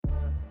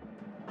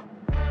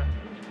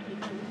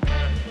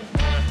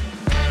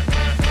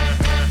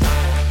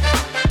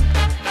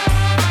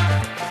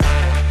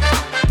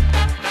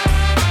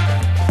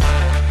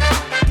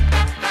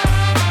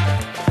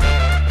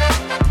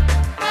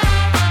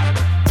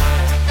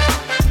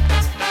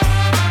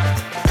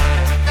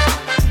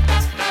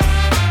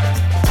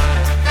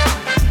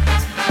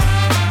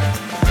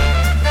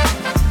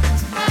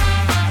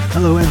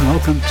Hello and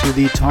welcome to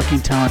the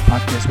Talking Talent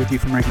Podcast with you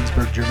from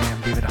Regensburg, Germany.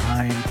 I'm David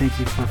Hein. Thank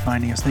you for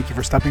finding us. Thank you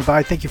for stopping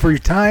by. Thank you for your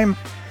time.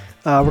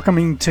 We're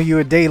coming to you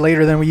a day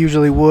later than we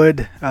usually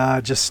would,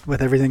 just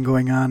with everything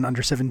going on.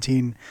 Under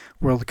 17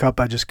 World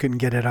Cup, I just couldn't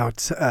get it out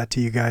to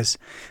you guys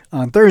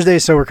on Thursday,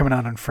 so we're coming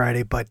out on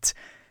Friday, but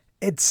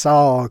it's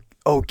all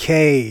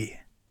okay,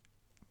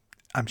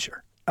 I'm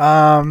sure.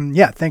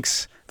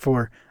 Thanks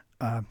for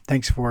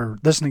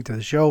listening to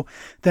the show.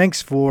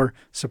 Thanks for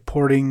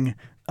supporting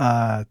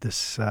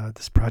this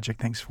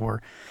project. Thanks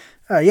for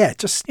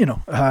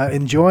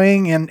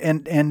enjoying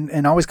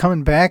and always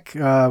coming back.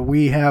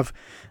 We have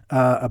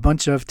a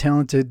bunch of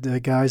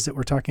talented guys that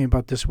we're talking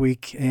about this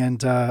week,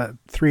 and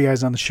three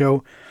guys on the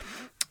show.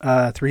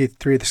 Three of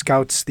the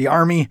scouts, the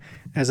Army,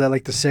 as I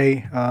like to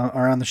say,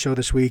 are on the show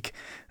this week.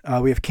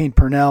 We have Kane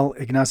Purnell,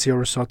 Ignacio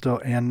Risotto,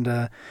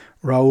 and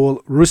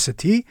Raul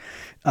Russetti.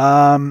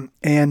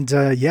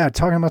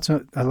 Talking about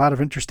a lot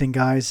of interesting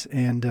guys,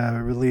 and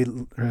really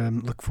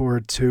look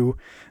forward to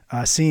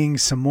seeing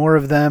some more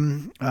of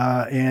them.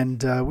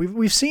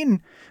 We've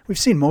seen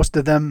most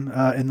of them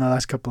in the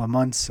last couple of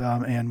months,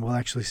 and we'll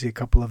actually see a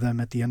couple of them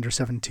at the Under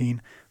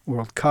 17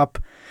 World Cup.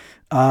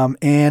 I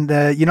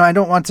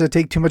don't want to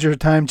take too much of your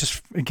time.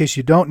 Just in case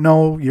you don't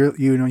know, you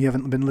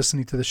haven't been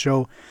listening to the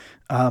show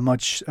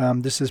much.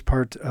 This is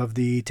part of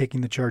the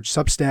Taking the Charge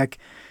Substack.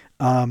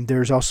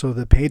 There's also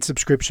the paid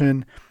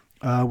subscription,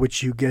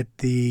 which you get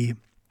the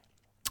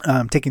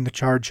Taking the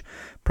Charge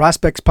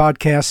Prospects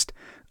podcast,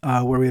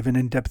 where we have an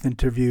in-depth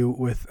interview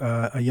with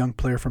a young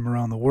player from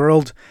around the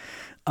world.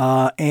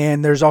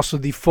 And there's also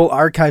the full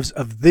archives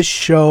of this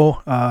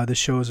show. The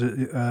show is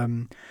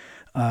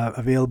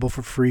available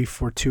for free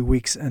for 2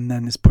 weeks and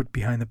then is put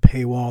behind the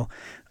paywall.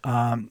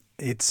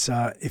 It's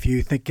if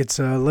you think it's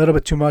a little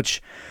bit too much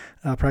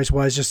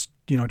price-wise, just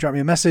drop me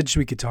a message.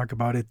 We could talk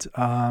about it.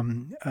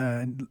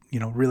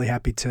 Really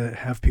happy to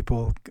have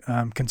people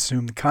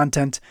consume the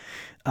content.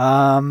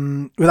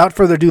 Without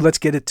further ado, let's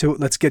get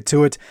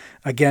to it.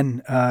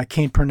 Again,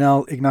 Kane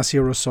Purnell,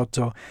 Ignacio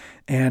Risotto,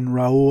 and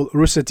Raul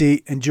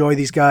Russetti. Enjoy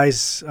these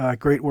guys.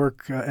 Great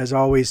work as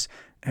always,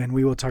 and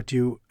we will talk to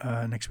you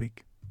next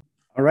week.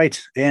 All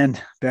right,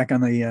 and back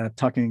on the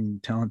Talking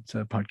Talent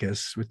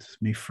podcast with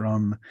me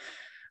from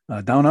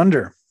Down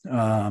Under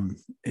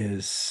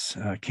is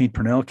Kane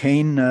Purnell.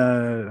 Kane,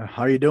 how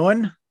are you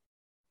doing?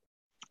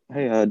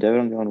 Hey, David,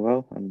 I'm doing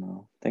well,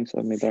 and thanks for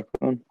having me back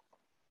on.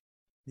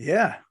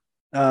 Yeah.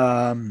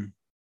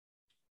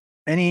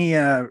 Any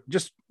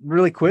just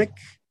really quick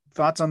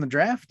thoughts on the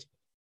draft?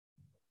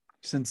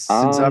 Since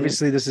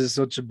obviously this is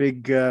such a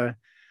big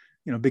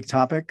big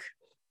topic.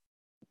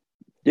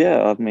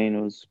 Yeah, I mean,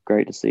 it was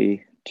great to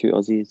see two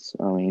Aussies.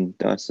 I mean,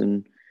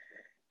 Dyson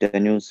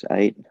Daniels,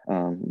 8.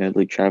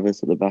 Luke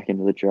Travis at the back end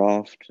of the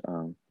draft.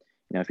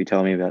 If you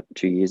tell me about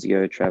 2 years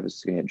ago Travis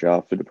is going to get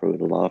drafted, I probably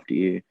would have laughed at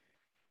you.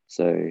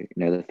 So,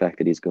 the fact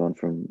that he's gone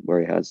from where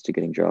he has to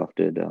getting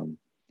drafted,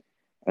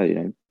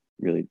 really,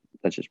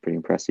 that's just pretty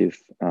impressive.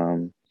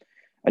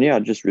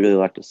 I'd just really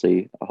like to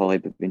see a whole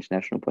heap of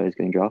international players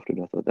getting drafted.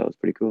 I thought that was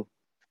pretty cool.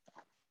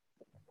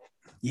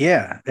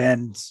 Yeah,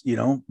 and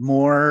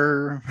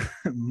more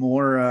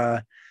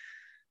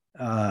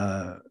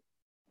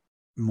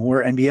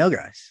NBL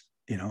guys.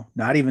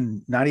 Not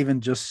even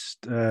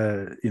just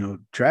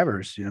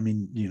Travers.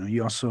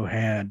 You also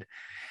had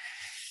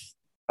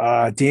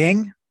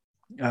Ding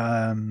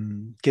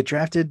get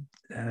drafted.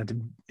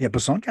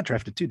 Basson got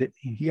drafted too.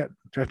 He got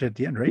drafted at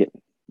the end, right?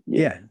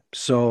 Yeah.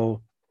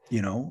 So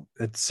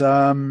it's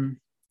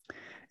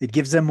it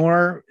gives them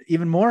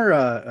even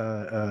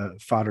more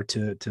fodder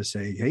to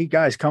say, hey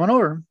guys, coming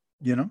over.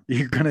 You're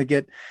gonna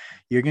get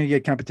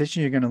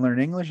competition. You're gonna learn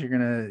English. You're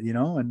gonna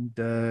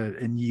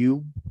and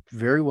you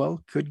very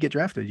well could get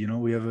drafted.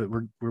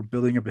 We're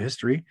building up a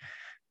history.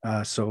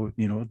 So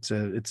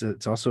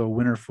it's also a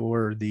winner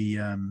for the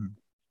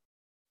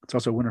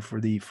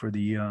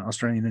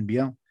Australian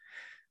NBL.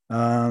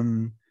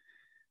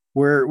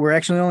 We're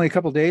actually only a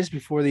couple of days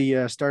before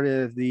the start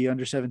of the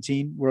Under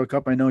 17 World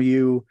Cup. I know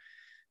you.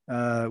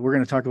 We're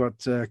going to talk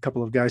about a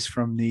couple of guys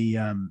from the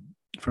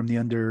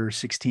Under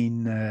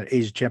 16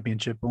 Asia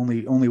Championship.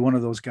 Only one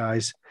of those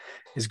guys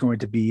is going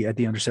to be at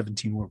the Under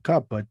 17 World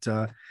Cup. But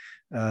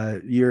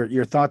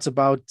your thoughts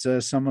about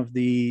some of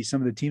the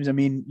teams. I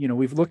mean,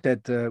 we've looked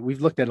at a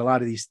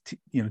lot of these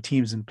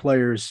teams and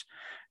players.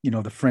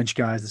 The French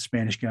guys, the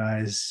Spanish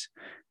guys,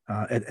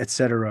 et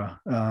cetera.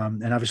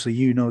 And obviously,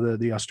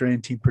 the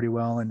Australian team pretty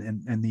well,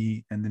 and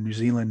the New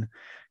Zealand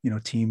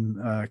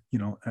team a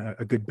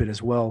good bit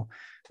as well.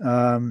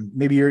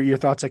 Maybe your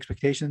thoughts,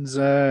 expectations.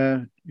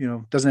 Doesn't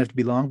have to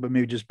be long, but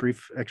maybe just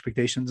brief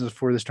expectations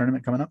for this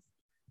tournament coming up.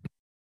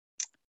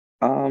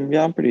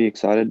 I'm pretty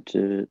excited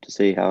to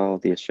see how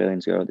the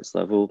Australians go at this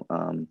level.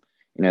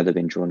 They've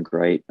been drawn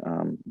great,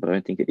 but I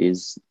don't think it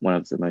is one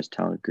of the most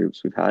talented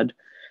groups we've had.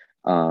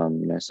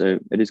 So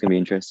it is going to be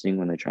interesting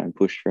when they try and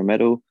push for a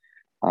medal.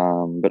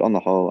 But on the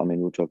whole, I mean,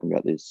 we were talking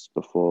about this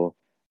before.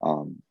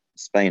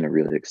 Spain are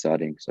really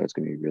exciting, so it's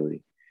going to be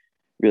really,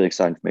 really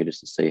exciting for me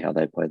just to see how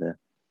they play there.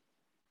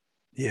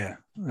 Yeah.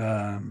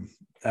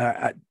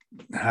 I,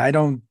 I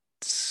don't.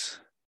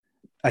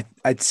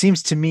 It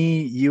seems to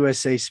me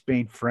USA,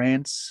 Spain,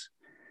 France,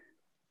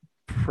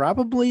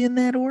 probably in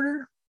that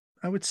order.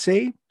 I would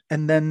say,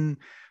 and then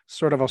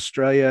sort of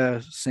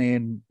Australia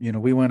saying,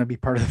 we want to be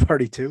part of the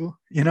party too.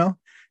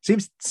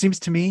 Seems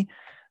to me,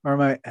 or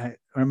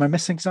am I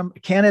missing some?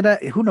 Canada?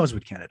 Who knows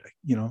with Canada?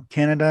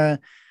 Canada.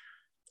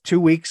 2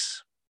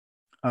 weeks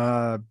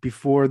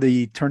before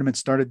the tournament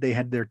started, they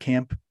had their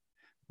camp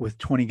with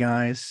 20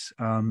 guys.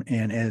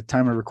 And at the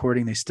time of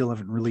recording, they still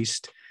haven't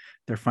released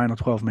their final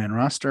 12-man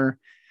roster.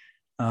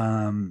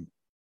 Um,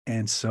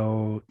 and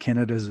so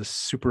Canada is a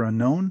super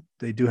unknown.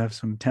 They do have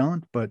some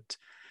talent, but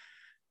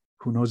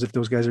who knows if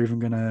those guys are even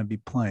going to be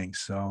playing.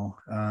 So,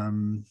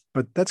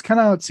 but that's kind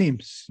of how it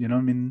seems. I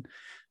mean,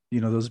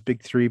 those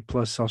big three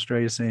plus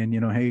Australia saying,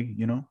 hey,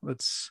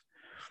 let's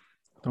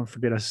don't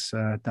forget us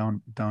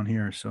down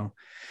here. So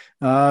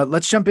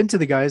let's jump into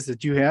the guys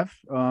that you have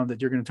that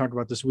you're going to talk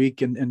about this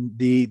week, and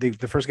the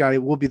first guy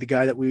will be the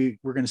guy that we're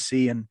going to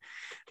see, and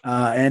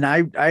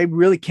I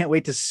really can't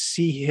wait to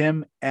see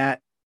him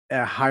at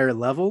a higher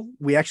level.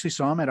 We actually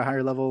saw him at a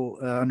higher level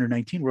under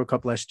 19 World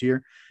Cup last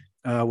year,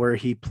 where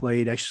he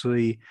played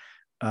actually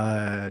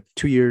 3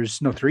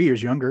 years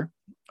younger,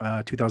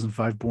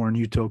 2005 born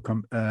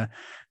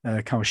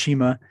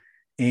Kawashima,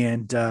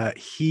 and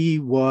he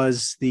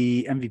was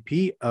the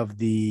MVP of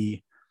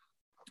the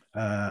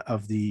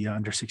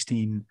under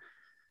 16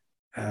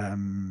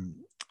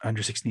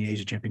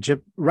 Asia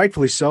Championship.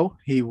 Rightfully so.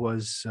 He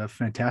was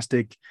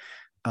fantastic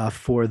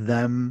for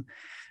them.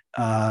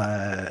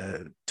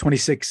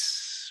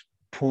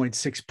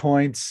 26.6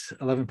 points,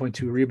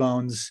 11.2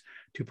 rebounds,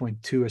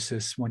 2.2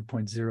 assists,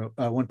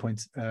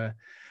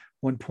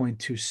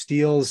 1.2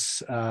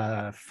 steals,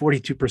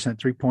 42%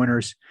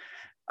 3-pointers.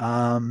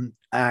 I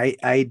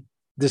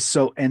this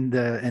so and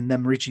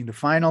them reaching the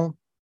final.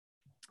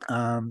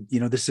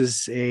 This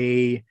is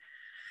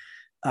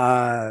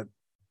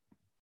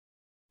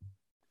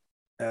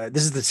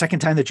this is the second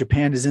time that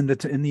Japan is in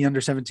the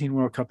under 17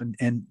 World Cup, and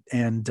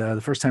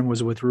the first time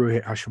was with Rui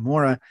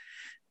Hashimura,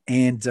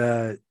 and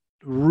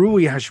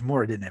Rui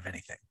Hashimura didn't have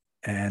anything,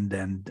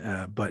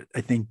 but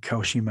I think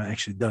Kawashima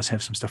actually does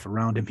have some stuff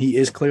around him. He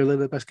is clearly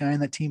the best guy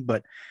in that team,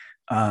 but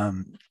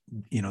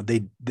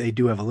they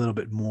do have a little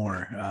bit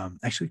more,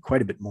 actually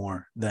quite a bit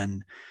more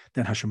than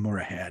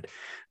Hashimura had,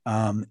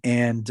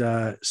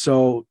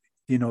 so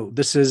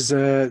this is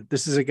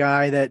a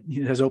guy that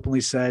has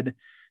openly said,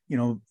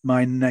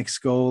 my next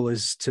goal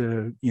is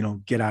to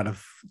get out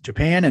of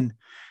Japan, and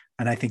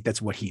I think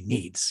that's what he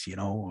needs,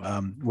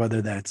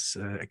 whether that's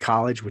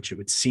college, which it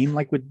would seem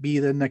like would be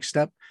the next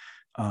step,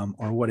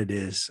 or what it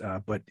is.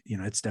 But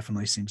it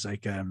definitely seems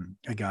like a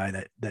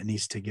guy that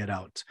needs to get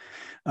out.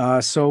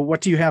 So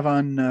what do you have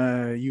on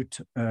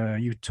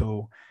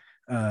Yuto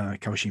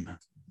Kawashima?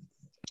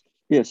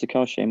 Yeah, so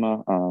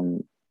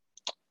Kawashima,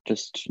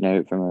 just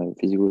from a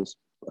physical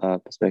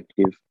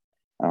perspective,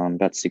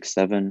 about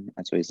 6'7".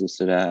 That's what he's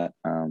listed at.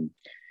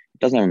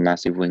 Doesn't have a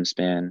massive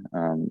wingspan.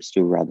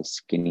 Still rather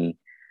skinny.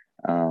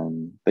 But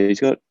he's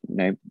got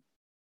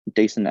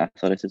decent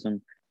athleticism.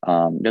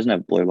 Doesn't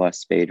have blow by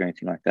speed or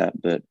anything like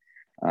that. But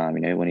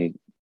when he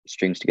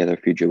strings together a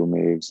few dribble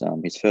moves,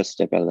 his first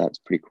step out of that's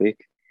pretty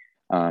quick.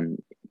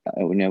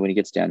 When he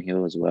gets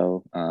downhill as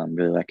well,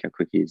 really like how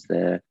quick he is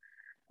there.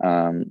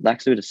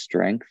 Lacks a bit of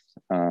strength.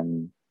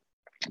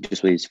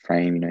 Just with his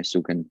frame,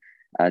 still can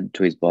add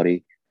to his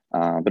body.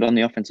 But on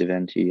the offensive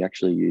end, he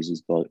actually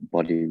uses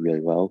body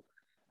really well.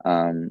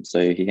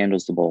 So he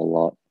handles the ball a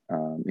lot.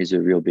 He was a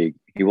real big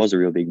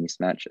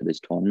mismatch at this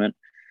tournament.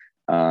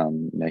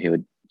 He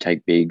would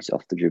take bigs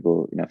off the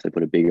dribble, if they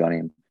put a big on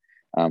him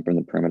from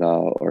the perimeter,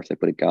 or if they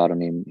put a guard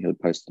on him, he would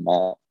post them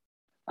up.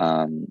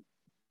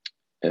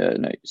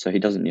 So he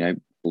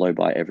doesn't, blow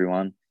by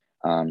everyone.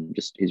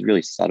 He's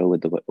really subtle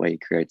with the way he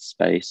creates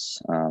space,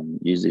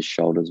 uses his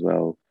shoulders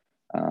well,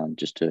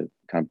 just to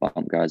kind of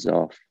bump guys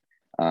off.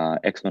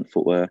 Excellent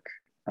footwork.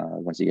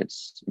 Once he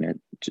gets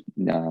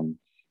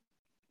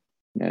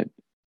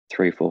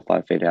 3, 4,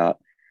 5 feet out.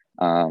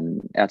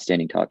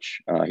 Outstanding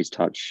touch. His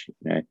touch,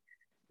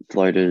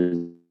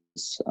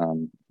 floaters,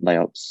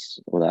 layups,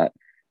 all that,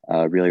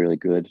 really, really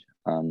good.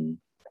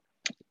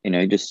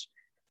 Just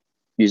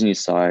using his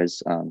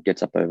size,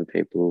 gets up over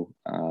people,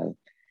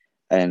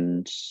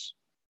 and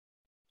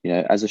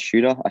as a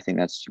shooter, I think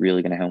that's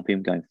really going to help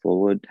him going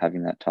forward,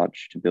 having that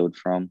touch to build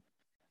from.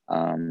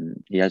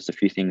 He has a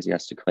few things he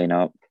has to clean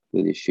up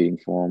with his shooting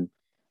form.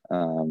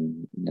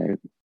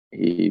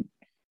 He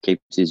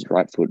keeps his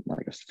right foot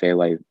like a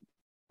fairway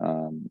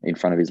in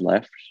front of his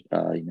left.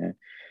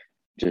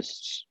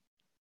 Just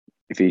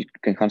if he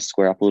can kind of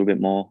square up a little bit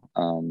more,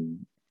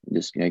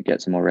 just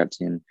get some more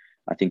reps in,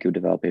 I think he'll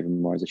develop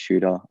even more as a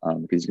shooter,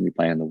 because he's going to be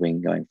playing on the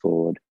wing going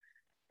forward,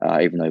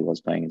 even though he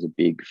was playing as a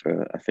big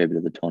for a fair bit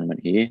of the tournament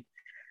here.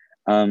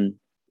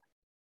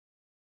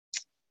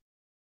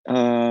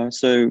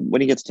 So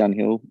when he gets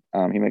downhill,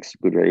 he makes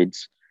good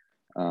reads.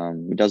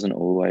 He doesn't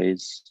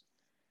always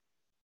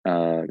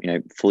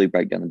fully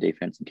break down the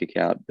defense and kick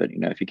out. But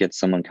if he gets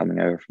someone coming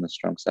over from the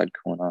strong side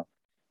corner,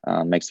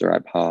 makes the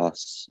right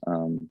pass,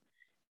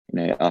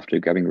 after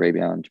grabbing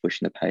rebound,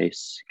 pushing the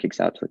pace, kicks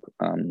out to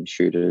the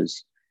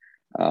shooters.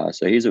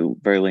 So he's a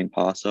very lean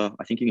passer.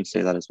 I think you can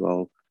see that as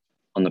well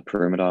on the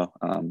perimeter.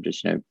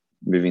 Just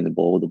moving the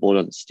ball. The ball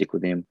doesn't stick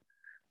with him,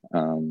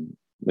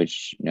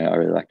 which I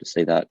really like to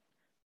see that,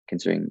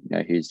 considering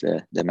he's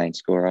their main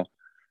scorer.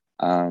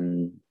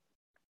 On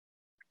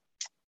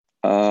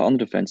the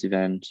defensive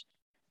end,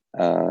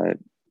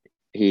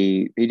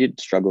 he did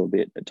struggle a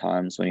bit at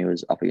times when he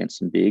was up against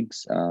some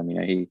bigs.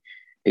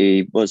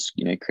 He was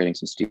creating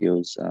some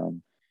steals.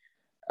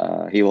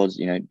 He was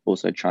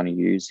also trying to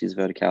use his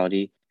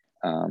verticality,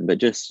 but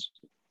just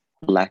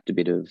lacked a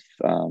bit of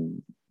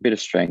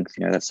strength.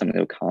 That's something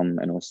that'll come,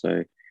 and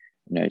also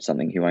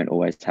something he won't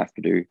always have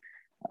to do.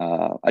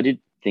 I did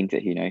think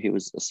that he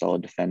was a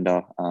solid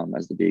defender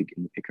as the big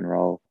in the pick and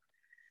roll.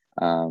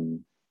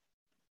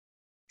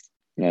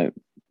 But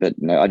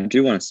I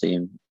do want to see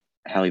him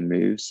how he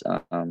moves.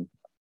 In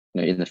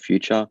the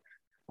future,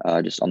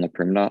 just on the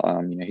perimeter.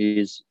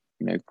 He's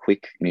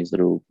quick in his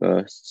little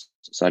bursts,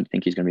 so I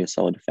think he's going to be a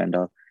solid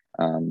defender.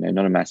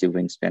 Not a massive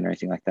wingspan or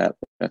anything like that,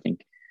 but I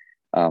think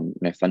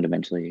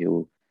fundamentally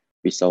he'll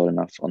be solid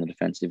enough on the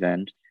defensive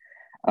end.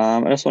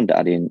 I just wanted to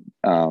add in,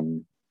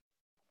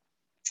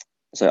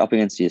 so up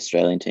against the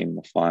Australian team in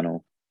the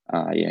final,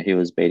 he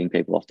was beating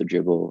people off the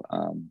dribble.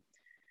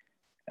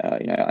 I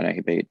know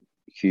he beat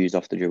Hughes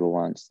off the dribble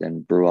once,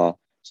 then Brewer.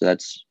 So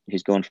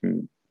he's gone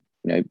from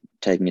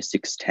taking a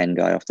 6'10"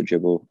 guy off the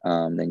dribble,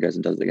 then goes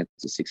and does it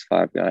against a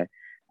 6'5" guy.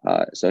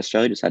 So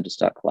Australia just had to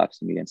start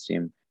collapsing against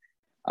him.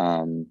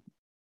 And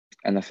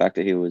the fact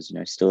that he was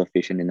still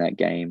efficient in that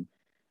game,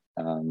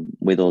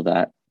 with all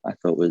that, I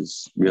thought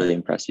was really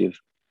impressive.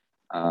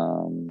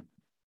 I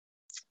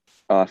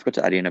forgot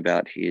to add in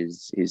about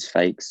his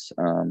fakes.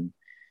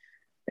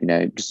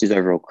 Just his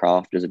overall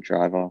craft as a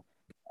driver.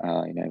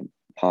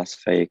 Pass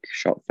fake,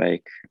 shot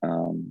fake,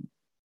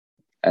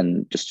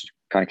 and just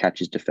kind of catch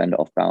his defender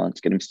off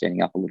balance, get him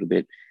standing up a little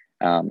bit,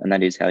 and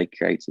that is how he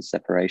creates his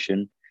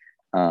separation.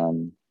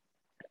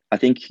 I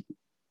think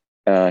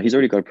he's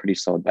already got a pretty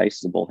solid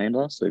base as a ball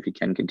handler, so if he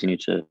can continue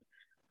to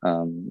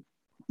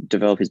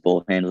develop his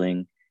ball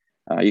handling,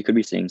 you could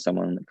be seeing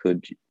someone that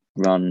could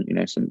run,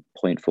 some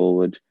point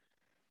forward,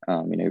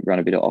 run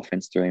a bit of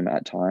offense through him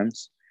at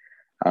times.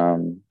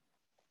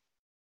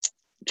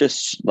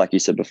 Just like you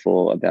said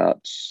before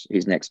about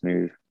his next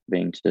move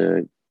being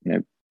to,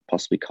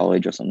 possibly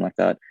college or something like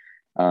that.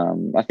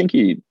 I think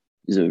he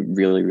is a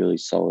really, really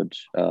solid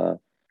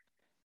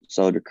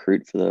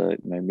recruit for the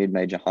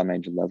mid-major,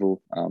 high-major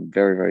level.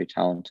 Very, very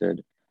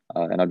talented,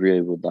 and I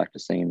really would like to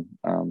see him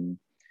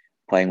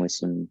playing with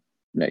some.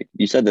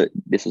 You said that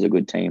this was a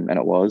good team, and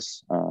it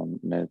was.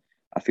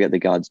 I forget the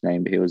guard's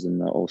name, but he was in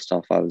the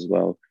All-Star 5 as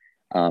well.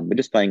 But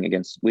just playing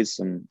with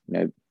some,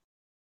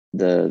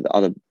 the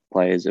other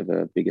players of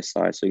a bigger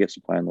size, so he gets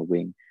to play on the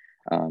wing.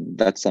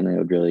 That's something that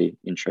would really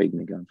intrigue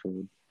me going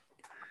forward.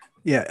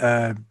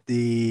 Yeah, let's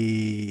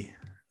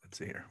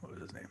see here. What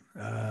was his name?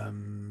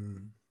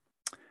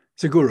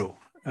 Seguro.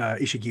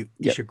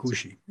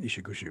 Ishiguchi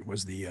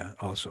was the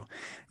also.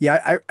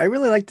 Yeah, I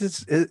really like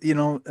this,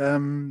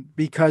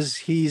 because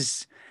he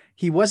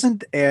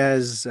wasn't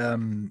as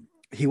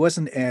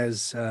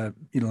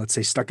let's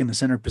say stuck in the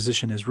center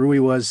position as Rui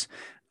was,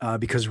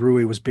 because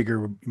Rui was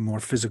bigger, more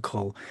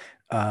physical,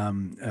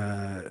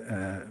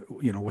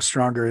 was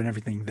stronger and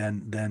everything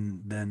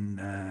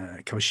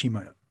than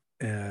Kawashima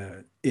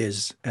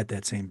is at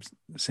that same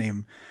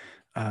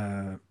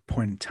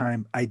point in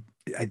time.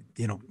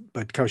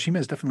 But Kawashima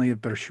is definitely a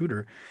better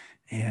shooter,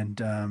 and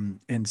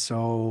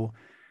so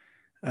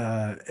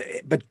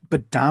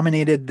but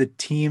dominated the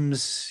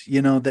teams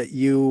that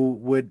you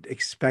would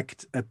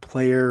expect a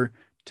player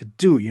to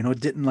do.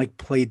 Didn't like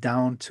play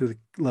down to the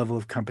level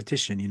of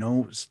competition. It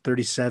was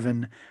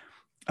 37.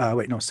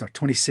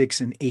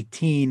 26 and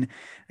 18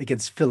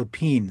 against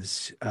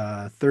Philippines,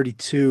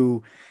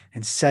 32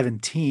 and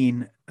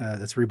 17.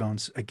 That's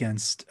rebounds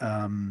against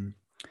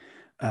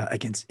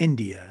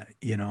India.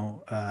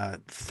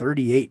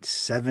 38,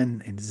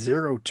 7 and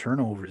 0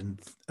 turnovers in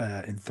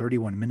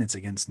 31 minutes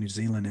against New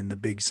Zealand in the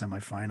big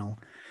semifinal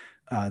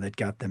that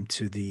got them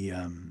to the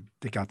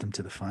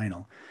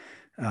final.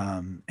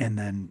 And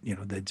then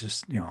they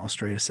just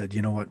Australia said,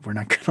 you know what, we're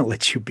not going to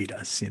let you beat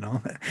us.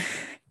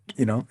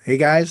 Hey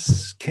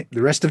guys,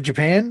 the rest of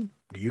Japan,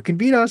 you can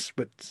beat us,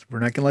 but we're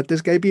not going to let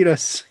this guy beat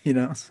us.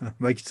 So,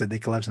 like you said, they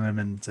collapsed on him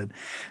and said,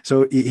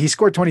 so he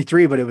scored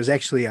 23, but it was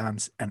actually on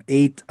an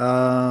 8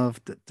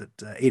 of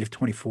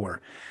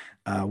 24,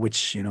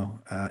 which,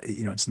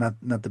 it's not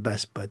the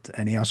best,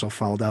 and he also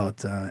fouled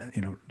out,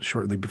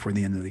 shortly before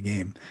the end of the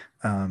game.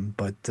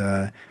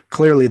 But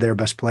clearly their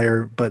best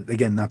player, but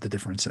again, not the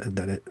difference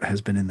that it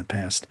has been in the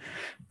past,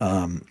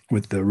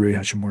 with the Rui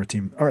Hachimura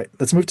team. All right,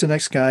 let's move to the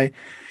next guy.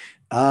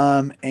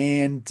 And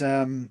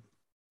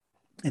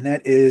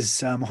that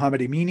is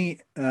Mohamed Amini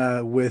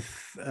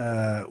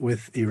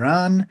with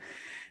Iran.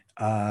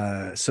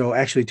 So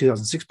actually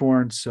 2006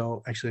 born.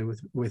 So actually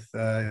with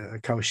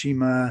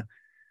Kawashima,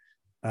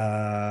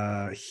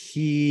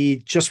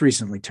 he just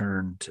recently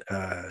turned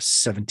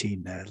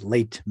 17,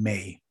 late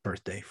May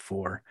birthday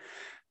for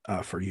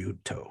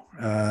Yuto.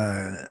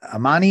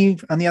 Amani,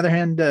 on the other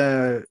hand,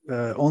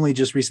 only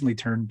just recently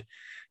turned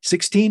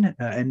 16.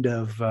 End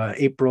of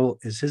April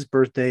is his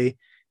birthday,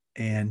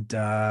 and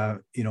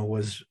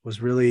was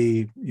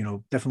really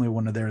definitely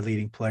one of their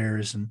leading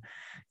players. And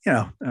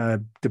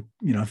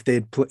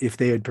if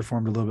they had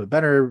performed a little bit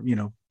better,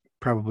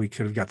 probably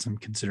could have got some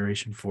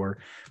consideration for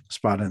a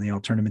spot on the all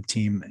tournament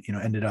team.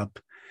 Ended up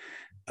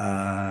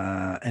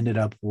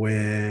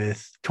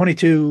with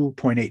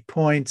 22.8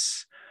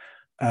 points,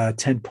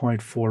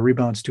 10.4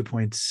 rebounds,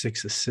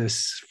 2.6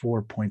 assists,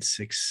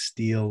 4.6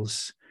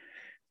 steals,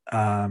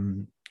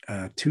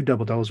 two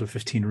double doubles with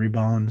 15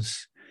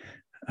 rebounds.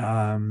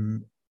 Not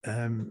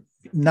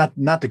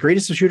the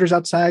greatest of shooters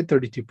outside,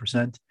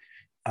 32%.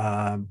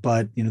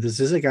 But this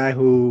is a guy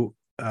who,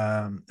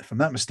 if I'm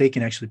not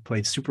mistaken, actually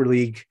played Super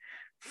League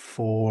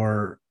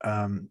for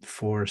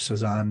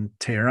Sazan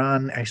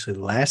Tehran actually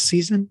last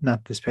season,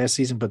 not this past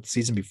season, but the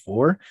season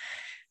before.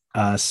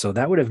 So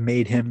that would have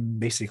made him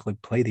basically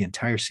play the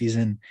entire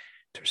season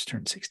to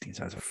turn 16.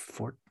 So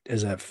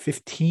as a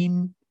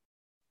 15,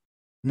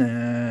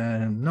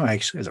 no,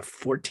 actually as a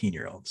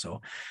 14-year-old.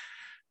 So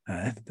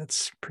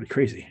that's pretty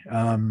crazy.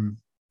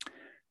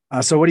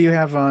 So what do you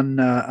have on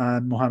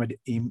Mohammed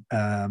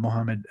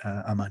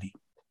Amani?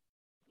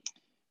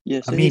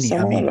 Yeah, so he's Amini,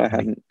 someone Amini, I Amini.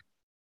 hadn't,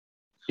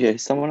 yeah,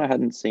 someone I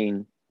hadn't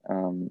seen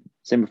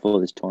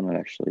before this tournament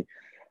actually.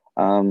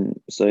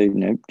 So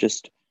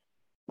just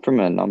from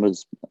a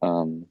numbers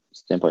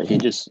standpoint, he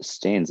just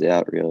stands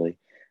out really.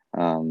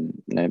 About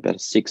a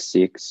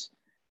 6'6",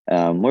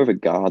 more of a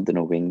guard than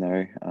a wing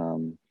though.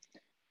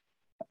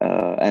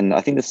 And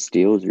I think the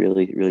steals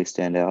really, really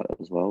stand out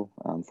as well.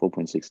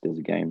 4.6 steals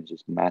a game is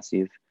just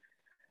massive.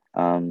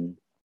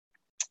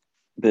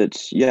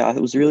 But yeah, I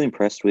was really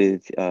impressed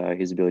with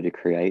his ability to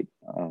create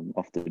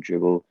off the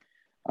dribble.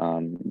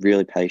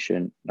 Really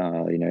patient.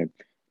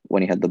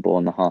 When he had the ball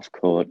in the half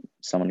court,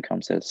 someone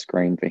comes out a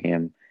screen for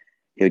him.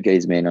 He'll get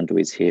his man onto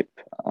his hip.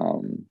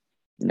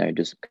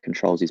 Just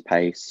controls his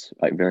pace,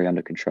 like very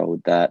under control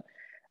with that.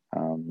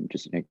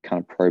 Just kind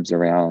of probes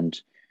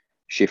around,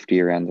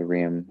 shifty around the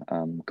rim,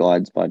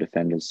 guides by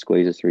defenders,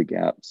 squeezes through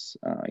gaps.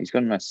 He's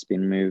got a nice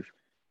spin move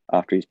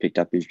after he's picked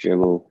up his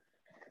dribble.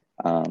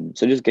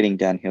 So just getting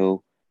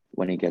downhill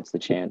when he gets the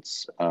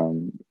chance.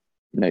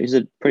 He's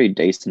a pretty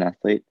decent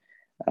athlete.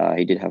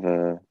 He did have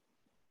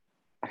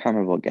I can't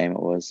remember what game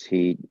it was.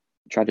 He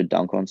tried to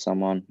dunk on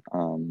someone,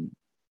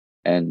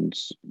 and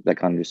that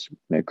kind of just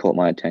caught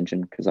my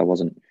attention because I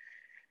wasn't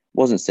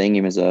seeing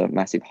him as a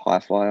massive high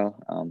flyer,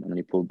 and then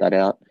he pulled that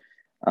out.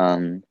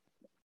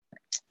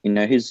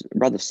 He's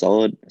rather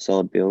solid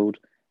build.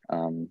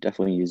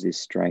 Definitely use his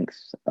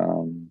strength.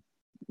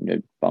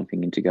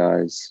 Bumping into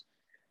guys,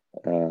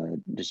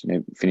 just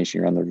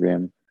finishing around the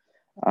rim.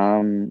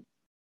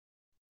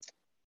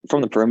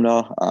 From the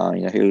perimeter,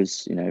 he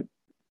was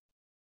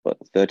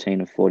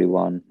 13 of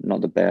 41,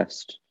 not the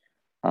best,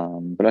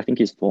 but I think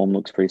his form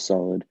looks pretty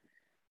solid.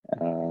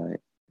 I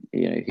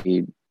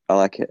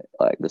like it,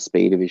 like the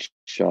speed of his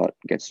shot,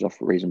 gets it off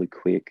reasonably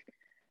quick.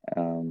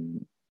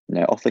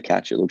 Off the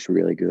catch, it looks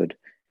really good,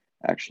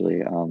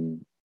 actually.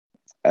 And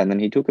then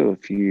he took a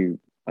few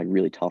like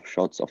really tough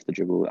shots off the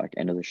dribble, like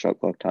end of the shot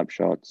clock type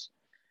shots.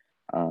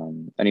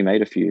 And he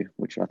made a few,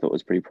 which I thought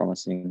was pretty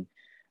promising.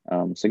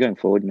 So going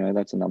forward,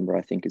 that's a number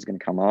I think is going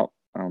to come up.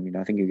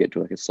 I think you get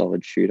to like a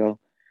solid shooter.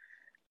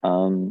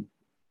 On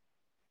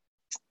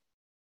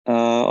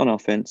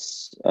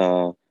offense,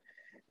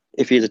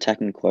 if he's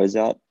attacking the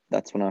closeout,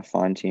 that's when I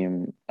find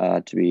him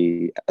to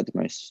be at the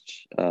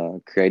most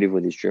creative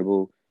with his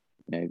dribble.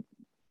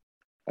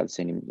 I've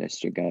seen him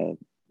just go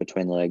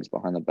between the legs,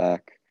 behind the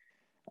back.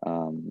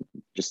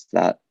 Just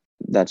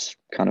that's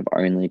kind of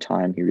only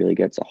time he really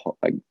gets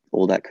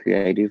all that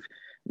creative.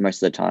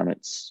 Most of the time,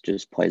 it's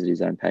just plays at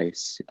his own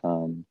pace,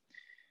 and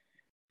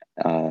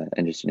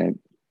just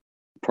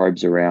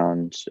probes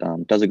around,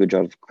 does a good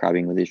job of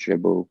crabbing with his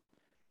dribble,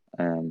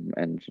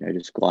 and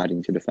just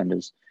gliding to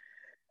defenders.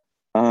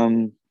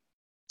 I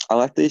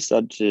like that he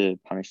started to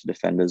punish the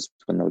defenders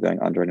when they were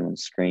going under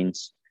anyone's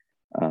screens.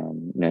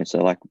 So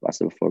like I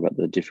said before about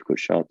the difficult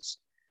shots,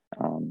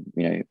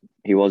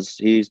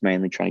 he's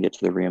mainly trying to get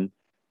to the rim,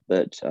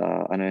 but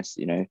I noticed,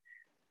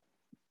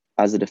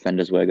 as the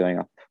defenders were going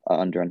up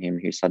under on him,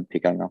 he started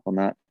picking up on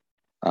that.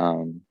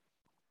 And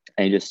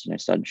he just,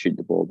 started to shoot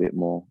the ball a bit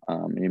more.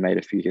 And he made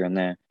a few here and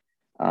there,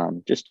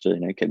 just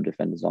to, keep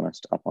defenders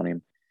honest up on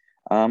him.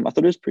 I thought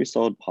it was a pretty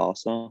solid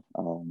passer.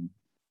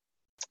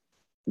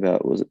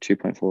 About, was it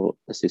 2.4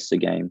 assists a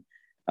game?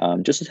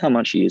 Just as how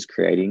much he is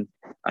creating,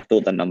 I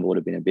thought that number would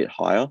have been a bit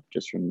higher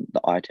just from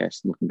the eye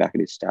test and looking back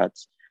at his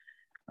stats.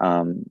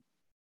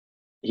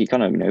 He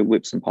kind of,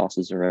 whips some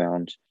passes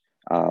around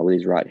with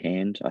his right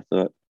hand. I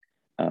thought,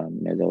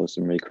 there were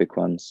some really quick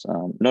ones.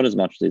 Not as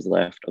much as his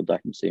left. I'd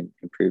like to see him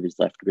improve his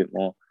left a bit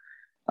more.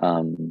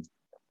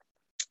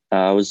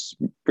 Was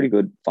pretty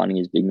good finding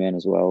his big man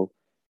as well.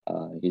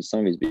 Some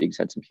of his bigs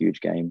had some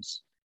huge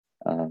games.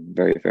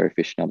 Very, very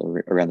efficient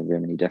around the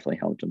rim, and he definitely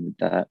helped him with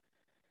that.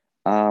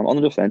 On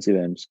the defensive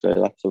end, so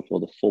like for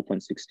the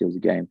 4.6 steals a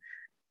game,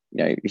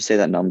 you see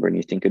that number and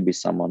you think it'd be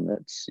someone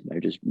that's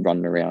just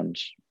running around,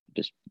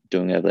 just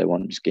doing whatever they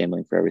want, just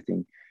gambling for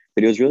everything.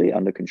 But he was really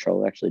under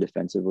control actually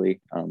defensively.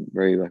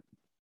 Very like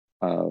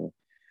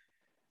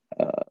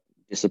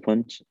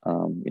disciplined.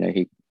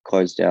 He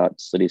closed out,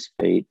 slid his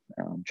feet,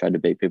 tried to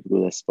beat people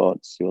to their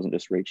spots. He wasn't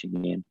just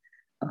reaching in.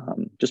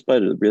 Just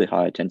played at a really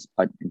high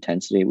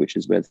intensity, which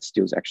is where the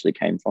steals actually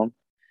came from.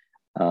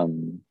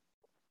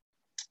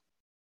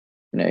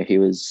 He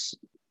was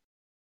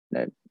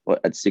at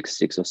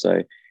 6'6" or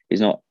so.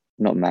 He's not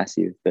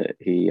massive, but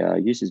he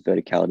used his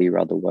verticality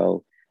rather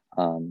well.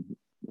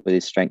 With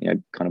his strength,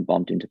 kind of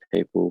bumped into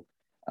people.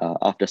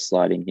 After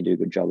sliding, he did a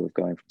good job of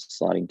going from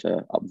sliding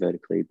to up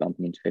vertically,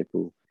 bumping into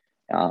people,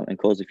 and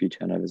caused a few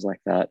turnovers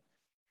like that.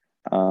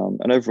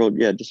 And overall,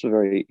 yeah, just a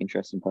very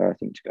interesting player, I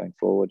think, to going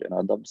forward. And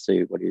I'd love to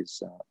see what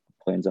his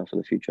plans are for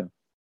the future.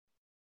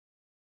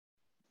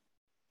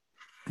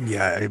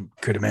 Yeah, I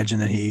could imagine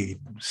that he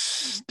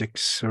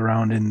sticks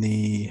around in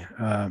the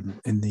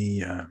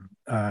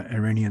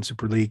Iranian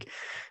Super League.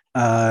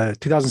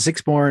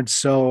 2006 born,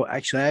 so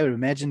actually I would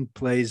imagine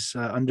plays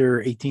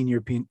under 18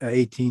 European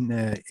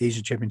 18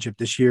 Asian Championship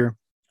this year,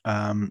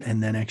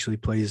 and then actually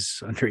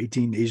plays under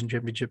 18 Asian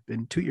Championship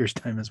in 2 years'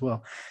 time as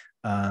well.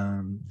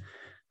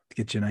 To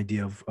get you an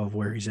idea of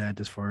where he's at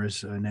as far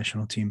as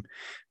national team.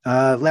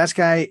 Last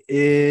guy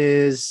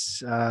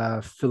is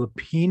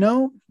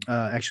Filipino,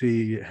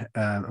 actually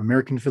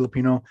American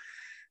Filipino.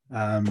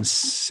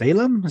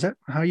 Salem, is that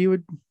how you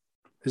would?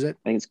 Is it?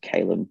 I think it's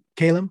Caleb.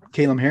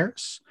 Caleb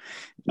Harris,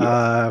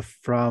 Yeah.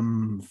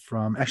 from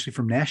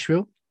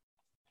Nashville,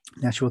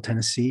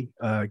 Tennessee.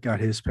 Got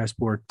his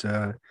passport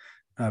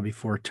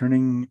before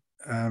turning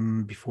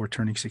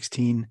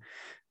 16.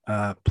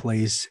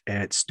 Plays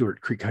at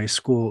Stewart Creek High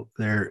School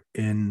there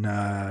in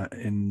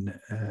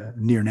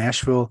near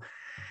Nashville,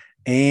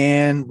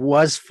 and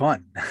was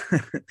fun.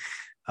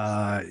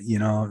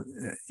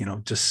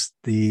 Just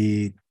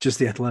the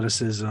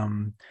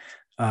athleticism,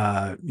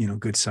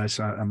 good size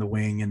on the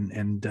wing,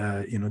 and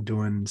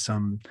doing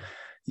some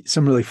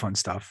really fun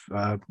stuff.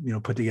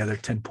 Put together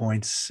 10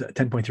 points,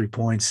 10.3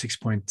 points,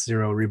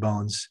 6.0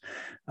 rebounds,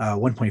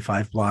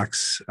 1.5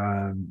 blocks.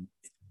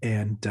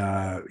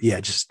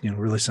 Just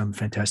really some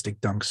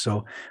fantastic dunks.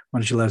 So why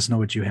don't you let us know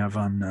what you have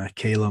on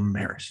Caleb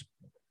Harris?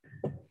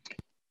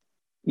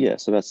 Yeah,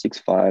 so about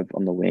 6'5"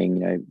 on the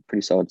wing,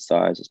 pretty solid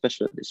size,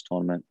 especially at this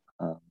tournament.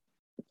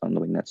 On the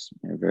wing, that's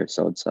very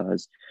solid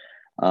size.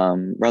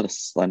 Rather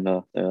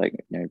slender, they're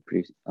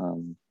pretty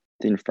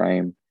thin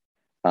frame,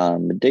 a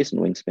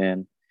decent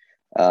wingspan.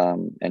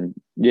 And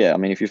yeah, I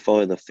mean, if you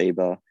follow the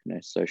FIBA,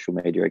 social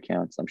media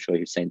accounts, I'm sure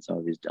you've seen some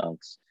of his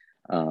dunks.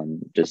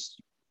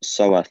 Just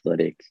so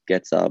athletic,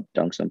 gets up,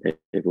 dunks on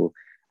people.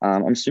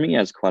 I'm assuming he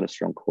has quite a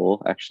strong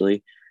core,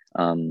 actually.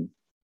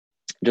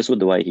 Just with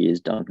the way he is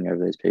dunking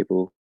over these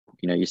people,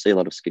 you see a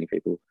lot of skinny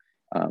people.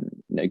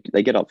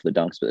 They get up for the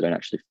dunks, but they don't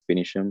actually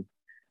finish them.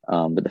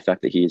 But the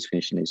fact that he is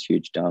finishing these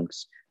huge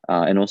dunks,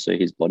 and also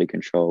his body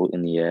control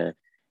in the air,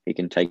 he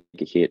can take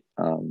a hit,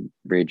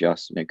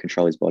 readjust,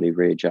 control his body,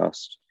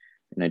 readjust,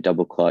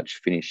 double clutch,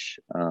 finish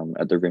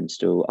at the rim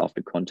still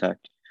after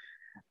contact.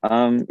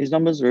 His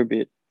numbers are a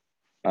bit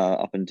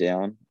up and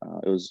down.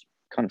 It was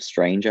kind of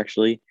strange,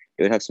 actually.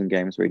 He would have some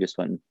games where he just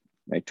went,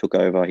 took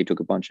over. He took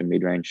a bunch of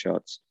mid-range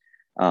shots,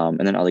 and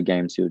then other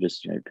games he would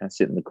just kind of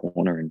sit in the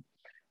corner and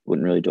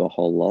wouldn't really do a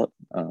whole lot.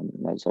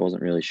 So I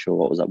wasn't really sure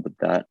what was up with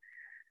that.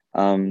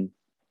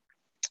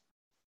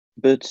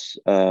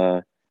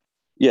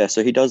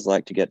 So he does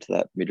like to get to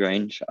that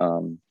mid-range.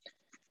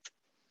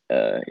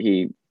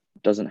 He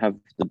doesn't have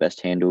the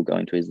best handle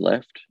going to his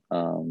left.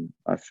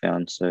 I've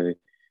found so.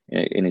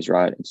 In his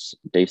right, it's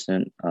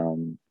decent,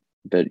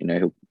 but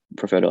he'll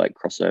prefer to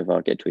cross over,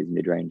 get to his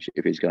mid range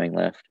if he's going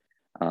left.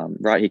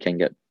 Right, he can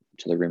get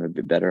to the rim a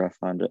bit better. I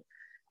find it.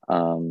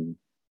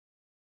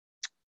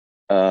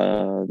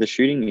 The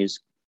shooting is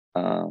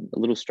a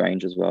little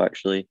strange as well,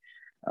 actually.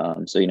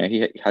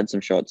 He had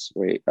some shots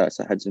where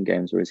had some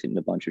games where he's hitting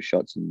a bunch of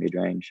shots in mid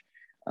range.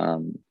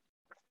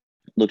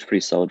 Looks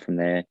pretty solid from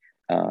there.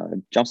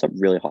 Jumps up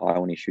really high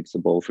when he shoots the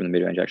ball from the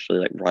mid range.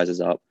 Actually,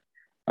 rises up.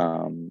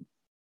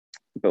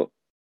 But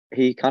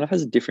he kind of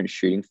has a different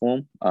shooting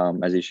form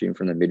as he's shooting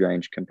from the mid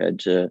range compared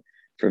to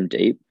from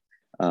deep.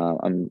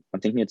 I'm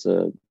thinking it's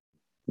a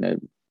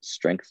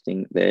strength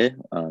thing there.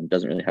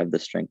 Doesn't really have the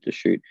strength to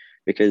shoot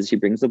because he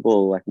brings the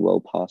ball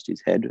well past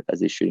his head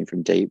as he's shooting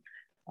from deep,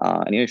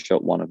 and he only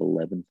shot 1 of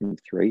 11 from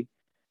 3.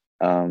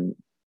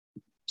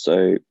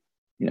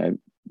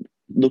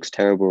 Looks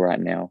terrible right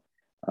now.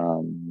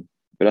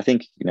 But I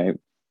think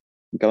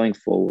going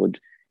forward,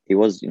 he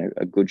was,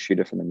 a good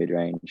shooter from the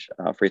mid-range.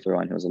 Free throw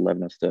line, he was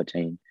 11 of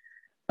 13.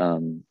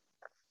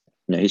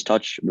 His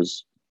touch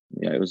was,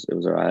 it was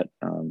all right.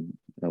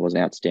 It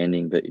wasn't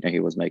outstanding, but he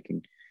was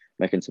making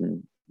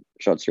some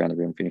shots around the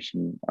rim,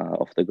 finishing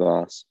off the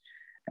glass.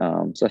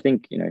 So I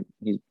think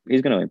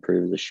he's going to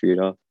improve as a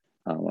shooter.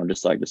 I'd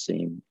just like to see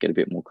him get a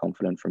bit more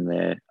confident from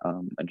there,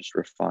 and just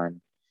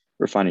refine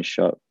his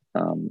shot,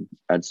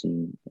 add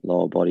some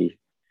lower body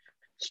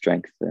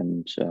strength,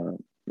 and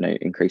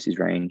increase his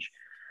range.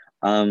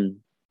 As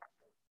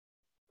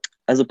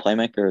a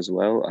playmaker as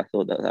well, I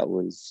thought that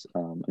was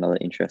another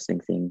interesting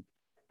thing.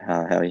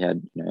 How he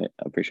had, I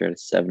appreciate a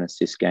 7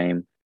 assist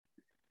game.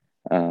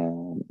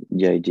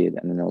 Yeah, he did,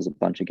 and then there was a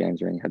bunch of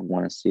games where he had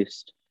 1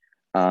 assist.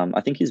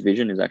 I think his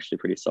vision is actually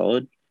pretty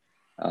solid.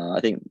 I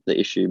think the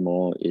issue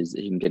more is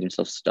he can get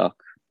himself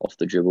stuck off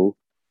the dribble.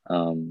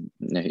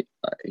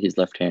 His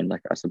left hand,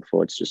 like I said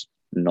before, it's just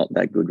not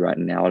that good right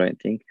now, I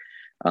don't think.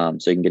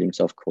 So he can get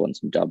himself caught in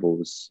some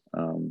doubles,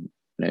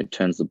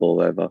 turns the ball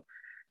over.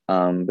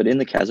 But in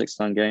the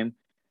Kazakhstan game,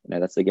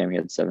 that's the game he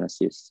had 7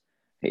 assists.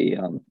 He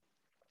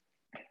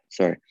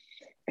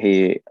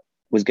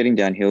was getting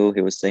downhill.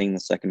 He was seeing the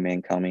second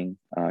man coming,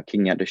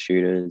 kicking out to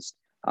shooters.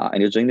 And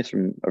he was doing this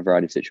from a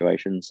variety of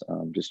situations,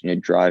 just,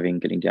 driving,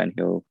 getting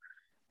downhill,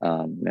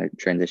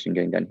 transition,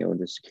 getting downhill,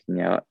 just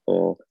kicking out,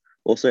 or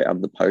also out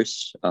of the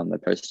post. They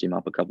posted him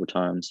up a couple of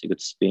times. He could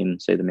spin,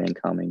 see the man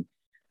coming,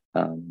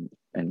 and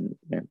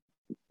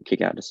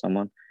kick out to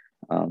someone.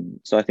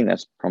 So I think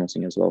that's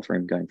promising as well for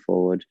him going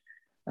forward.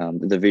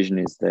 The vision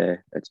is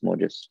there. It's more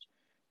just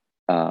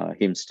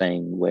him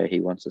staying where he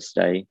wants to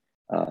stay,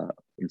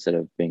 instead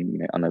of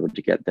being unable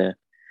to get there.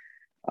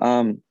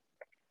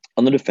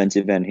 On the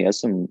defensive end, he has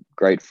some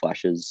great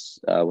flashes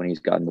when he's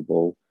guarding the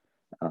ball.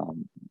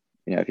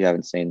 If you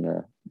haven't seen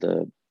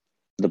the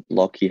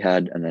block he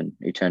had, and then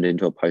he turned it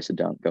into a posted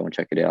dunk, go and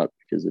check it out,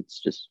 because it's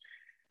just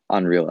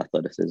unreal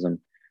athleticism.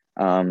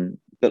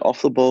 But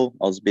off the ball,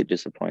 I was a bit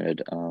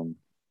disappointed.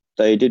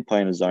 They did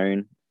play in a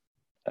zone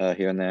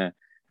here and there,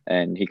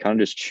 and he kind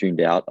of just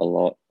tuned out a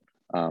lot,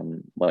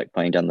 like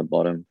playing down the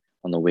bottom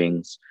on the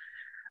wings.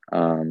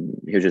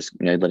 He was just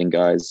letting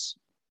guys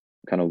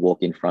kind of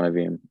walk in front of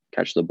him,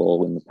 catch the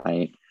ball in the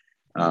paint.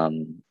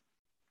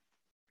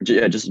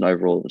 Just an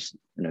overall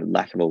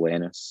lack of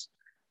awareness,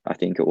 I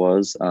think it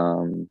was.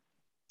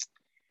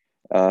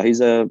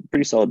 He's a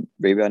pretty solid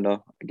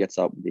rebounder. Gets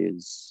up with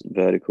his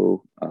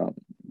vertical,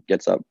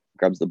 gets up,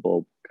 grabs the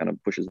ball, kind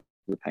of pushes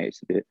the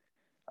pace a bit.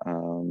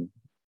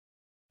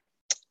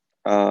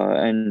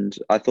 And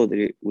I thought that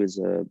it was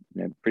a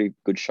pretty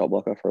good shot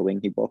blocker for a wing.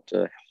 He blocked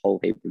a whole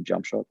heap of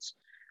jump shots.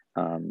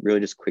 Really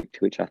just quick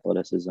twitch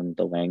athleticism,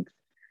 the length.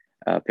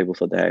 People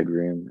thought they had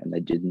room, and they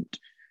didn't.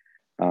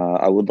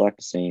 I would like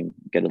to see him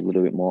get a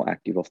little bit more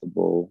active off the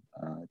ball,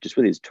 just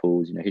with his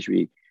tools. He should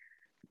be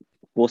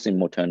forcing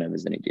more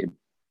turnovers than he did.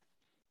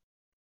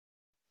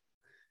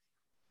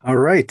 All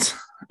right.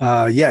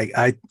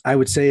 I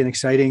would say an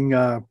exciting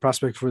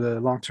prospect for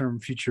the long-term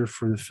future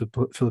for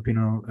the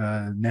Filipino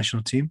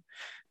national team.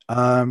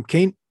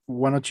 Kane,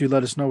 why don't you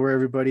let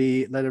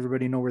everybody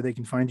know where they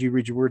can find you,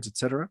 read your words,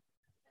 etc.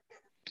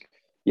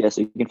 Yeah,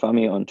 so you can find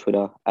me on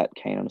Twitter at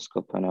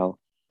Kane_Purnell.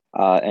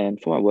 And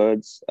for my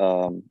words,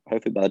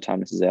 hopefully by the time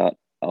this is out,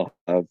 I'll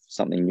have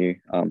something new.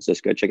 So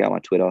just go check out my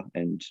Twitter,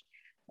 and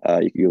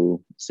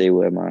you'll see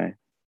where my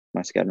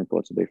scouting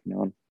reports will be from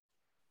now on.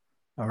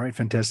 All right,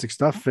 fantastic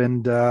stuff.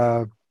 And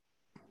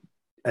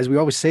as we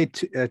always say,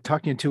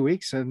 talk to you in 2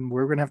 weeks, and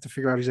we're going to have to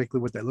figure out exactly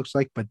what that looks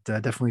like. But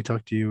definitely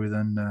talk to you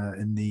then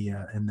in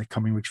the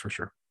coming weeks for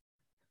sure.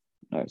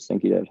 Nice,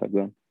 thank you, Dave. Have a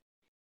good one.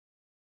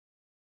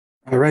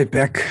 All right,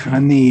 back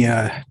on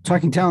the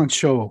Talking Talent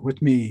show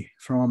with me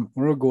from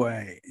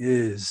Uruguay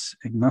is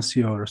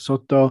Ignacio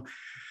Risotto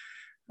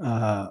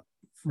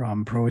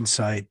from Pro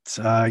Insight.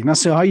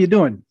 Ignacio, how you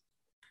doing?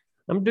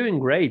 I'm doing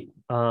great.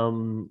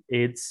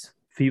 It's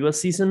FIBA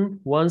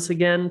season once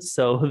again,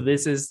 so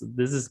this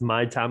is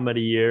my time of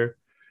the year.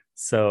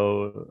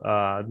 So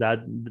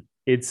that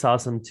it's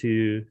awesome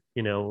to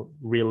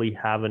really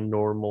have a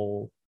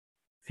normal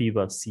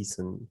FIBA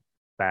season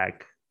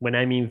back. When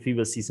I mean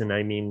FIBA season,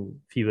 I mean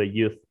FIBA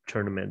Youth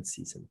Tournament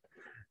season.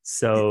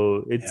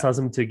 So it's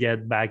awesome to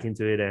get back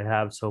into it and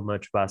have so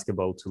much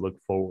basketball to look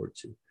forward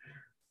to.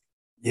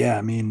 Yeah,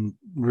 I mean,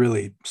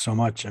 really so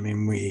much. I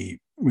mean,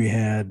 we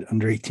had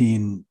under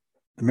 18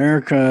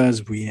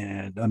 Americas, we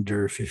had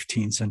under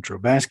 15 Central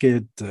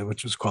Basket,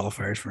 which was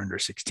qualifiers for under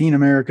 16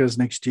 Americas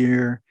next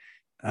year.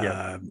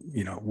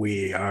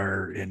 We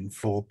are in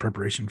full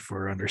preparation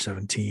for under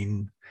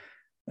 17.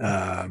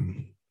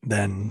 Then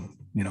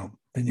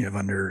you have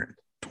under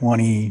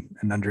 20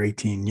 and under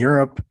 18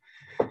 Europe.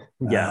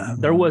 Yeah,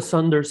 there was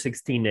under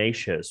 16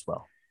 Asia as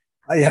well.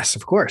 Yes,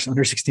 of course,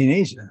 under 16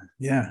 Asia.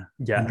 Yeah,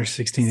 under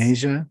 16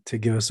 Asia to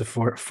give us a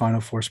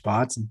final 4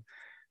 spots. And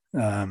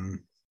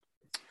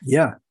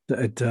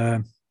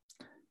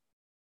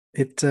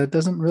it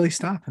doesn't really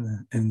stop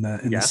in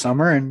the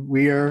summer, and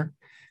we are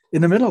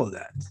in the middle of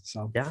that.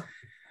 So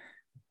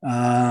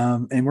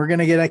and we're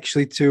gonna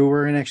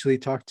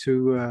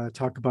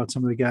talk about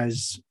some of the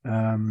guys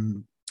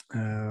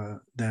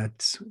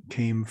that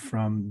came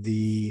from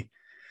the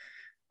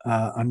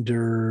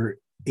under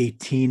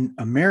 18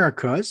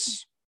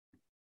 Americas,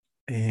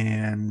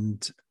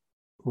 and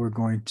we're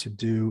going to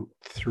do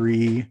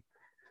 3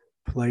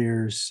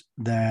 players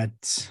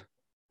that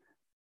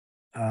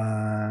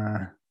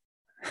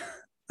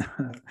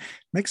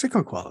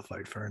Mexico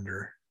qualified for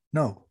under.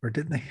 No, or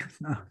didn't they?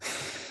 No.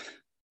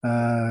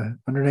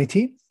 Under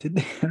 19? Did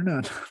they? I don't know.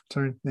 I'm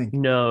trying to think.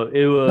 No, it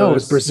No, it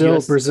was was Brazil,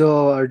 US.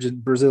 Brazil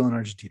and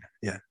Argentina.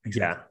 Yeah,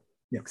 exactly.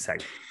 Yeah,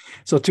 exactly.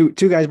 So two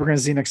guys we're going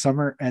to see next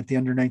summer at the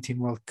under 19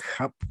 World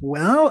Cup.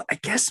 Well, I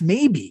guess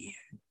maybe,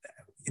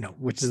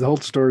 which is the whole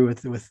story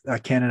with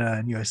Canada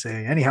and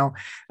USA. Anyhow,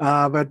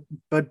 but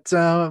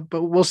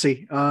we'll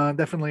see.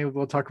 Definitely,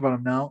 we'll talk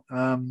about them now.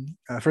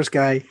 First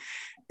guy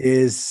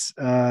is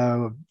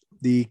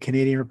the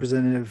Canadian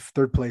representative,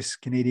 third place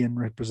Canadian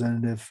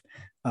representative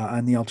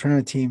on the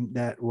alternative team.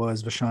 That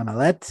was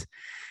Allette.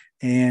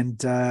 And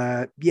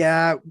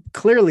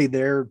clearly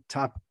their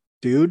top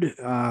dude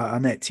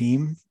on that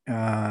team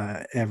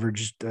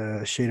averaged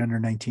shade under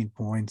 19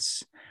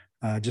 points,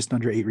 just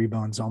under 8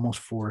 rebounds, almost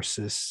 4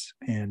 assists,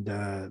 and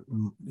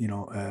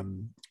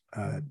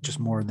just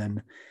more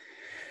than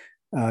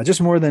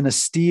a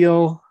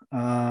steal.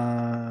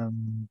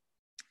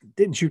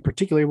 Didn't shoot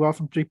particularly well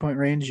from 3-point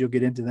range. You'll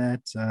get into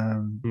that.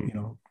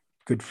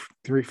 Good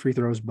free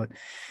throws, but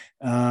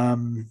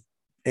I'll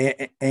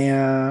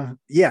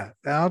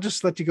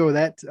just let you go with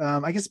that.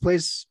 I guess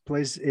plays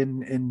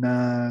in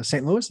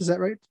St. Louis. Is that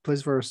right?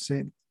 Plays for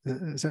St.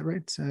 Is that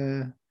right?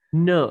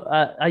 No,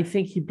 I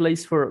think he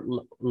plays for.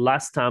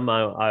 Last time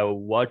I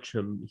watched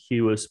him,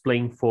 he was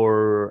playing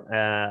for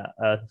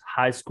a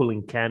high school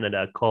in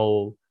Canada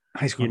called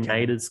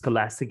United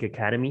Scholastic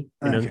Academy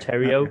in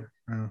Ontario.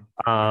 Okay.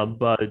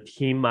 But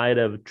he might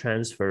have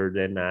transferred,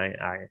 and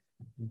I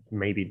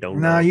maybe don't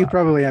know. No, you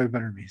probably have it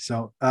better than me.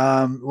 So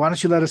why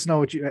don't you let us know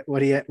what you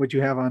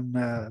have on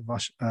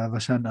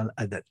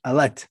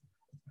Allette,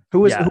 who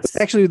was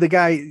actually the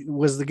guy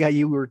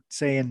you were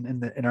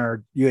saying in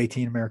our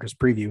U18 America's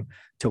preview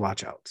to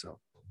watch out. So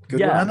good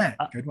one on that.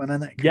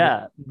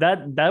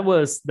 That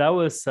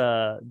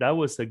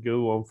was a good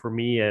one for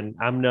me, and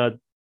I'm not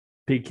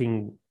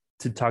picking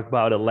to talk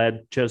about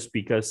Allette just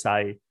because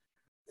I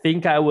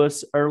think I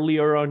was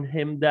earlier on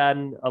him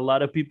than a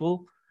lot of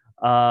people.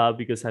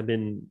 Because I've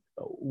been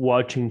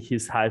watching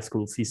his high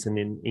school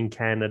season in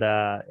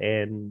Canada,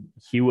 and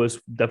he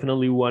was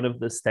definitely one of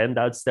the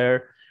standouts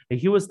there. And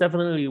he was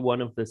definitely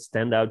one of the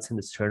standouts in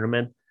this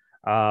tournament.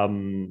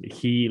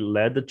 He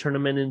led the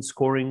tournament in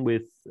scoring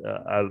with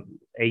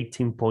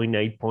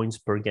 18.8 points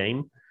per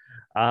game.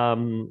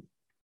 And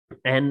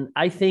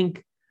I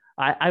think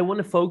I want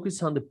to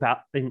focus on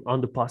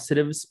the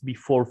positives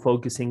before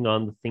focusing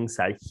on the things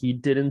that he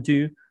didn't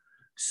do.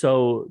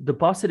 So the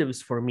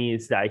positives for me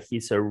is that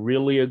he's a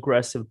really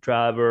aggressive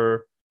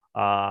driver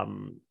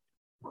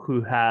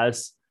who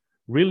has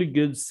really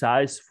good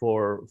size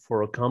for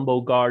a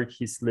combo guard.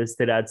 He's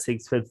listed at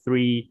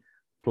 6'3",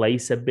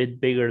 plays a bit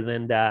bigger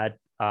than that.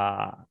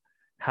 I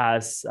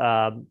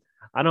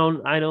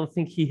don't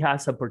think he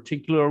has a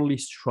particularly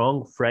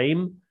strong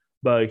frame,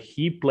 but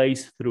he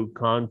plays through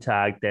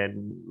contact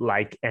and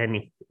like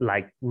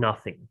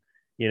nothing.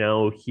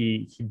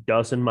 He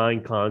doesn't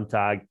mind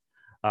contact.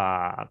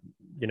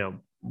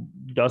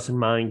 Doesn't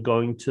mind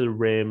going to the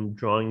rim,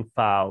 drawing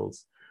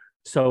fouls.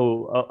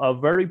 So a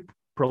very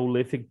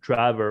prolific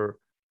driver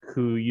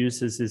who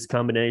uses this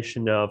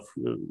combination of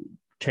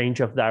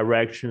change of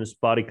directions,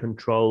 body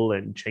control,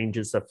 and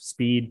changes of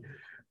speed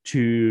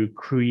to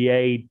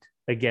create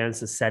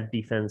against a set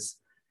defense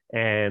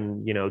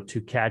and,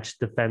 to catch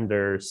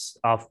defenders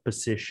off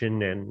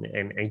position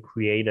and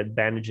create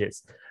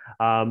advantages.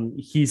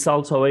 He's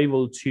also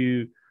able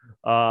to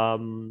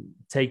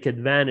take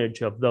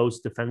advantage of those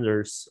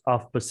defenders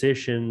off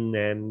position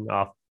and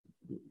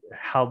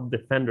help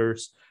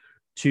defenders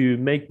to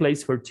make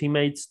plays for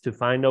teammates, to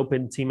find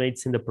open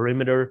teammates in the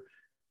perimeter.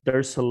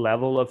 There's a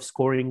level of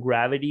scoring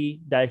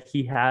gravity that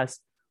he has,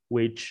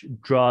 which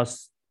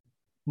draws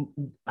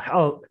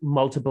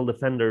multiple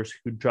defenders,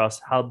 who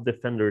draws help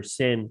defenders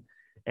in,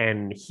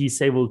 and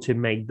he's able to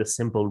make the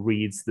simple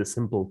reads, the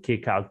simple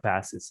kick out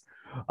passes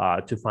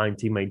to find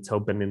teammates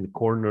open in the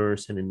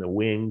corners and in the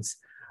wings.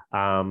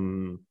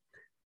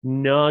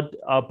 Not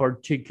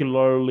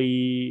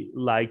particularly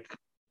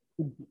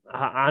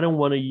I don't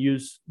want to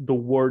use the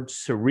word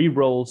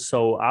cerebral,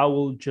 so I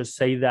will just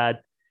say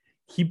that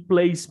he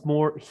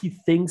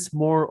thinks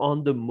more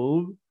on the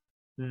move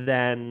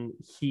than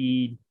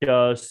he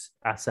does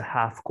as a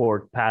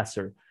half-court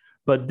passer.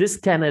 But this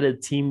Canada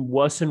team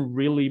wasn't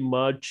really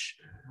much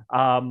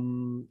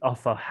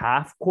of a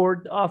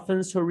half-court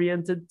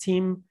offense-oriented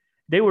team.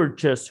 They were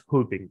just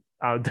hooping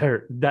out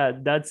there.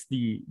 That's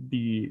the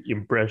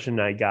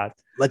impression I got.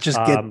 Let's just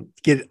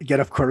get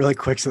up court really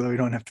quick so that we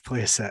don't have to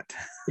play a set.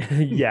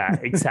 Yeah,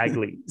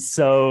 exactly.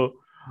 So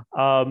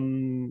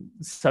in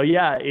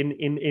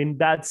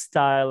that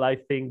style, I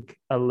think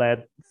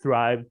Allette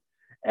thrived,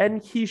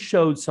 and he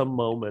showed some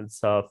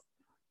moments of,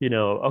 in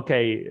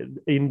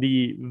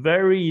the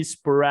very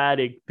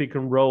sporadic pick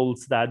and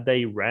rolls that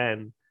they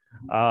ran,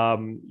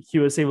 he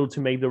was able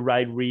to make the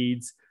right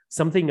reads.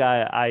 Something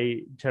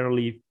I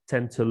generally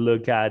tend to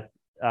look at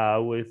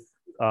with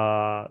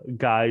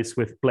guys,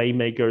 with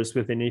playmakers,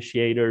 with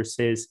initiators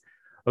is,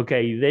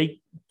 okay,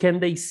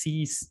 they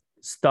see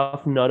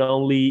stuff not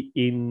only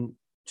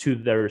to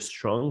their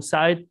strong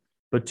side,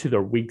 but to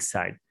their weak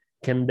side.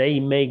 Can they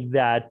make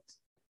that,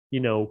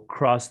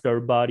 cross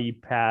their body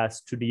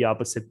pass to the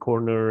opposite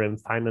corner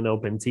and find an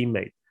open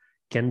teammate?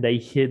 Can they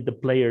hit the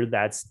player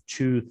that's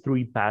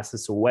 2-3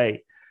 passes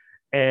away?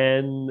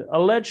 And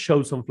Allette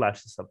showed some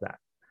flashes of that.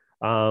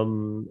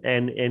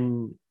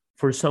 And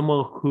for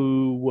someone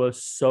who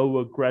was so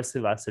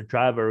aggressive as a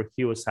driver,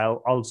 he was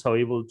also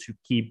able to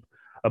keep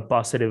a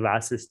positive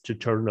assist to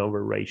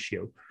turnover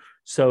ratio.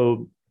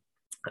 So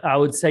I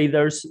would say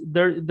there's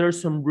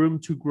some room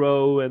to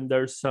grow, and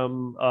there's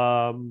some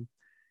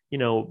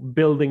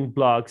building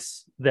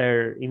blocks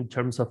there in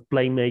terms of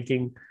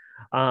playmaking.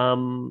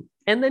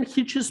 And then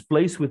he just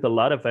plays with a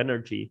lot of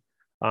energy.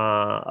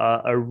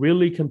 A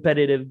really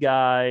competitive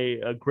guy,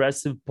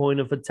 aggressive point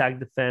of attack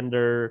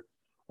defender,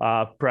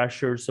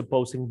 pressures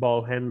opposing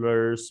ball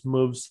handlers,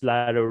 moves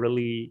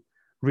laterally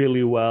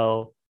really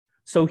well.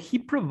 So he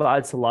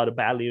provides a lot of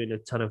value in a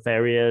ton of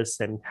areas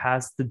and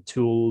has the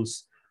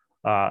tools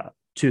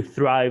to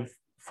thrive.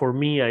 For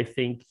me, I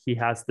think he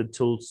has the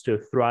tools to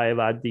thrive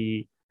at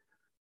the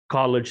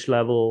college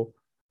level.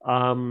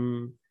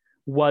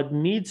 What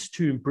needs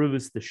to improve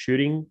is the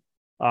shooting.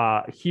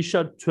 He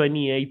shot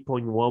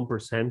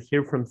 28.1%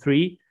 here from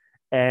three,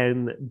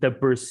 and the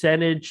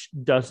percentage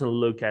doesn't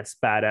look as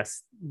bad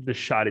as the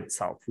shot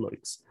itself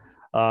looks.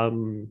 A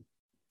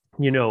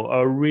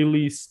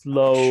really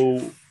slow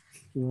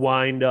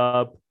wind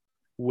up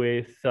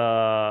with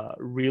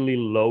really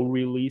low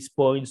release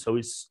points, so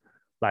it's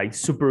like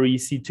super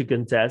easy to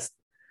contest.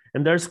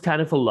 And there's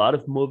kind of a lot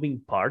of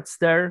moving parts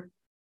there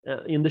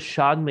in the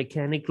shot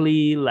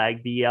mechanically,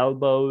 like the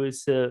elbow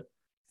is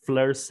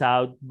flares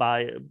out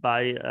by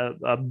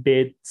a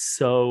bit.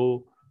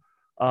 So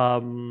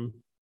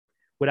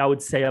what I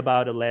would say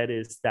about Allette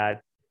is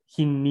that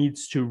he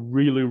needs to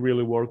really,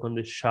 really work on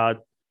the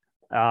shot.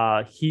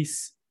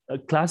 He's a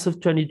class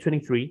of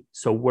 2023,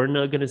 so we're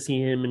not going to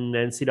see him in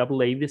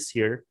NCAA this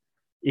year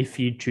if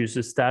he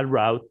chooses that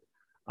route.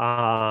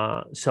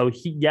 So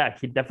he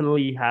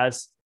definitely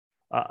has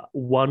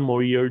one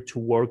more year to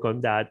work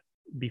on that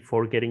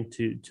before getting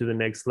to the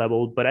next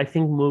level. But I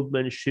think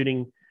movement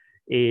shooting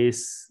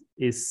is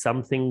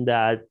something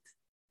that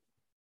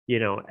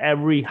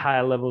every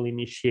high level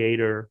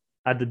initiator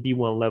at the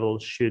D1 level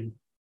should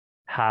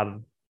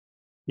have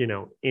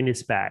in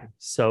his bag.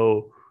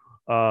 So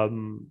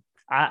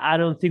I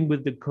don't think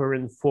with the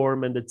current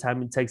form and the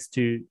time it takes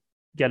to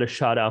get a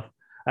shot off,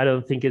 I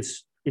don't think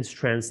it's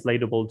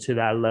translatable to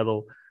that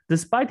level,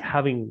 despite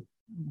having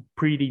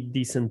pretty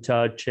decent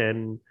touch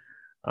and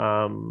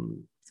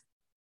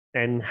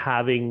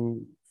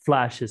having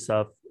flashes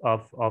of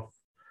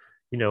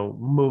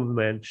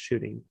movement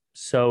shooting.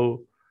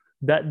 So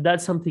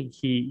that's something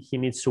he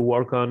needs to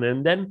work on.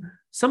 And then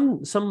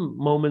some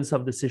moments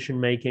of decision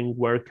making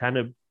were kind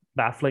of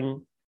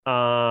baffling.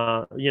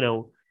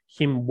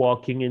 Him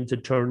walking into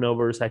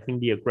turnovers. I think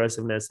the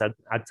aggressiveness at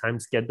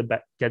times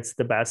gets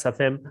the best of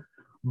him.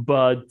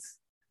 But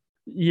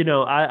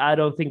I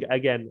don't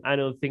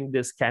think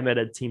this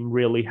Canada team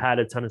really had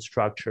a ton of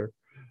structure.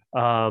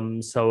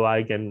 So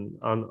I can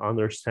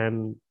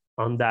understand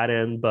on that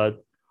end.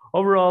 But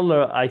overall,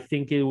 I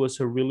think it was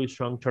a really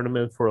strong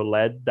tournament for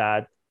Allette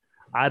that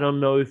I don't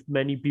know if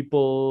many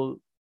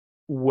people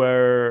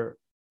were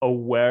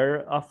aware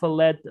of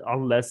Allette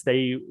unless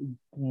they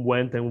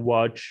went and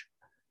watched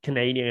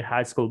Canadian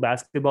high school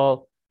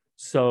basketball.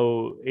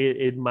 So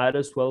it might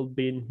as well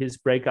been his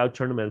breakout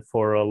tournament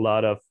for a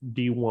lot of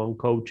D1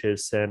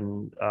 coaches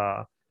and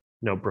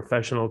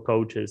professional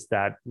coaches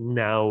that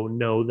now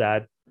know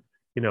that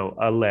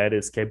Allette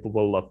is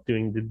capable of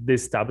doing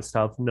this type of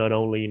stuff not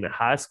only in a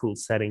high school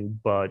setting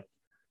but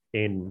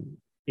in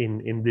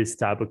this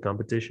type of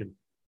competition.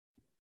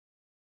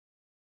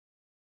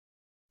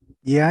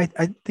 Yeah,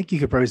 I think you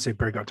could probably say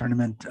breakout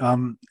tournament.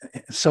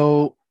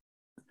 So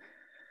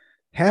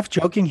half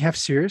joking, half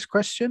serious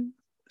question.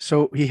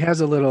 So he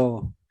has a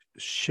little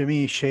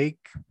shimmy shake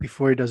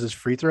before he does his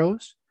free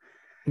throws.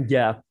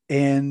 Yeah.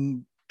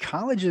 And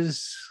college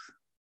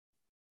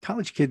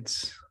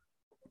kids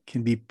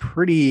can be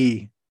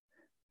pretty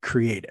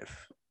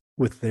creative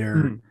with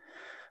their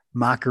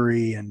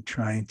mockery and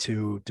trying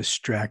to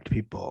distract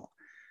people.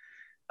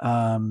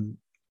 Do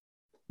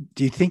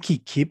you think he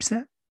keeps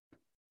that?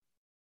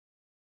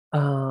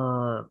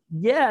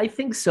 Yeah, I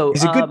think so.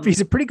 He's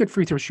a pretty good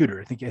free throw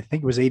shooter. I think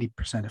it was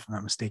 80%, if I'm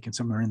not mistaken,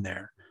 somewhere in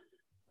there.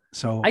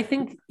 So I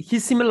think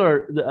he's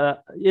similar.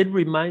 It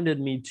reminded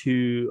me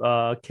to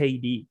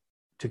KD,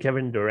 to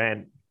Kevin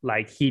Durant.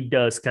 Like he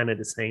does kind of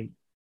the same.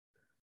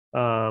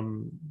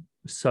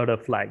 Sort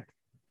of like.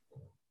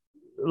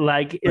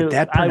 But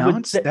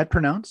that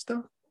pronounced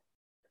though.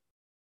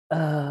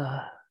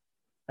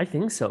 I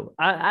think so.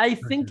 I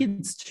think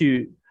it's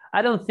to.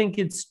 I don't think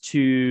it's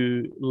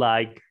to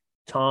like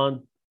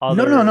taunt.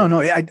 No.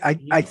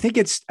 I think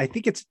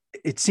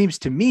it seems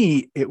to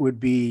me it would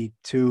be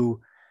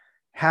to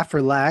half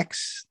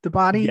relax the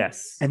body,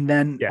 Yes. and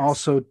then Yes.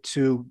 also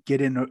to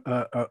get in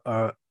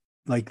a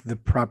like the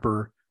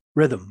proper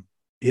rhythm,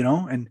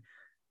 and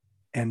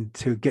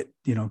to get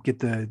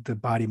the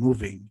body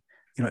moving.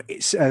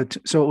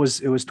 So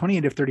it was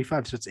 28 of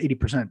 35, so it's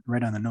 80%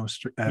 right on the nose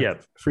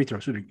free throw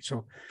shooting.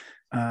 So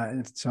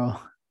so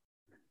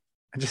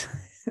I just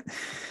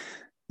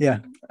yeah.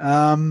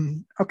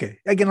 Okay.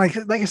 Again,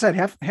 like I said,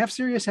 half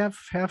serious,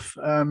 half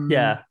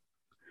yeah.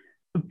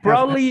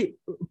 Probably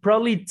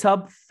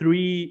top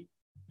 3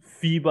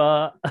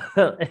 FIBA,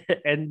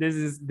 and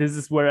this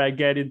is where I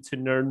get into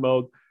nerd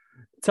mode.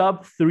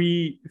 Top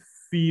 3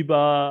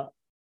 FIBA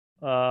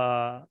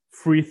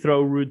free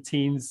throw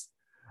routines.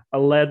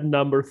 Allette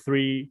number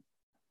 3.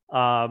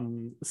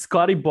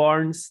 Scotty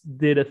Barnes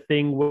did a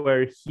thing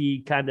where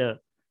he kind of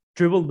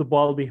dribbled the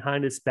ball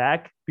behind his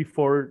back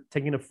before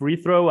taking a free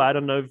throw. I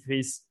don't know if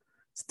he's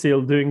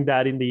still doing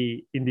that in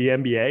the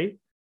NBA.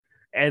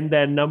 And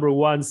then number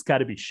 1's got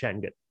to be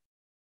Schengen.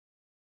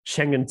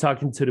 Schengen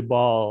talking to the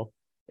ball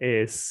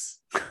is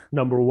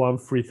number 1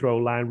 free throw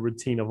line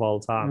routine of all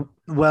time.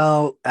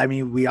 Well, I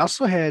mean, we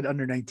also had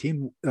under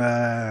 19 who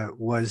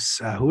was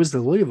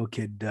the Louisville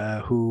kid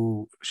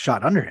who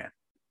shot underhand?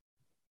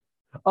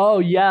 Oh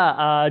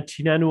yeah,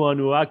 Chinanu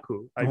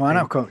Onuaku.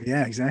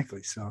 Yeah,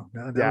 exactly. So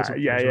that was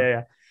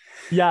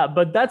yeah,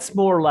 but that's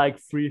more like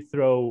free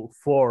throw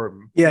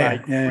form.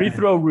 Free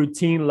throw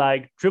routine,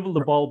 like dribble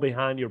the ball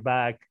behind your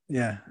back.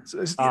 Yeah,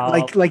 so it's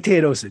like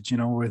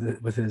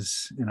Teodosic, with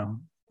his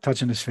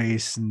touching his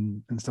face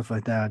and stuff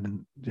like that.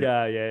 And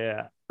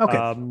yeah.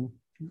 Okay.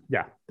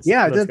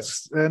 Yeah,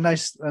 that's a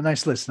nice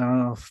list. I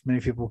don't know if many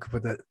people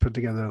could put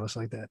together a list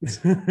like that.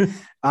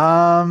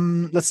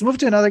 Let's move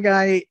to another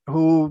guy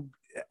who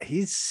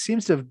he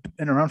seems to have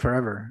been around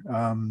forever.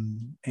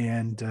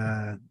 And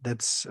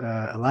that's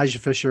Elijah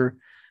Fisher,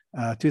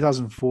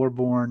 2004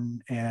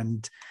 born,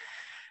 and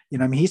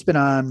he's been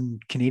on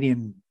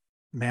Canadian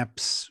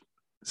maps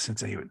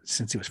since he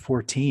was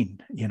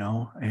 14,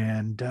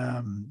 and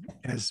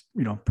as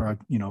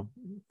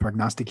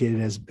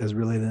prognosticated as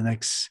really the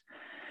next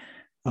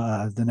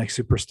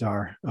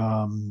superstar.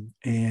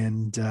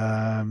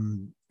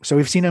 So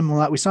we've seen him a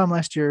lot. We saw him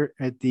last year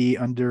at the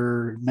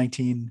under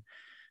 19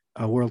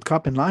 World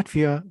Cup in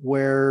Latvia,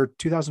 where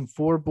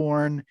 2004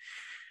 born.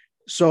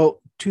 So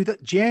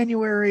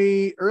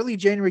early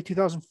January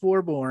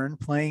 2004 born,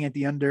 playing at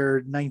the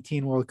under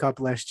 19 World Cup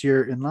last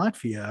year in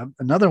Latvia.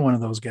 Another one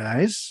of those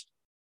guys.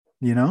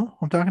 You know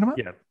what I'm talking about?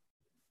 Yeah. Do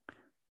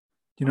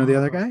you know the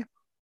other guy?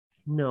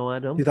 No, I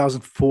don't.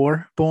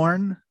 2004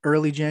 born,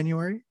 early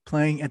January,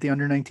 playing at the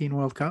under 19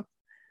 World Cup,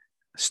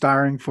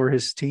 starring for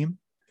his team.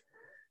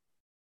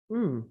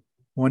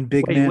 One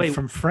big man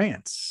from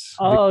France.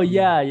 Oh,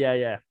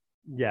 yeah.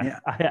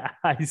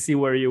 I see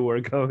where you were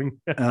going.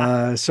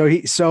 So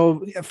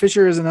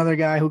Fisher is another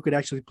guy who could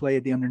actually play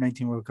at the under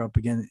 19 World Cup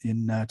again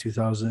in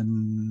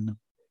 2023.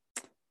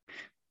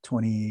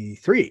 20.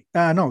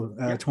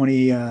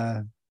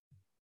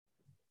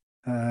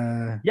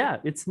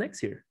 It's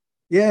next year.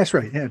 Yeah, that's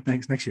right. Yeah,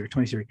 next year,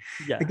 23.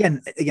 Yeah.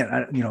 Again,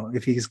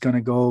 if he's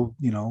gonna go,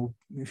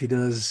 if he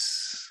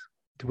does,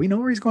 do we know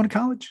where he's going to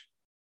college?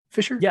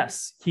 Fisher?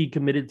 Yes, he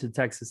committed to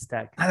Texas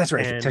Tech. That's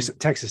right.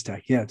 Texas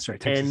Tech. Yeah, that's right.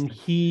 Texas Tech.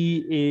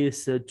 He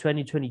is a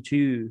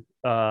 2022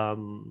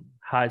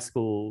 high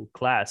school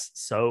class.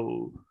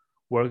 So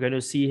we're going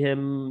to see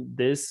him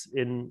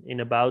in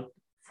about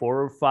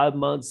 4 or 5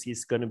 months.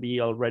 He's going to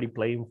be already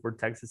playing for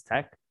Texas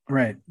Tech.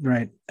 Right.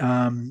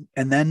 And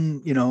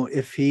then,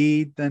 if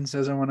he then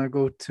says, I want to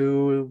go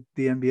to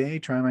the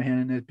NBA, try my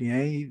hand in the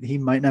NBA, he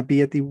might not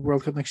be at the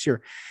World Cup next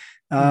year.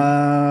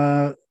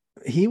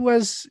 He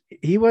was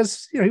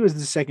the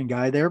second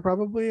guy there,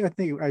 probably. I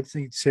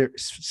think it's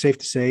safe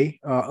to say.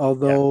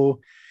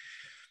 Although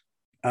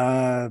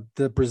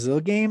the Brazil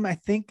game, I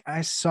think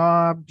I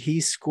saw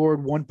he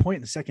scored 1 point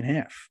in the second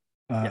half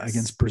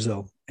against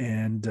Brazil,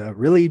 and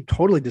really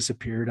totally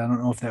disappeared. I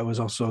don't know if that was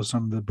also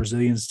some of the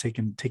Brazilians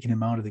taking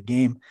him out of the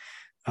game.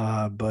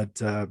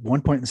 But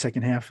 1 point in the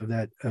second half of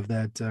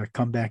that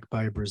comeback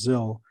by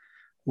Brazil,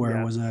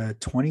 where it was a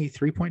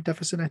 23-point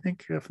deficit, I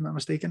think, if I'm not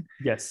mistaken.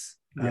 Yes.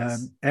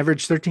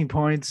 Averaged 13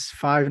 points,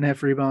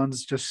 5.5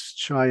 rebounds, just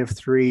shy of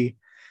three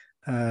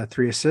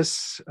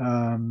assists.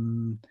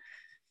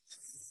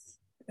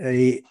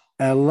 A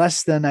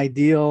less than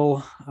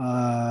ideal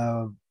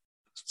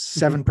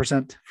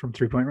 7% from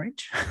 3-point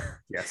range.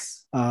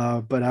 Yes.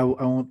 But I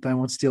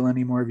won't steal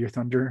any more of your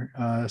thunder.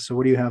 So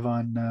what do you have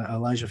on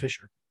Elijah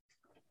Fisher?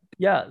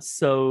 Yeah.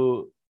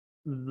 So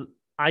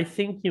I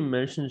think you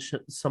mentioned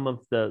some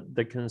of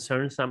the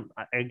concerns. I'm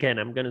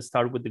going to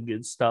start with the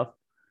good stuff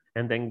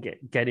and then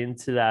get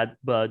into that.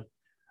 But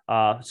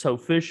so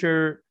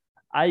Fisher,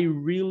 I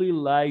really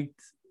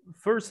liked,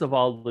 first of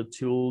all, the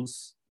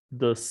tools,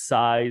 the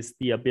size,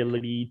 the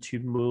ability to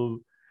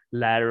move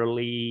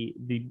laterally,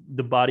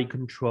 the body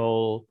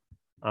control,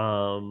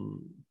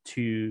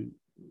 to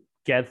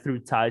get through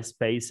tight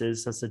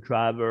spaces as a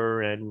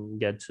driver and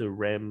get to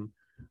rim.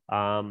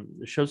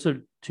 Shows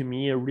to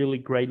me a really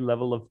great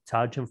level of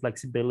touch and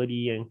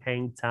flexibility and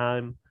hang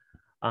time.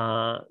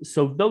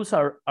 So those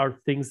are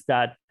things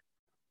that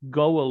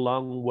go a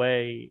long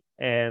way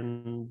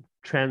and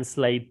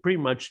translate pretty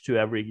much to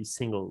every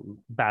single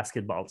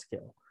basketball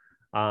skill.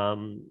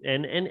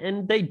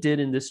 And they did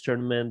in this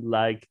tournament.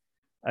 Like,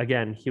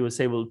 again, he was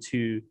able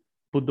to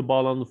put the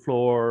ball on the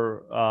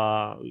floor,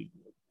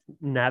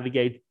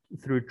 navigate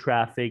through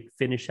traffic,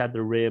 finish at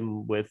the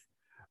rim with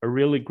a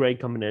really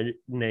great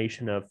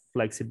combination of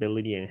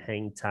flexibility and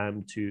hang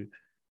time to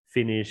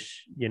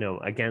finish,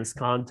 against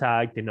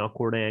contact in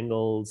awkward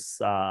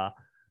angles,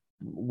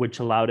 which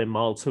allowed him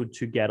also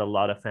to get a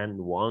lot of and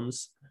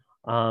ones.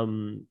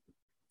 And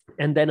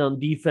then on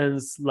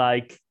defense,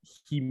 like,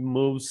 he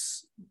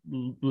moves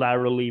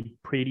laterally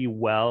pretty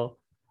well.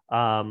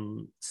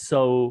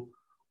 So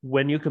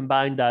when you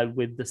combine that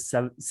with the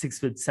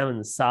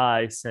 6'7"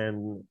 size,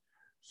 and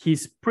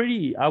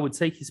I would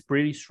say he's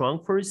pretty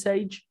strong for his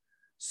age.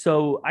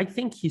 So I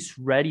think he's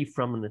ready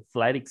from an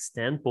athletic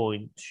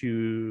standpoint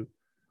to,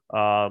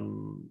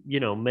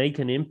 make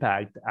an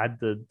impact at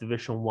the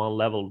Division I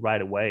level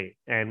right away.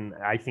 And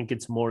I think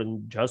it's more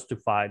than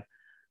justified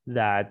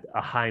that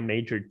a high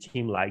major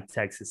team like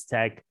Texas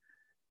Tech,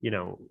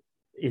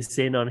 is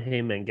in on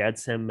him and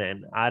gets him.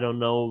 And I don't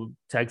know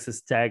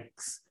Texas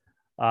Tech's,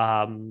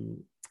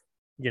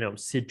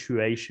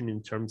 situation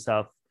in terms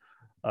of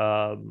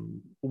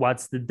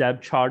what's the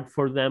depth chart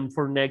for them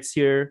for next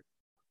year.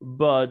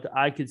 But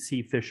I could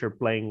see Fisher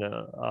playing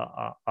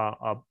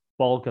a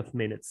bulk of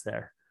minutes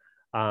there,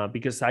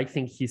 because I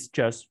think he's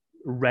just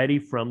ready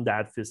from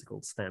that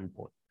physical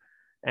standpoint.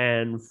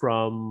 And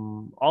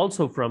from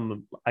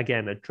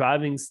again, a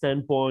driving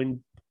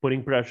standpoint,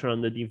 putting pressure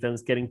on the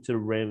defense, getting to the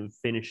rim,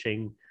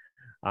 finishing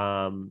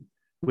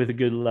with a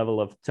good level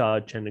of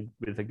touch and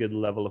with a good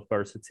level of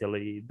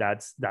versatility,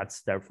 that's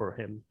there for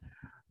him.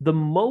 The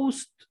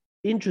most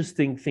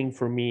interesting thing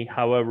for me,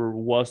 however,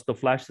 was the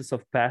flashes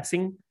of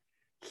passing.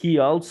 He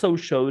also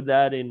showed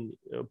that in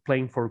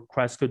playing for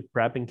Prescott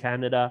Prep in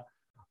Canada,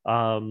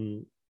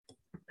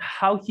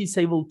 how he's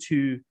able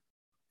to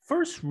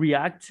first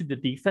react to the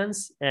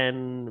defense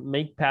and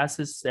make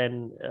passes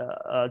and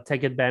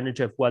take advantage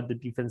of what the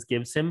defense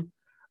gives him.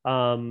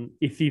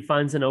 If he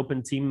finds an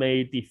open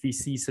teammate, if he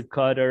sees a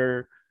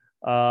cutter,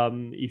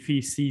 if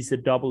he sees a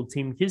double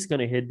team, he's going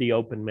to hit the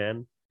open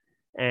man.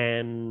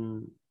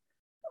 And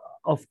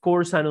of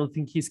course, I don't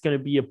think he's going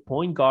to be a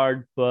point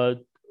guard,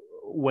 but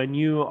when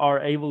you are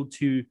able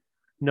to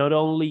not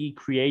only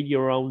create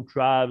your own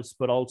drives,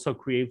 but also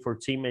create for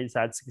teammates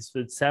at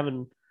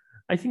 6'7",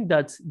 I think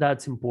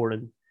that's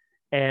important.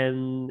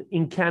 And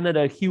in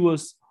Canada, he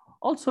was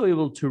also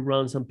able to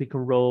run some pick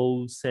and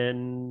rolls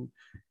and,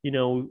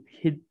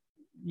 hit,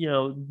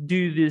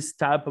 do this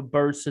type of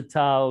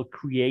versatile,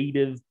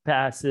 creative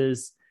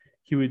passes.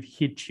 He would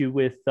hit you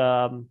with,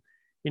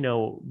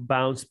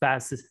 bounce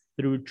passes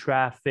through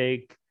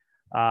traffic,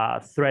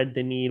 thread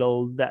the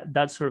needle,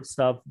 that sort of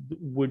stuff,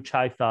 which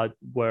I thought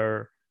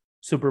were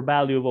super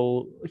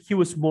valuable. He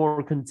was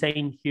more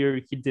contained here.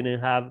 He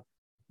didn't have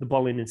the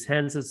ball in his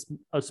hands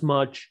as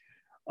much.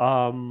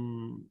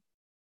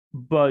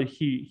 But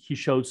he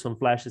showed some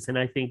flashes, and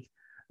I think,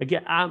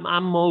 again,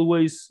 I'm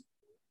always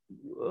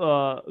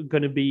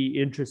going to be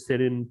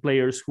interested in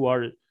players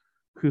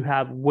who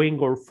have wing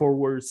or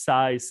forward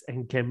size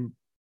and can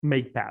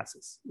make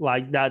passes.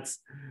 Like that's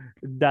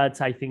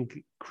I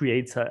think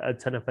creates a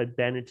ton of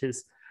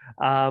advantages.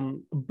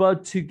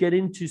 But to get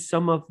into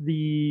some of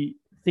the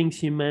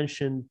things you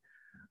mentioned,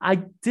 I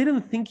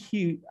didn't think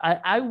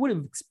I would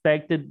have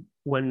expected,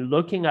 when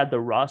looking at the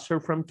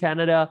roster from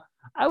Canada,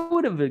 I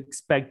would have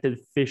expected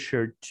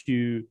Fisher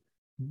to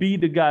be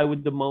the guy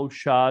with the most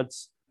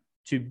shots,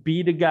 to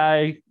be the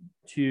guy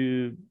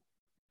to,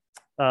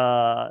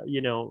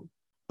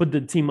 put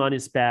the team on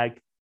his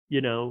back,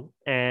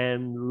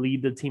 and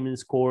lead the team in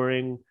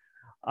scoring.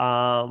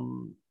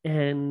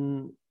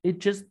 And it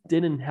just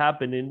didn't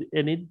happen.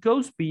 And it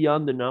goes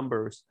beyond the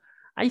numbers.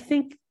 I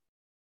think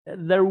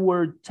there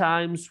were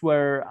times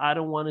where, I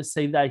don't want to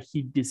say that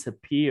he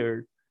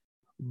disappeared,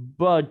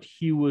 but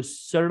he was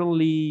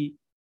certainly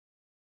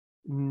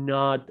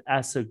not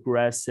as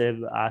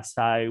aggressive as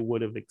I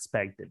would have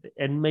expected.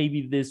 And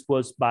maybe this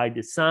was by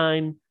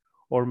design,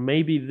 or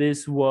maybe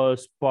this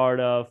was part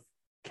of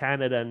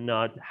Canada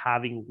not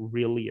having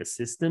really a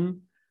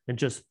system and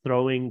just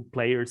throwing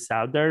players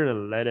out there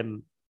and let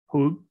them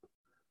hoop,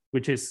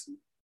 which is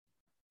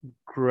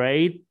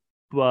great,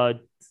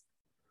 but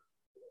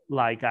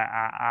like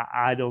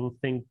I don't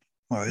think.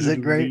 Well, is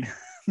it great?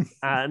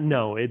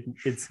 No,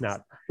 it's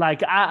not.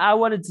 Like I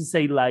wanted to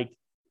say, like,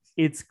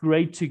 it's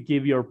great to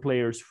give your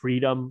players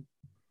freedom,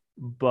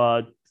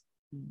 but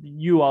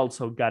you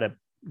also gotta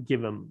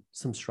give them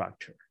some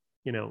structure,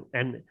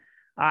 And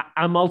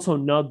I'm also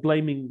not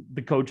blaming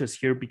the coaches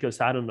here,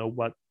 because I don't know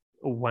what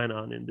went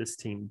on in this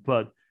team,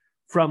 but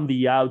from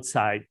the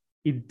outside,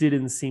 it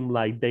didn't seem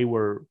like they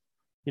were,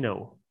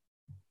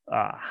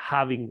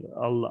 having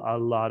a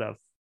lot of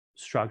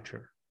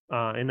structure.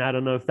 And I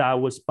don't know if that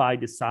was by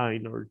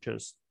design or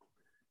just,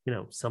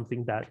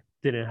 something that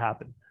didn't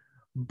happen.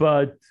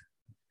 But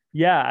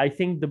yeah, I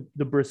think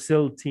the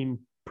Brazil team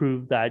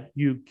proved that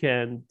you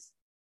can't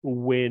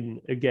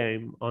win a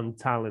game on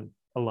talent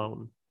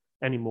alone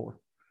anymore.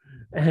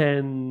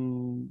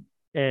 And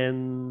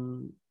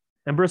and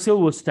and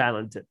Brazil was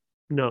talented,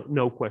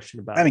 no question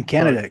about it. I mean,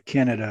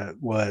 Canada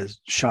was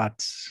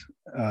shot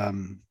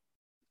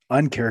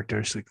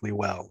uncharacteristically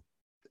well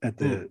at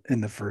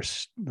in the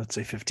first, let's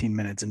say, 15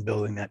 minutes and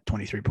building that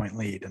 23-point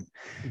lead,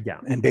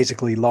 and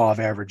basically law of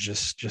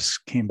average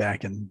just came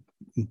back and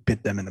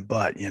bit them in the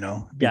butt, And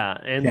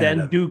Canada.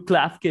 Then Duke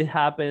Lafke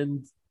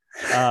happened,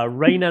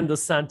 Renan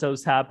dos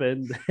Santos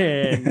happened,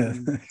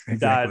 and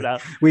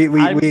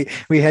exactly.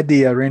 We had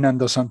the Renan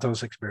dos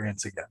Santos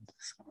experience again.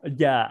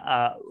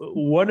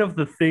 One of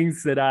the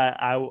things that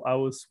I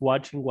was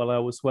watching while I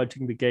was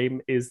watching the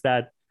game is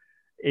that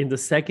in the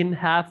second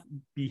half,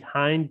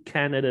 behind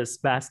Canada's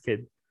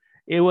basket,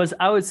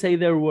 I would say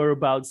there were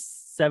about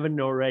 7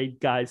 or 8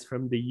 guys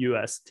from the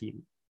US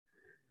team.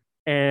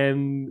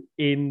 And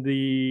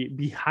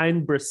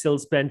behind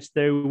Brazil's bench,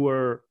 there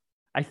were,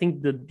 I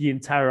think the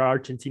entire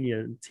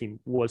Argentinian team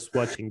was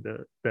watching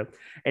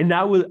and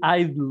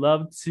I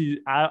love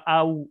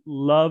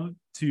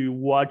to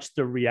watch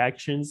the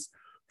reactions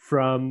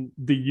from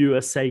the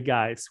USA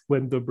guys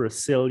when the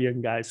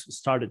Brazilian guys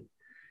started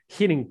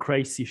hitting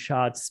crazy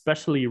shots,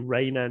 especially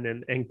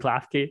Renan and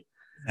Klafke.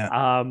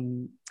 Yeah.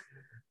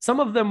 Some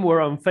of them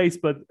were on face,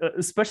 but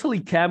especially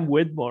Cam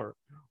Whitmore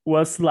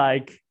was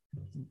like,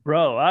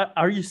 bro,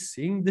 are you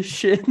seeing this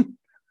shit?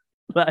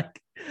 Like,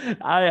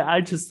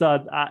 I just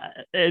thought,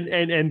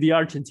 and the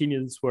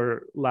Argentinians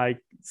were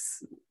like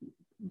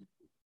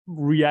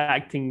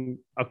reacting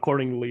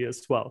accordingly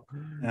as well.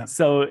 Yeah.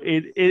 So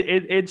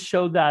it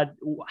showed that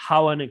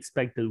how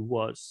unexpected it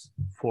was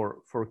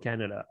for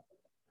Canada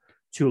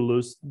to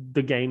lose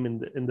the game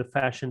in the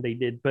fashion they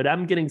did. But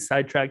I'm getting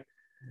sidetracked.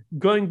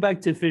 Going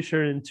back to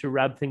Fisher and to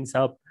wrap things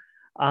up,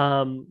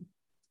 I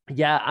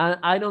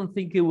don't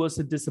think it was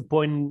a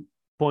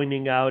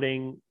disappointing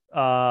outing,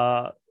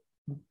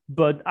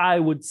 but I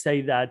would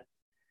say that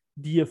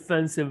the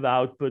offensive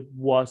output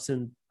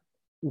wasn't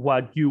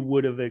what you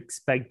would have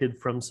expected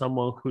from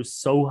someone who's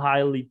so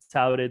highly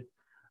touted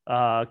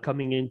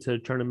coming into the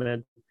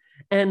tournament.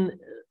 And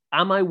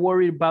am I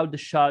worried about the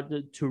shot?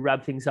 To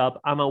wrap things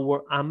up, am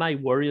I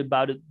worried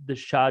about the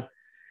shot?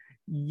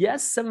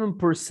 Yes,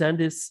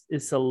 7%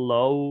 is a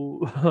low.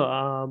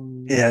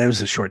 It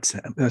was a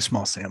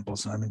small sample,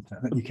 so I mean,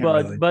 you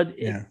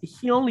can't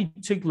he only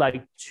took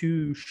like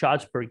 2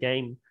 shots per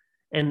game,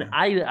 and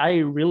I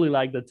really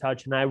like the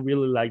touch and I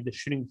really like the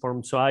shooting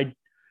form. So I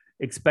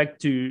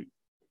expect him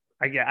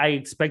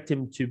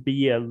to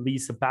be at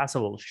least a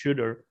passable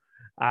shooter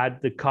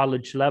at the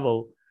college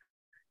level.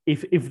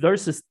 If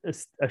there's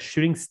a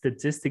shooting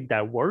statistic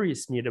that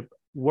worries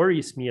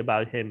me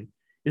about him,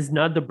 is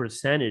not the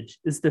percentage.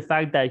 It's the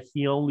fact that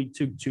he only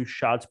took 2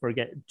 shots per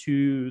game,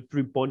 2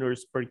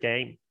 3-pointers per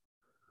game.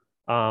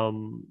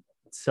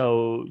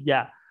 So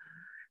yeah.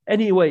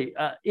 Anyway,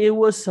 it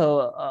was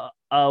a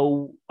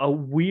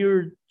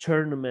weird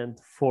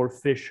tournament for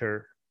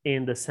Fisher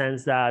in the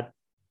sense that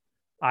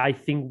I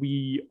think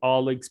we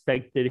all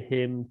expected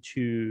him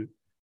to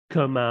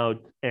come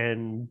out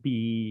and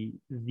be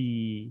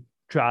the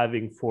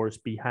driving force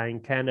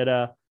behind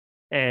Canada.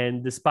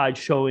 And despite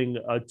showing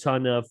a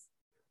ton of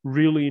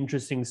really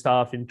interesting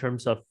stuff in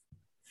terms of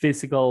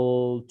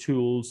physical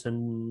tools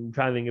and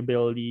driving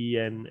ability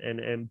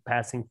and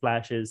passing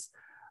flashes,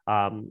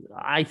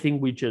 I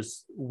think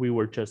we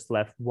were just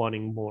left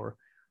wanting more.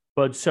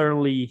 But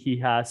certainly he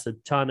has a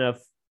ton of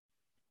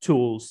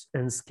tools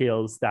and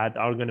skills that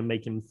are going to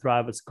make him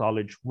thrive as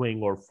college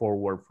wing or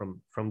forward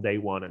from day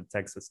one at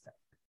Texas Tech.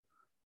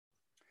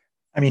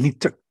 I mean, he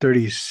took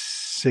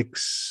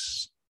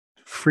 36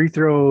 free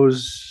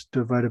throws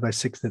divided by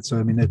 6. So,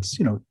 I mean, it's,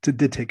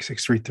 did take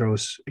 6 free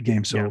throws a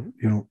game. So,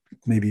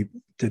 maybe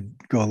did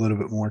go a little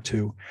bit more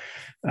to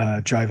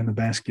driving to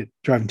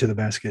the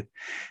basket.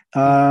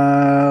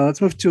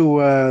 Let's move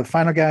to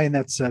final guy, and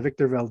that's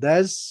Victor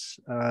Valdes,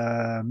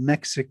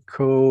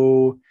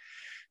 Mexico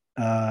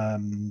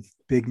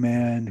big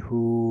man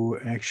who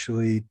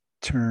actually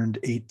turned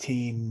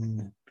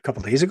 18 a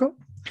couple days ago.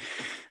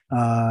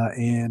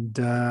 And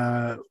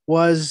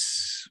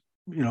was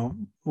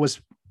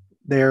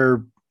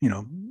there,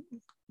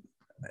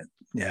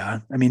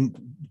 I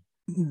mean,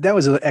 that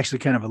was actually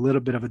kind of a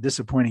little bit of a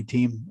disappointing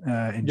team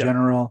in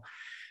general.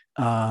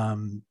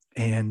 And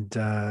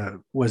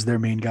was their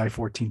main guy,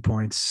 14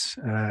 points,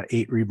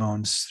 8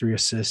 rebounds, 3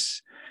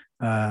 assists,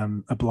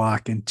 a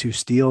block and 2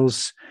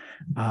 steals.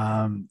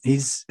 He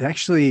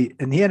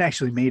had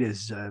actually made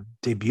his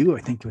debut,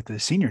 I think, with the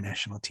senior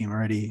national team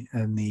already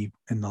in the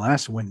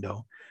last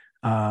window,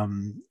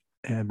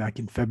 back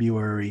in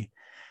February,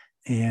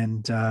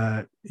 and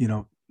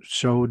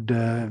showed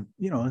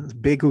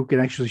big who can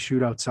actually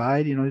shoot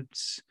outside.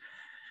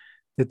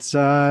 It's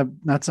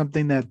not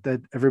something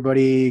that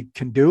everybody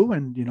can do,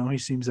 and he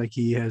seems like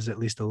he has at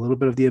least a little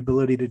bit of the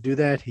ability to do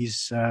that.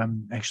 He's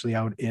actually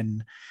out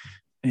in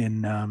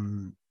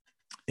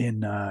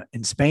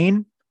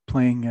Spain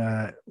playing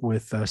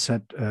with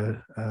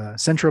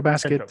Centro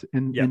Basket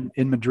in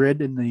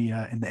Madrid in the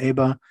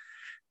EBA.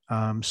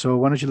 So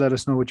why don't you let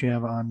us know what you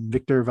have on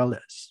Victor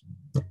Valdes?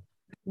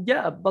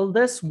 Yeah,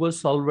 Valdes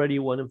was already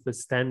one of the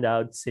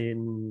standouts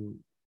in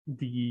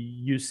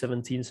the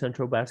U17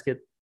 Central Basket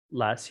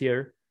last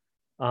year.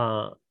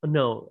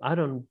 No, I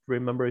don't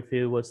remember if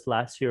it was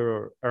last year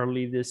or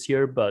early this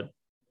year, but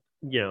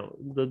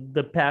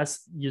the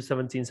past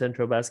U17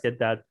 Central Basket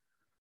that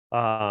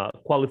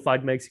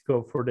qualified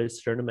Mexico for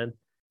this tournament,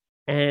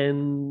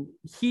 and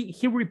he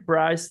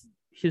reprised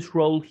his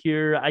role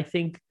here. I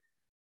think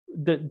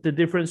the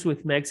difference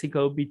with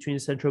Mexico between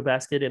Central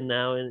Basket and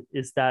now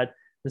is that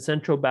the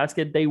Central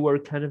Basket, they were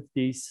kind of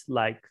this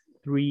like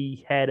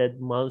three-headed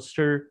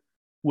monster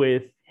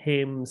with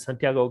him,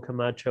 Santiago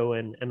Camacho,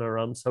 and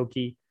Aram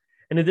Soki.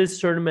 And in this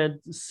tournament,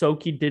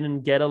 Soki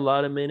didn't get a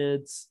lot of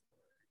minutes,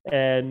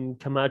 and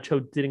Camacho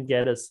didn't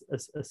get as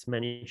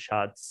many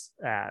shots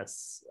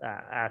as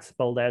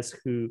Valdes,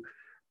 who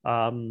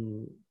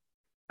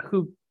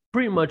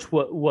pretty much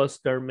was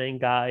their main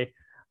guy.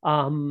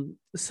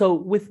 So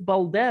with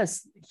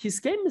Valdes,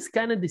 his game is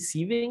kind of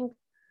deceiving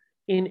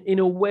in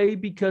a way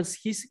because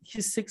he's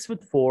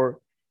 6'4",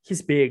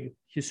 he's big,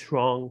 he's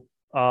strong.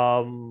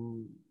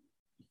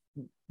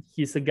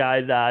 He's a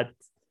guy that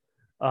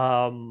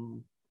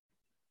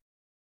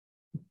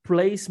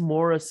plays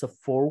more as a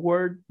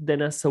forward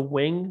than as a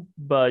wing,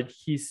 but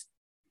he's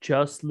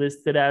just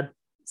listed at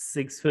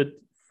 6'4",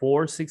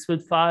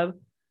 6'5".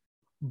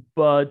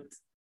 But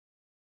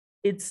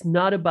it's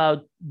not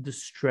about the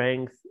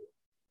strength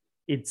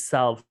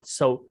itself.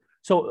 So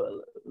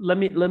let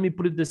me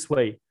put it this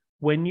way.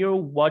 When you're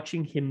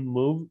watching him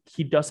move,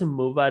 he doesn't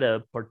move at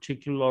a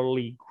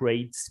particularly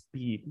great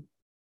speed,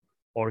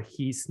 or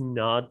he's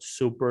not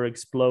super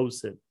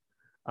explosive.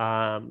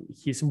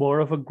 He's more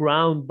of a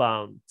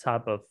ground-bound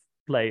type of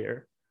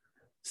player.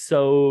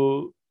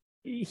 So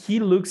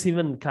he looks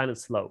even kind of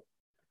slow.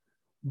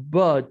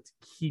 But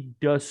he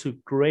does a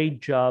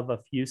great job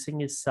of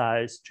using his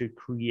size to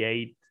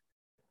create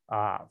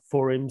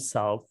for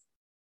himself.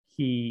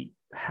 He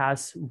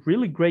has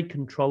really great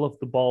control of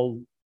the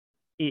ball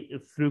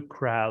through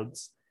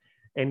crowds,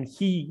 and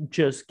he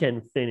just can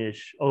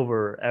finish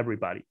over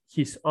everybody.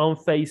 He's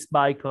unfazed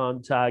by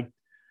contact,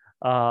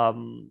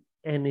 and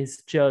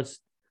it's just,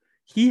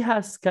 he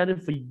has kind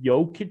of a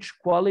Jokic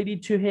quality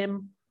to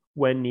him.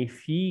 When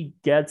if he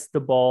gets the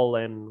ball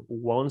and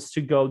wants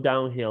to go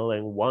downhill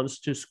and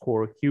wants to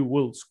score, he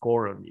will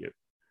score on you.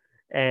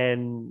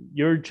 And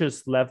you're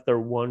just left there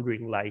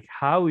wondering, like,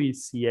 how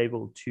is he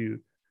able to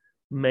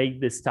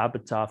make this type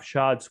of tough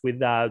shots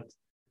without,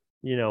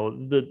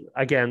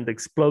 the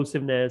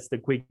explosiveness, the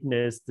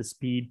quickness, the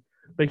speed?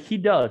 But he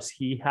does.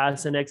 He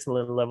has an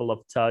excellent level of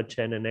touch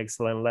and an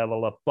excellent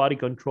level of body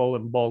control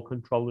and ball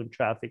control in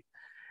traffic.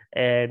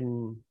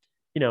 And,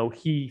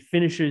 he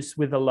finishes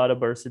with a lot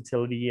of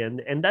versatility.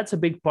 And that's a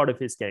big part of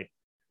his game,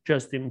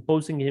 just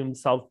imposing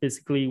himself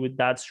physically with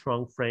that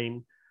strong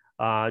frame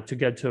to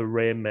get to a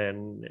rim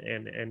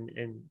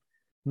and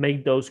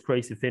make those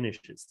crazy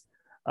finishes.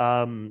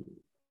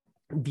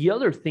 The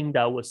other thing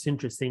that was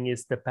interesting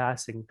is the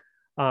passing.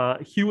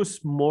 He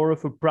was more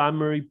of a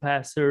primary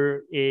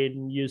passer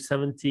in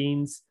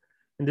U17s.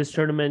 In this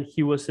tournament,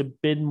 he was a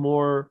bit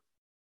more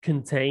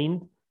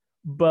contained,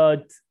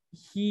 but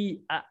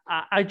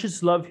I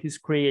just love his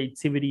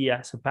creativity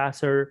as a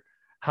passer,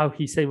 how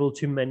he's able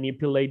to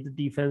manipulate the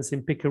defense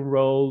in pick and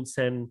rolls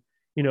and,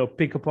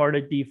 pick apart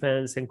a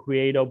defense and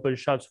create open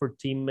shots for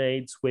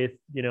teammates with,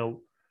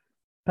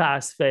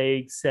 pass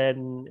fakes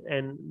and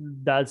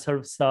that sort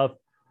of stuff.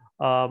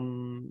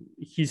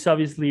 He's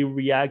obviously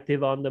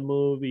reactive on the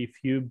move.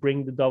 If you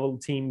bring the double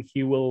team,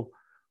 he will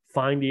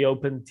find the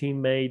open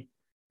teammate.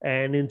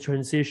 And in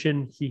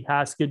transition, he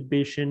has good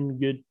vision,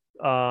 good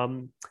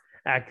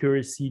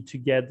accuracy to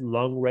get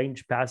long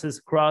range passes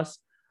across.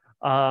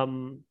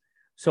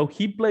 So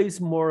he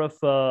plays more of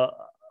a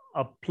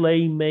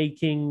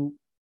playmaking.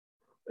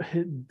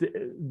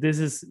 This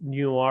is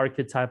new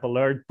archetype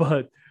alert,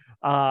 but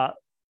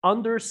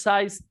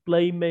undersized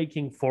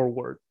playmaking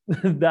forward.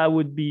 That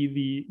would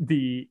be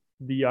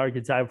the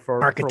archetype for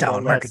mark it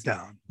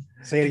down.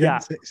 Say it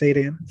again. Yeah. Say it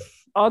again.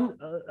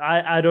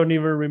 I don't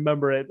even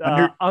remember it.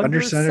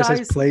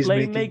 Undersized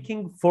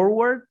playmaking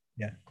forward.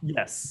 Yeah.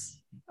 Yes.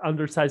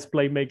 Undersized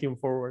playmaking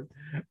forward.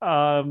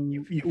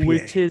 UPF,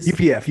 which is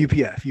UPF,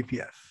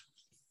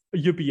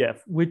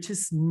 which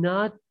is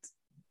not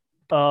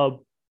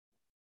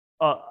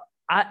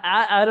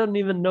I don't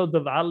even know the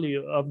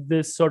value of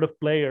this sort of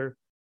player.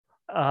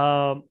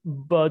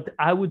 But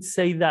I would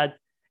say that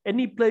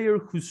any player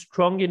who's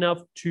strong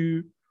enough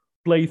to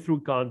play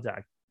through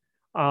contact,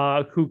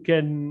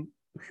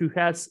 who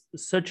has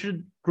such a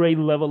great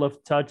level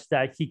of touch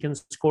that he can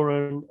score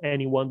on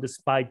anyone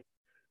despite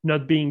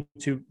not being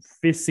to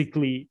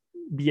physically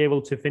be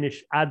able to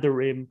finish at the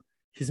rim.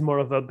 He's more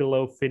of a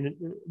below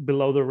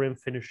the rim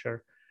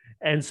finisher,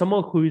 and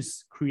someone who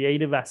is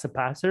creative as a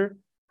passer.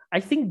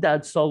 I think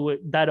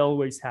that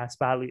always has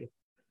value.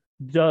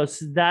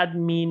 Does that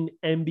mean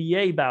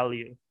NBA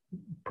value?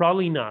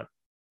 Probably not.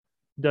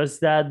 Does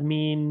that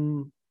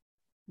mean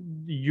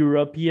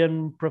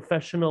European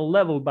professional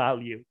level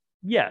value?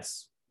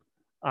 Yes.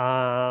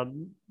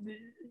 And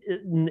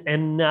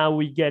now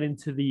we get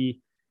into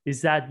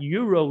is that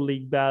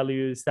EuroLeague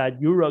value? Is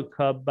that Euro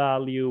Cup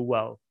value?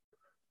 Well,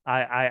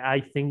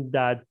 I think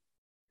that,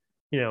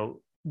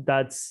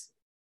 that's,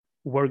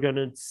 we're going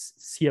to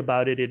see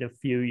about it in a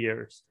few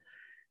years.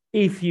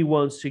 If he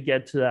wants to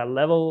get to that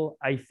level,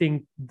 I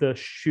think the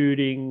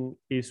shooting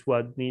is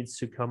what needs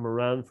to come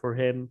around for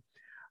him.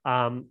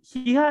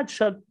 He had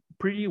shot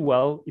pretty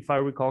well, if I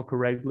recall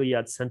correctly,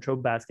 at Central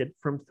Basket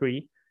from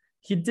 3.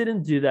 He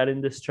didn't do that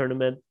in this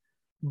tournament,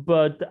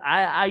 but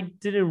I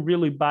didn't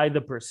really buy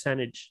the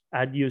percentage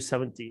at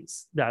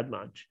U17s that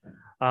much.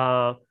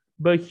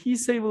 But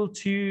he's able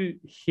to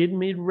hit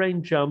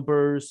mid-range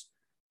jumpers,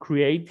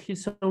 create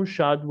his own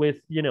shot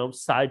with,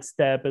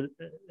 sidestep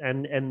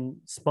and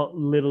small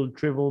little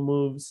dribble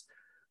moves.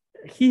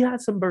 He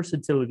has some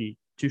versatility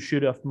to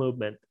shoot off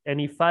movement. And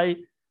if I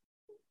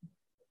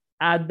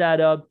add that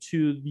up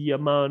to the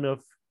amount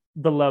of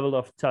the level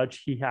of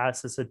touch he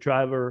has as a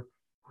driver,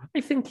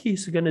 I think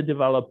he's going to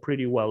develop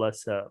pretty well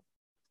as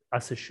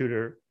a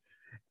shooter.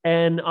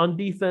 And on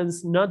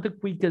defense, not the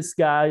quickest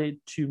guy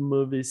to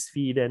move his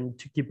feet and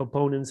to keep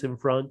opponents in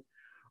front.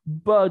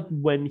 But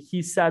when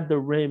he's at the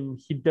rim,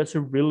 he does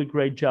a really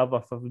great job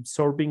of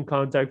absorbing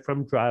contact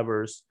from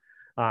drivers,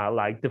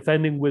 like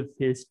defending with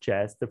his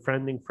chest,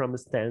 defending from a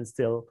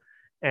standstill,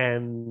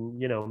 and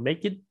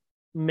make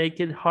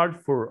it hard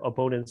for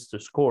opponents to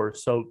score.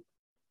 So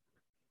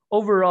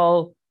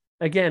overall,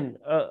 again,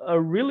 a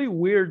really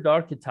weird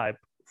archetype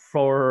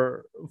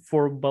for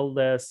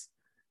Valdes,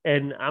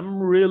 and I'm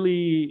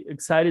really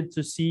excited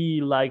to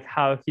see like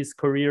how his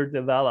career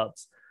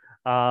develops.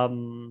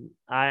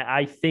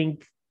 I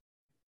think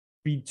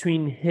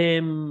between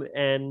him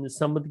and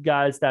some of the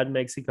guys that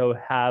Mexico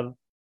have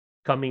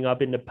coming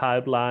up in the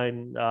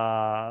pipeline,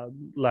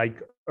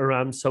 like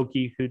Aram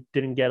Soki, who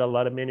didn't get a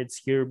lot of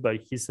minutes here, but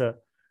he's an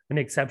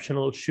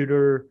exceptional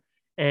shooter.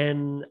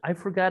 And I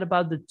forgot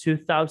about the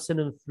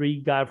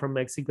 2003 guy from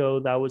Mexico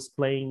that was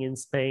playing in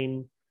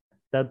Spain,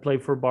 that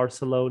played for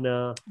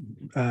Barcelona.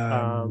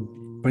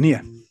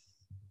 Bonilla.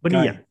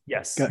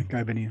 Yes.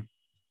 Guy Bonilla.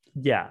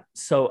 Yeah.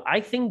 So I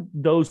think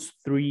those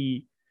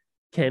 3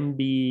 can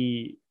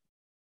be,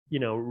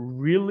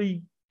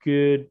 really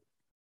good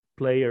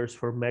players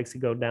for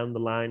Mexico down the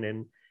line.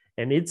 And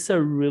it's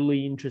a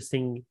really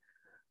interesting,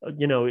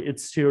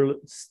 it's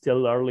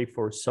still early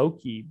for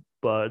Soki,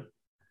 but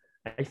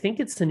I think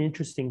it's an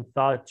interesting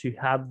thought to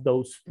have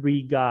those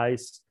 3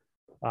 guys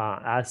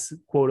as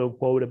quote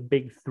unquote a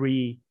big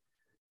 3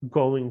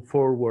 going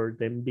forward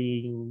and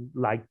being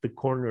like the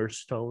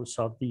cornerstones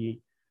of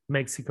the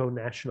Mexico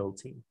national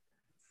team.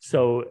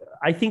 So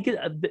I think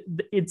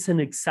it's an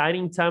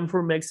exciting time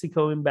for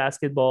Mexico in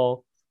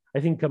basketball. I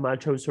think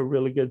Camacho is a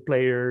really good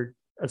player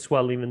as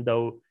well, even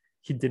though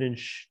he didn't,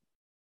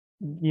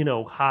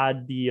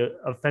 had the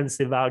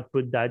offensive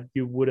output that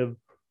you would have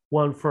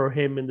won for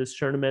him in this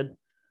tournament.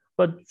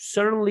 But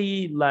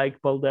certainly,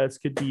 like, Valdes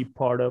could be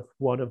part of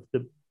one of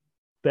the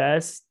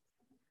best,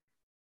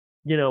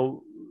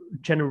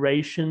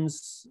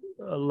 generations,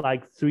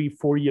 like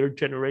 3-4 year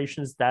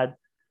generations that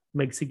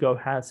Mexico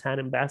has had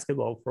in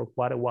basketball for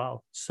quite a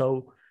while.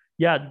 So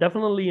yeah,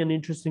 definitely an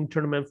interesting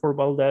tournament for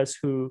Valdes,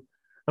 who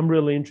I'm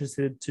really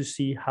interested to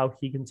see how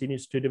he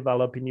continues to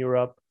develop in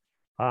Europe,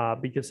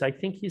 because I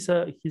think he's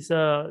a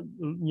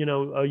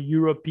a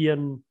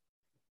European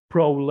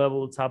pro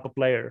level type of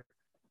player.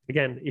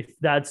 Again, if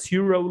that's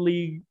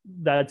EuroLeague,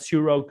 that's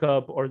Euro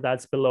Cup, or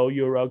that's below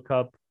Euro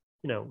Cup,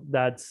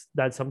 that's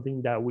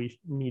something that we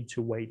need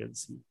to wait and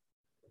see.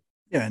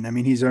 Yeah, and I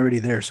mean he's already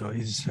there, so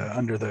he's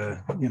under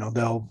the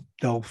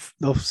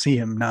they'll see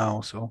him now.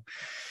 So,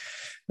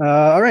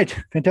 all right,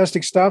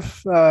 fantastic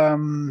stuff.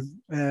 Then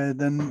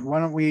why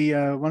don't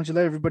you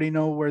let everybody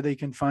know where they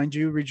can find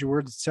you, read your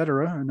words,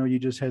 etc. I know you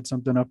just had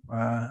something up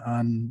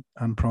on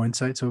Pro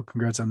Insight, so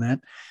congrats on that.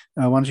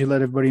 Why don't you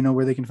let everybody know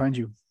where they can find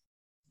you?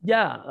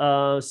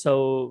 Yeah.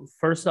 So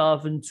first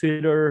off, in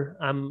Twitter,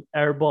 I'm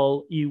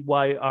Airball,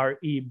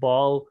 EYRE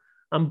ball.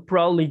 I'm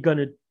probably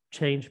gonna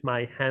change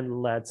my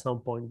handle at some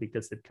point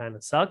because it kind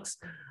of sucks.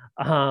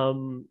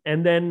 And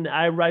then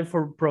I write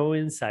for Pro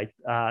Insight.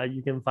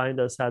 You can find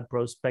us at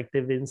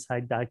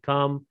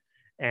prospectiveinsight.com.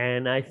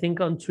 And I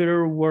think on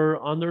Twitter we're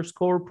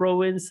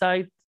 _Pro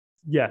Insight.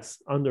 Yes,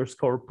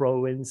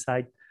 _Pro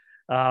Insight.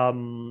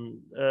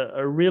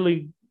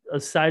 A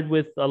site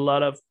with a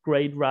lot of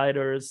great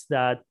writers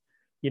that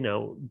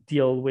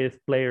deal with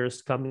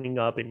players coming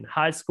up in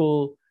high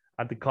school,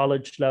 at the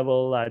college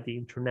level, at the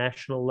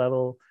international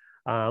level.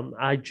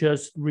 I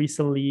just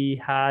recently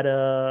had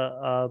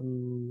a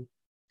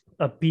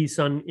piece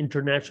on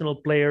international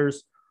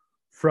players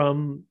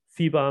from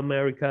FIBA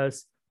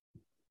Americas.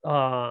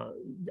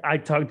 I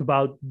talked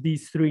about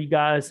these 3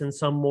 guys and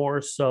some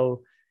more.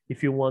 So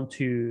if you want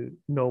to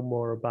know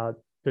more about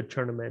the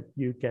tournament,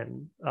 you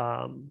can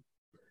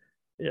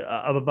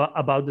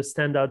about the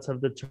standouts of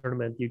the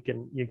tournament, you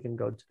can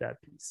go to that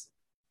piece.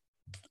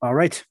 All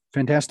right,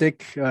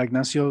 fantastic,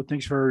 Ignacio.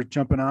 Thanks for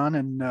jumping on,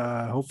 and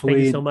Thank you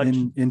hopefully so much.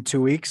 in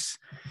 2 weeks,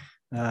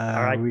 All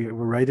right. we're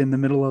right in the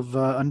middle of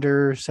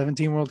under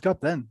 17 World Cup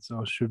then,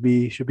 so should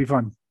be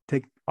fun.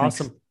 Thanks.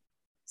 Awesome.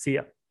 See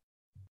ya.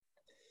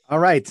 All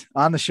right,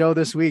 on the show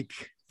this week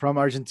from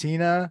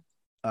Argentina,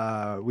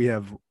 we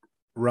have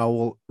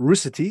Raul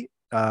Rusiti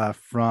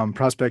from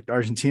Prospect,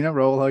 Argentina.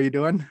 Raul, how you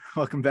doing?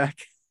 Welcome back.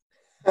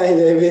 Hi,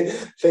 David.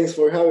 Thanks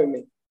for having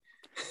me.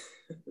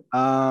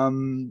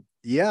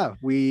 Yeah,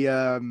 we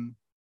are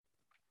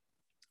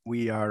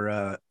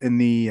in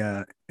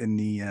the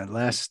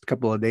last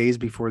couple of days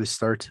before the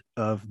start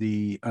of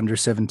the under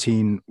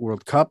 17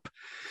 World Cup.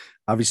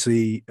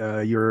 Obviously,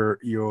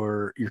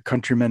 your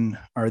countrymen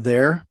are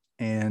there,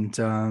 and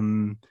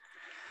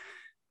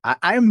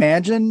I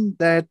imagine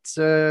that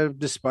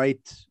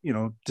despite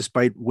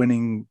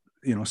winning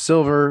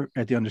silver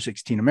at the under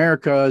 16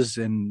 Americas,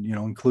 and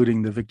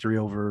including the victory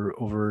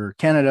over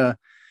Canada,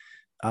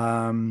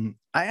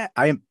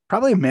 I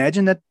probably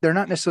imagine that they're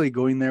not necessarily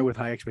going there with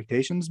high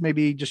expectations.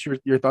 Maybe just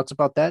your thoughts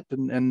about that,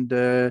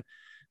 and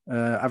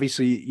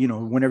obviously,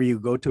 whenever you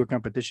go to a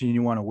competition,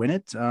 you want to win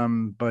it.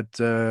 But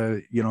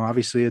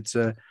obviously, it's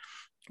a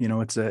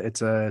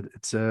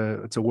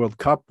World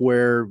Cup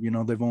where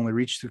they've only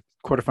reached the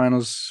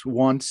quarterfinals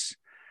once.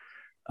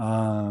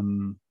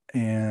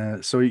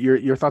 And so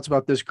your thoughts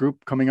about this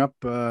group coming up?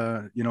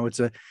 It's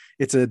a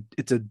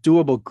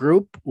doable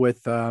group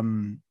with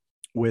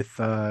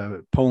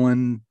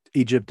Poland,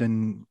 Egypt,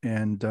 and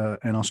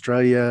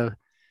Australia,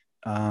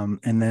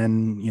 and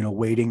then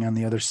waiting on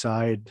the other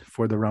side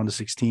for the round of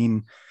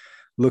 16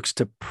 looks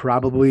to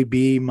probably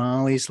be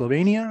Mali,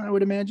 Slovenia. I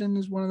would imagine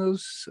is one of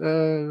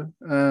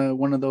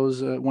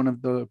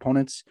the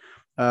opponents.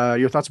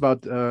 Your thoughts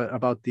about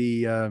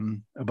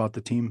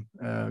the team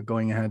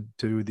going ahead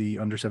to the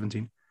under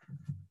 17?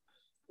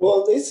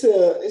 Well, it's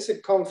a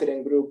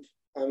confident group.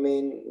 I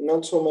mean,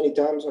 not so many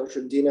times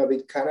Argentina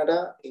beat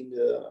Canada in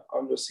the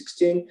under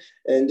 16,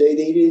 and they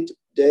did it.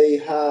 They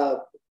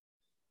have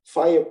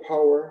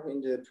firepower in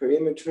the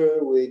perimeter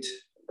with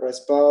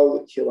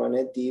Respaud,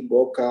 Giovanetti,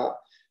 Boca,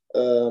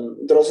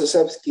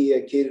 Drosesevsky,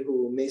 a kid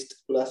who missed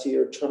last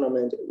year's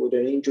tournament with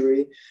an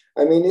injury.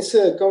 I mean, it's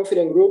a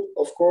confident group.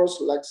 Of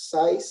course, lacks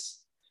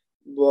size,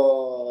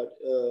 but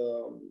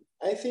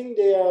I think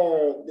they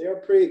are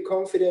pretty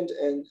confident,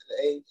 and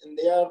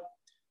they are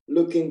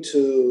looking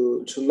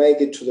to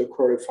make it to the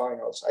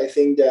quarterfinals. I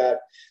think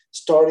that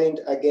starting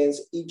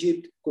against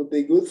Egypt could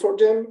be good for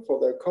them, for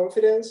their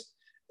confidence.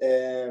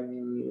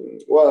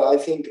 Well, I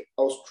think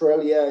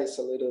Australia is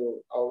a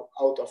little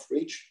out of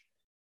reach.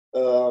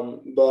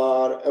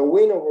 But a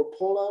win over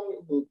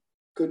Poland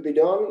could be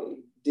done.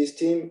 This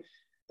team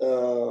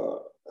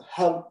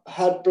have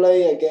had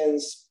play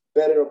against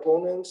better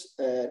opponents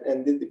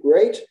and did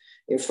great.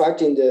 In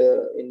fact, in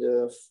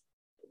the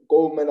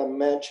gold medal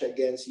match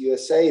against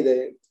USA,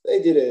 they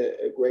did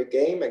a great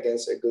game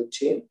against a good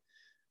team.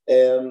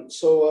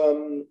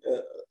 So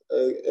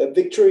a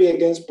victory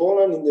against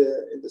Poland in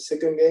the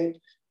second game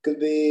could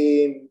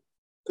be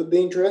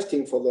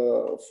interesting for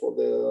the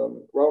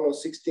round of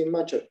 16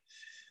 matchup.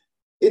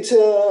 It's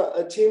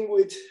a team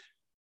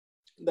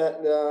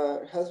that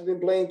has been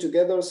playing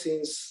together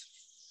since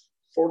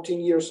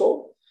 14 years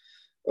old.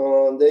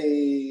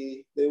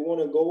 They won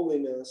a goal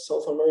in a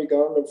South America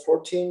under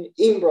 14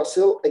 in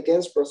Brazil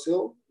against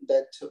Brazil.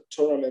 That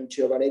tournament,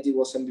 Giovanetti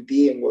was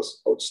MVP and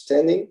was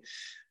outstanding.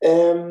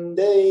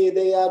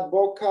 They had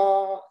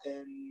Boca,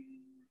 and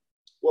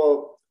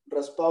well,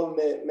 Respaud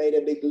made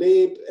a big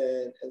leap,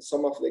 and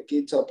some of the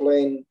kids are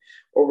playing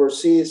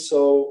overseas.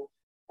 So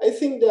I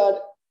think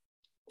that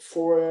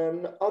for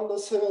an under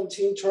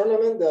 17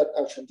 tournament that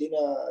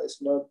Argentina is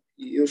not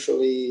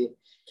usually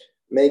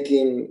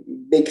making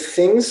big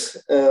things,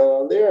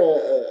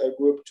 they're a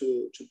group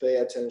to pay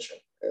attention,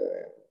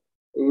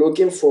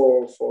 looking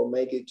for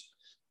make it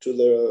to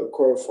the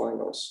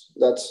quarterfinals.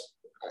 That's,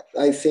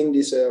 I think,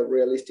 this is a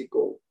realistic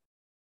goal.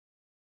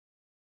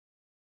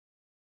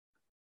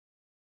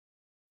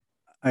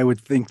 I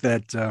would think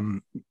that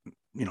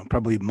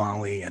probably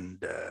Mali and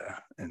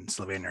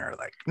Slovenia are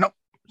like, nope,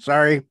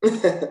 sorry,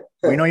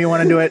 we know you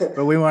want to do it,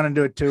 but we want to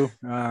do it too.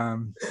 Yeah.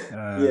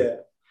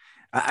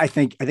 I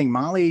think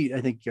Mali.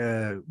 I think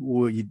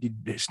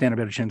you'd stand a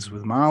better chance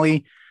with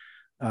Mali.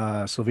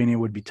 Slovenia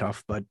would be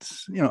tough, but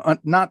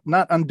not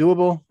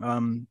undoable.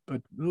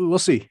 But we'll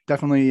see.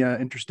 Definitely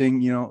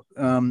interesting.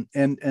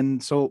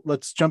 And so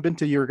let's jump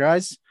into your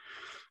guys.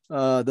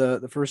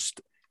 The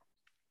first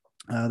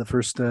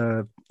players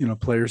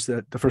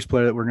the first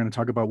player that we're going to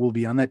talk about will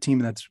be on that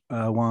team. And that's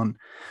Juan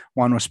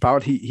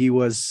Respaud. He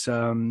was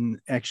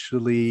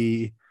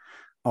actually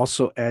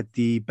also at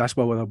the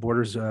Basketball Without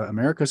Borders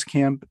Americas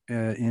camp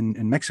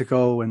in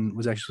Mexico, and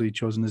was actually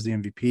chosen as the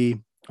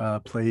MVP.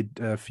 Played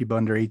FIBA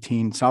Under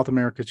 18 South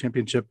America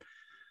Championship,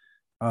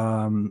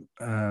 and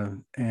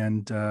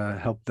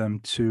helped them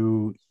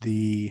to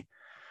the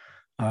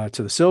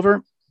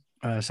silver,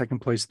 second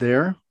place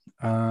there.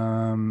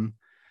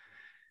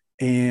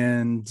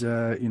 and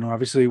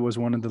obviously was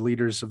one of the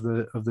leaders of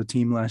the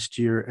team last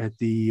year at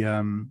the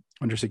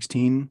under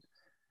 16.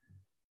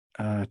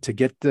 To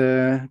get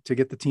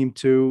the team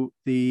to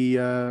the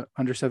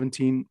under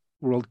 17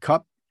 World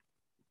Cup.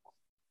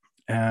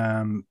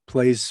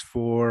 Plays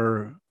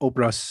for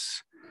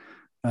Obras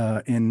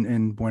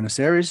in Buenos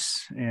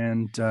Aires,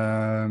 and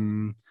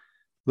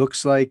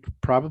looks like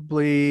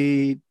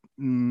probably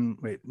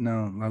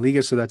La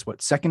Liga. So that's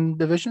what, second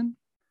division?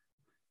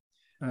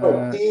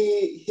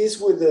 He's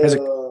with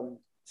the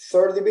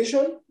third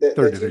division.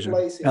 Third division. He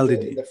plays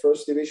in the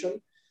first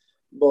division,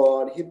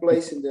 but he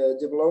plays in the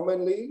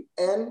development league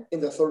and in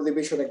the third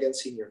division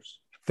against seniors.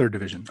 Third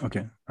division.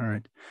 Okay. All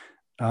right.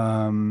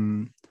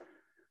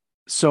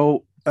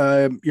 So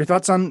your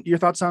thoughts on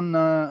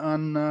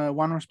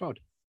Juan Respaud?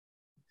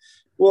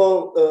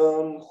 Well,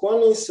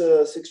 Juan is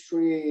a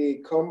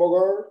 6'3" combo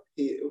guard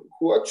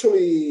who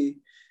actually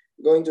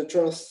going to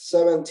turn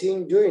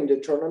 17 during the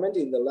tournament,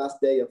 in the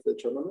last day of the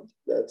tournament.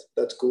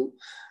 That's cool.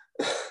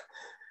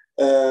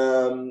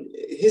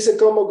 He's a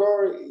combo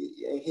guard.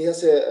 He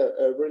has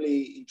a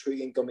really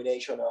intriguing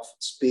combination of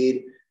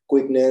speed,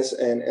 quickness,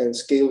 and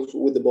skills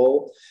with the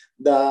ball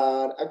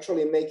that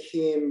actually make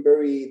him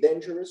very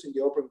dangerous in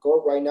the open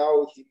court. Right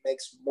now, he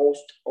makes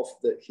most of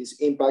his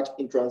impact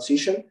in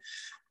transition.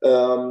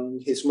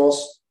 His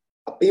most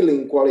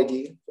appealing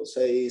quality, I'll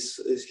say, is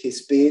his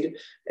speed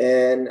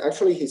and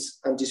actually his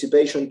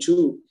anticipation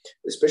too,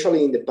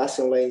 especially in the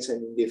passing lanes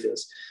and in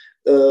defense.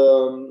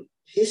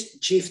 He's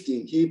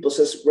shifty. He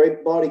possesses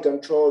great body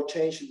control,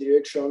 change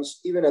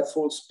directions, even at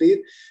full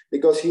speed,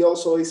 because he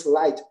also is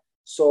light.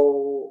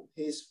 So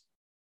his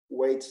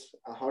weight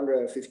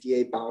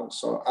 158 pounds.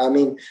 So I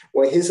mean,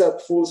 when he's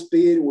at full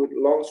speed with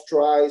long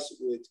strides,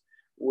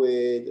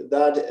 with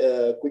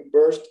that quick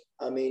burst,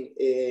 I mean,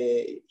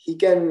 he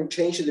can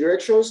change the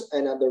directions,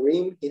 and at the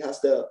rim, he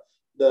has the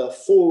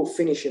full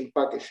finishing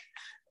package.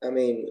 I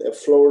mean,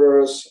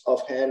 floaters,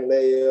 offhand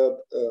layup,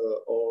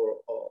 or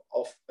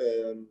off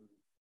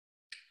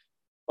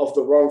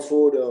the wrong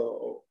foot,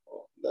 or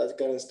that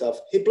kind of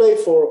stuff. He played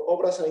for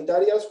Obras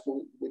Sanitarias,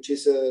 which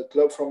is a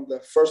club from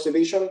the first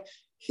division.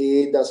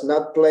 He does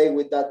not play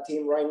with that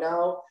team right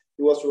now.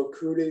 He was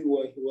recruited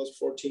when he was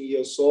 14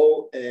 years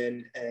old,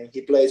 and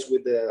he plays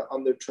with the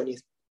under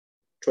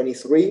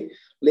 23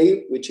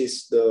 league, which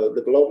is the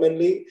development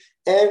league,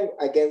 and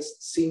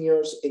against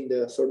seniors in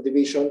the third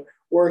division,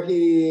 where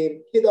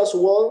he does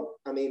well.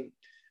 I mean,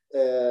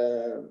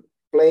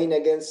 playing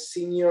against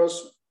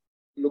seniors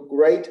looked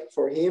great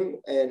for him,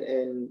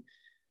 and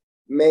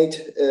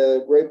made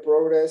great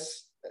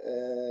progress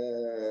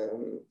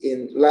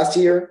in last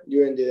year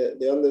during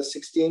the under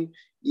 16.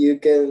 You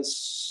can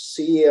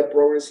see a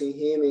progress in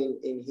him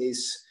in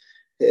his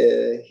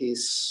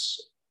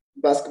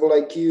basketball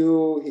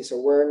IQ, his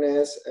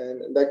awareness,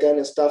 and that kind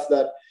of stuff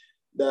that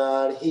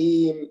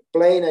he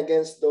playing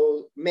against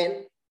those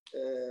men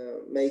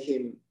made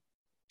him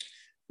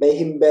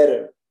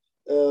better.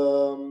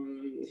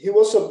 He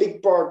was a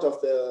big part of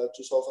the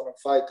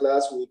 2005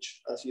 class,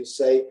 which, as you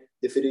say,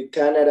 defeated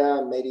Canada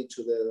and made it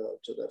to the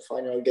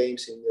final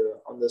games in the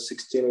under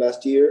 16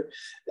 last year.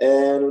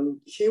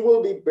 And he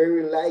will be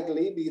very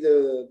likely be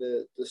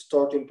the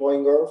starting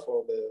point guard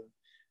for the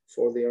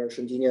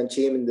Argentinian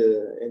team in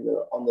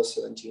the under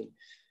 17.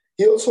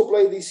 He also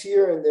played this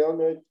year in the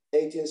under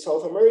 18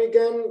 South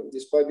American,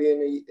 despite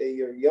being a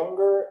year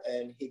younger,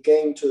 and he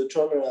came to the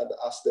tournament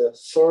as the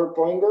third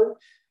point guard.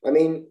 I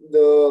mean,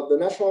 the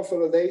National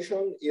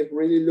Federation is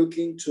really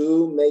looking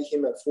to make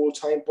him a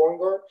full-time point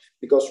guard,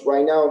 because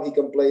right now he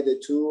can play the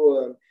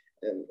two,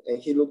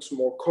 and he looks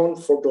more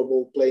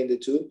comfortable playing the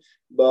two,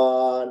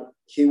 but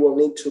he will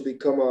need to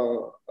become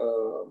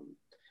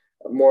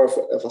more of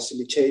a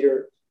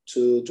facilitator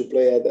to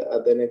play at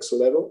the next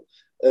level.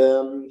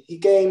 He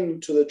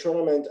came to the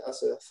tournament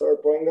as a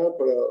third point guard,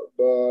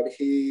 but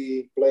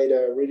he played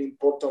a really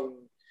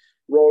important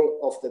role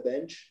off the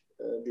bench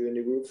during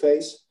the group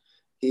phase.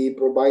 He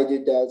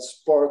provided that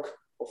spark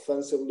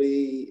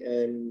offensively,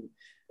 and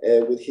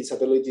with his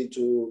ability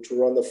to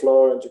run the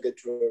floor and to get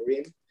to the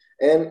rim.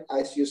 And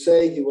as you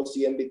say, he was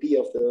the MVP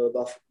of the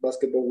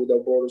Basketball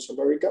Without Borders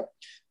America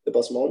the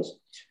past months.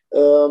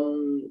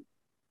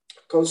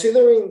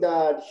 Considering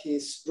that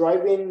his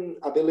driving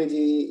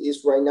ability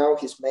is right now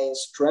his main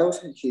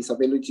strength, his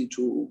ability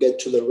to get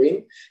to the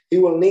rim, he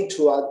will need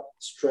to add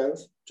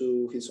strength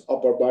to his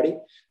upper body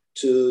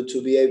to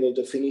be able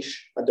to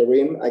finish at the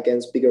rim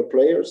against bigger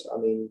players. I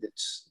mean,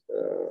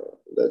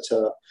 that's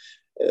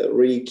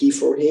really key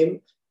for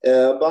him.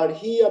 But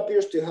he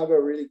appears to have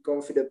a really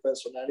confident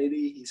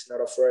personality. He's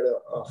not afraid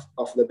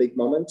of the big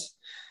moments.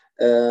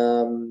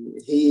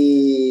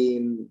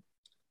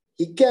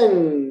 He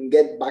can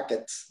get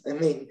buckets. I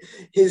mean,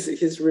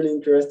 he's really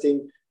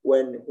interesting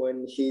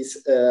when he's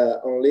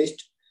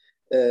unleashed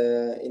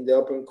in the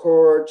open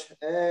court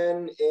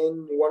and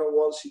in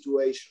one-on-one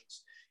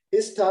situations.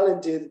 He's a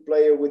talented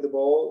player with the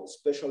ball,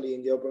 especially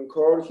in the open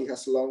court. He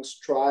has long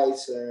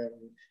strides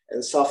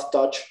and soft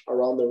touch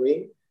around the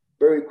ring.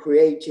 Very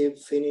creative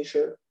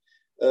finisher.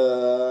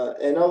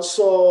 And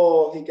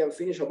also he can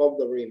finish above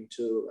the rim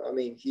too. I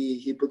mean,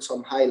 he put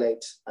some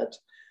highlights at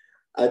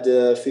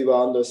the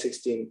FIBA under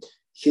 16.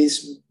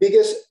 His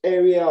biggest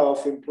area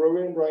of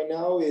improving right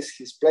now is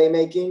his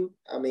playmaking.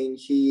 I mean,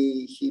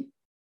 he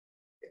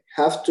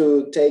have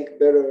to take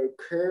better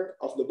care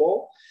of the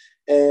ball,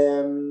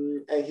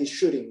 and his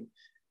shooting.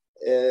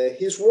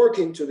 He's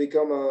working to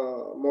become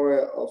more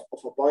of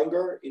a point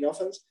guard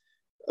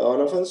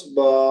on offense,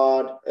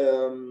 but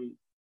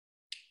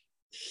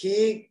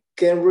he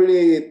can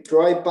really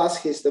drive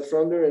past his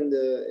defender in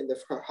the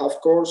half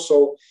court.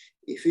 So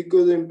if he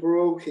could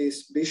improve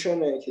his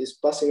vision and his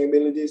passing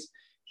abilities,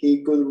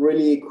 he could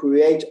really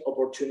create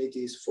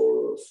opportunities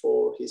for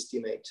his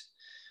teammates.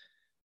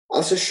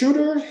 As a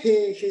shooter,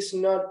 he's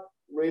not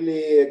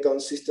really a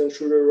consistent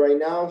shooter right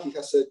now. He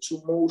has a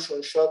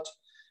 2-motion shot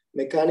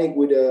mechanic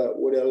with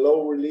a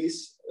low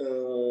release.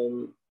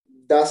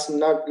 Does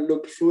not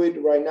look fluid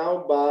right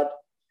now, but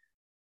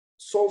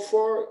so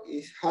far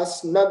it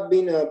has not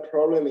been a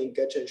problem in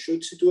catch and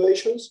shoot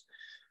situations.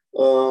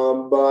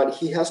 But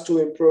he has to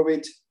improve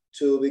it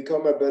to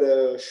become a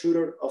better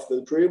shooter of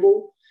the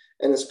dribble,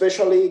 and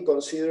especially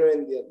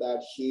considering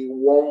that he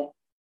will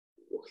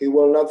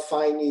not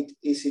find it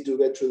easy to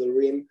get to the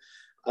rim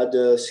at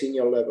the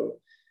senior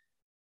level.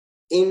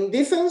 In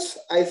defense,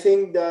 I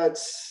think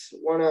that's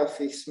one of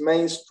his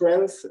main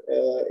strengths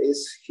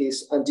is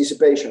his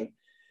anticipation.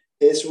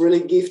 He's really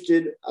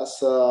gifted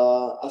as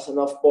an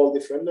off-ball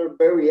defender,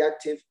 very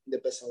active in the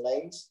passing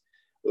lanes,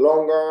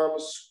 long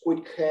arms,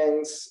 quick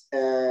hands,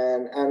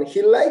 and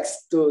he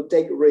likes to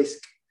take risk.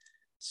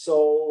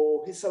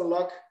 So he's a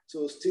luck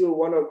to steal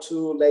 1 or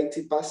 2 late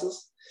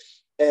passes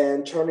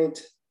and turn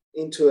it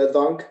into a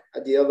dunk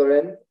at the other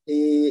end.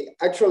 He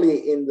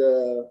actually, in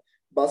the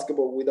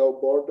Basketball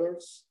Without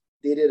Borders,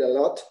 did it a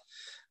lot.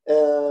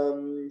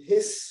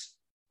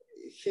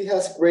 He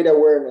has great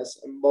awareness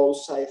on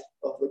both sides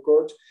of the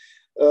court.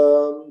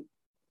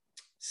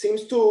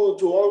 Seems to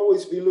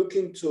always be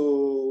looking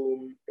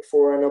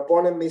for an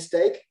opponent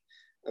mistake.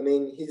 I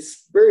mean,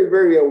 he's very,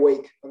 very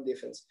awake on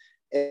defense,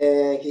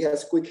 and he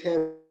has quick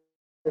hands.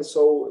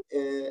 So,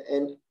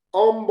 and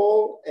on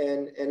ball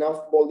and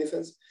off ball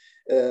defense,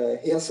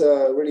 he has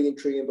a really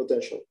intriguing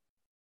potential.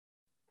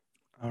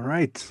 All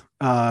right.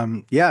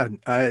 Yeah,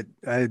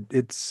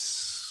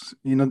 it's,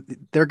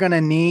 they're going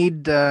to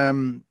need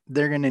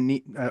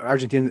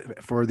Argentina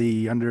for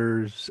the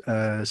under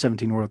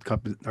 17 World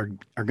Cup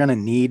are going to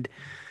need,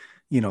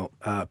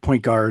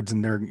 point guards,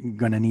 and they're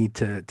going to need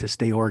to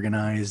stay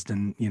organized,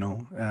 and,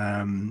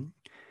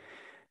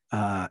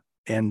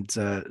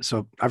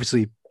 so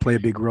obviously play a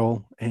big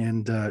role,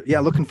 and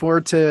looking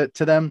forward to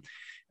them.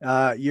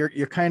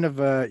 You're kind of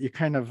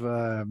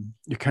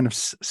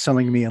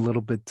selling me a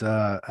little bit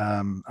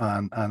on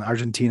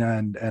Argentina,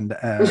 and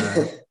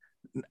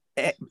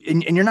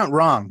you're not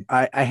wrong.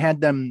 I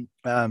had them.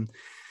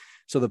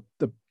 So the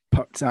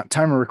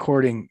time of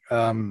recording,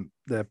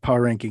 the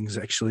power rankings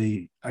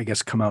actually, I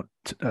guess, come out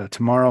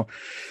tomorrow.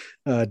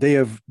 Day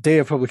of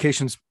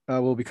publications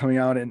will be coming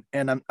out, and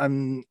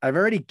I've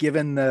already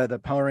given the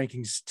power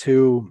rankings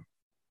to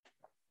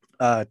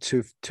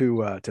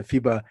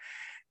FIBA.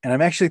 And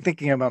I'm actually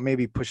thinking about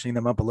maybe pushing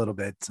them up a little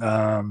bit,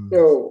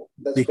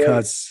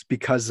 because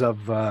of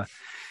some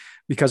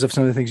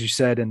of the things you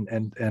said, and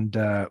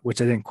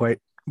which I didn't quite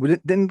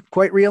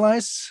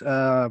realize,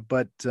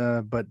 but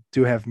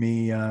do have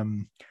me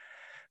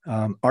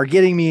are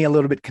getting me a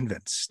little bit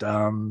convinced.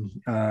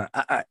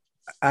 I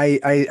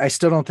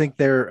still don't think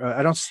they're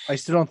I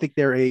still don't think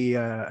they're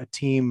a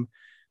team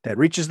that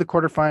reaches the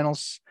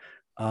quarterfinals,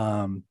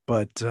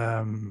 but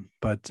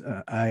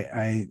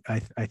I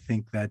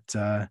think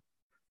that.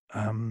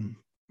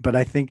 But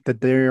I think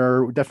that they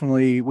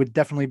would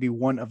definitely be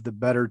one of the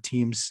better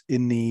teams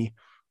in the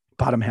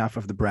bottom half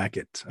of the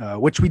bracket,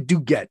 which we do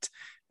get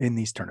in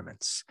these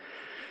tournaments.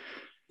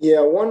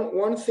 Yeah,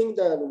 one thing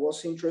that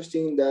was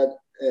interesting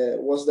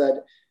was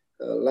that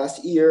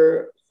last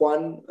year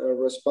Juan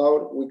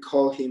Respaud, we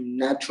call him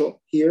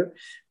Nacho here.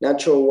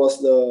 Nacho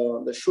was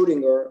the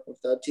shooting guard of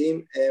that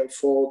team, and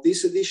for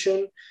this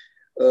edition,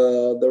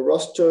 the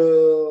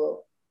roster.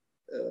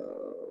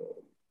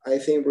 I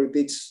think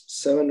repeats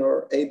 7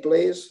 or 8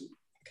 players.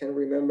 I can't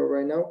remember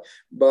right now,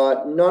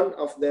 but none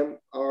of them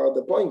are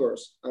the point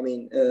guards. I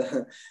mean,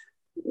 the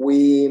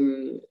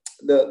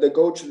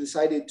coach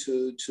decided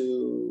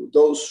to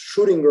those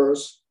shooting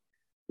guards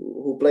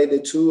who play the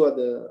 2 at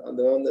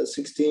the under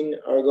 16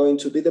 are going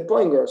to be the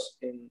point guards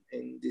in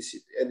this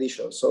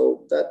edition.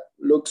 So that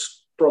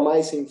looks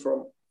promising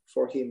for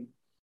him.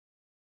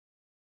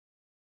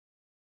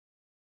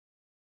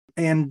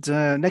 And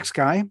next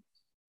guy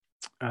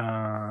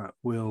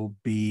will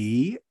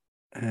be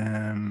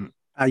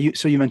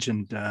you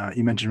mentioned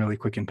really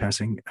quick in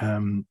passing,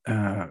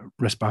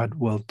 Respaud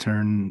will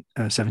turn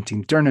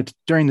 17 during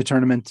the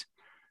tournament.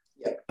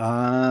 Yep.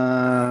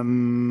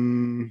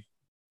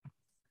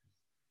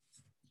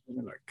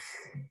 Look,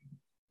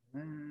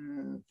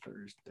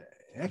 Thursday.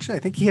 Actually, I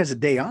think he has a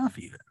day off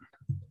even.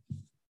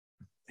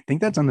 I think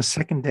that's on the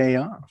second day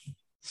off.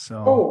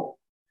 So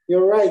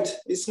you're right.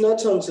 It's not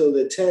until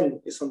the 10.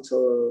 It's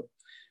until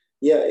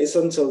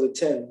the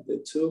 10, the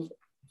 2.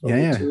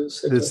 Yeah.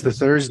 It's the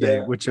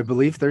Thursday, which I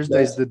believe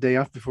Thursday is the day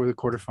off before the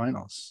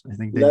quarterfinals. I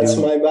think that's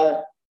my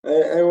bad.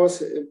 I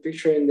was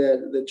picturing that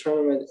the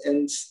tournament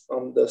ends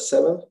on the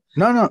 7th.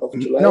 Of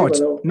July.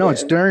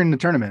 It's during the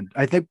tournament.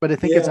 I think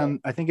it's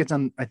on. I think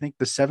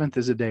the 7th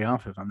is a day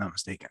off, if I'm not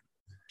mistaken.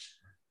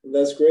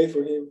 That's great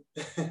for him.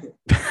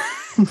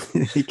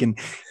 he can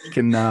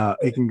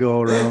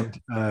go around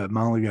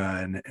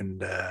Malaga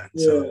and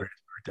celebrate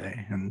his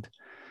birthday. And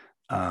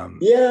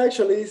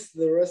actually, it's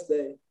the rest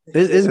day.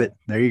 Is it?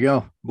 There you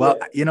go. Well,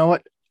 you know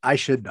what? I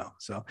should know.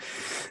 So,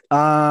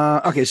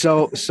 okay.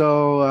 So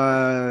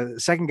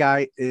second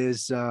guy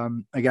is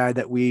a guy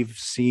that we've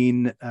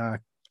seen a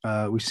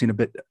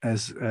bit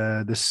as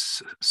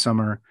this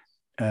summer,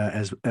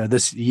 as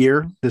this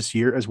year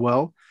as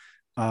well.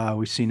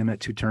 We've seen him at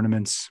 2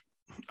 tournaments,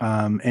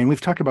 and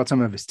we've talked about some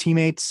of his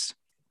teammates,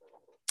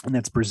 and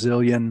that's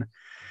Brazilian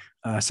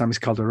Samis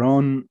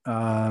Calderon,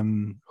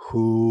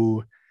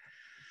 who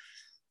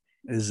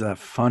is a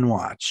fun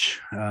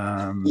watch.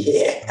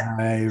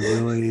 I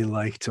really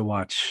like to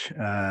watch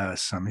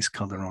Samis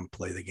Calderon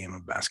play the game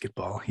of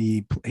basketball.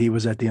 He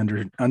was at the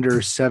under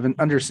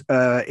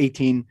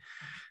 18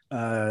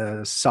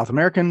 South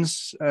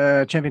Americans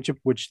championship,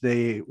 which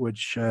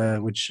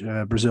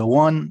Brazil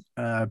won,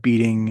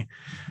 beating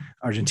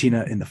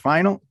Argentina in the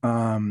final,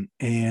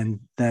 and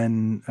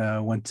then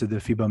went to the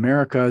FIBA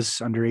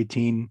Americas under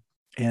 18,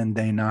 and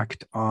they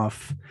knocked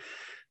off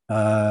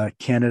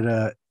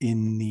Canada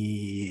in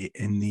the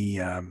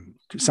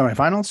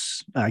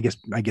semifinals. I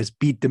guess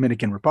beat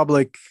Dominican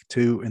Republic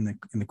in the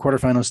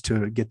quarterfinals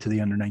to get to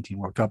the under 19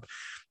 World Cup.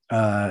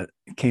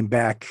 Came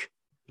back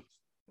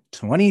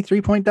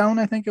 23-point down,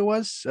 I think it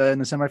was, in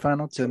the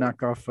semifinal to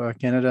knock off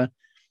Canada,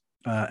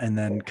 and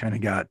then kind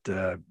of got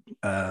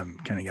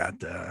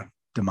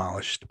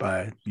demolished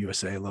by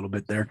USA a little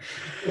bit there.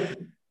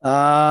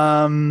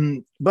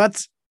 But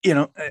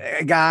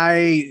a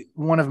guy,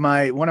 one of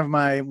my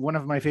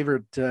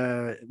favorite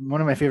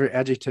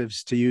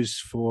adjectives to use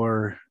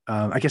for,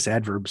 I guess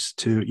adverbs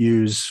to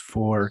use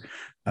for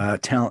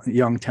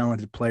young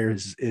talented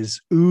players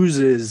is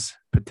oozes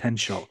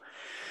potential.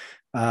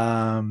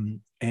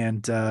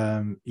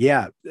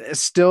 It's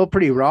still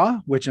pretty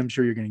raw, which I'm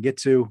sure you're going to get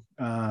to.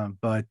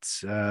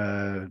 But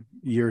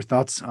your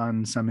thoughts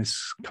on Samis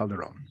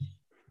Calderon?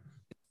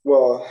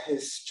 Well,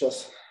 it's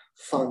just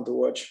fun to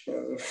watch.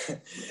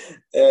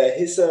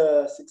 He's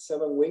a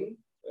 6'7" wing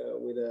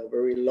with a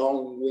very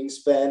long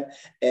wingspan,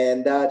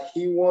 and that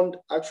he won't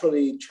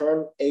actually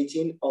turn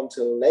 18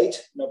 until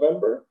late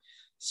November.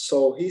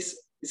 So he's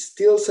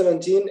still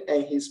 17,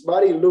 and his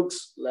body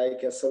looks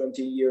like a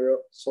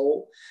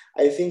 17-year-old.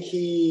 I think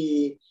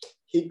he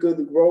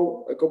could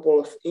grow a couple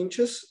of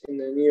inches in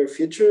the near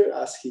future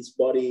as his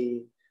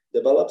body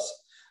develops.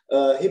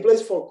 He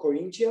plays for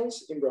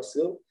Corinthians in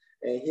Brazil,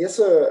 and he has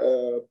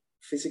a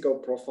physical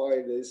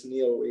profile that is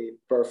nearly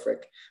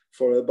perfect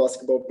for a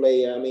basketball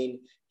player. I mean,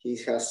 he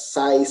has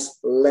size,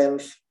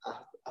 length,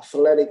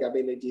 athletic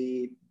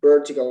ability,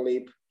 vertical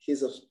leap.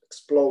 He's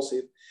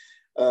explosive.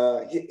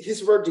 His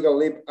vertical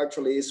leap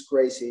actually is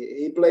crazy.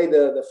 He played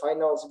the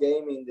finals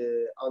game in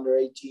the under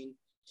 18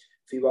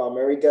 FIBA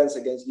Americans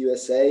against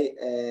USA,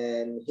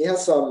 and he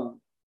has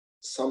some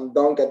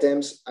dunk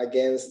attempts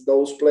against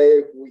those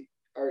players who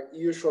are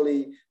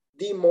usually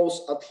the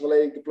most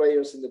athletic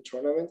players in the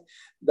tournament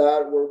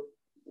that were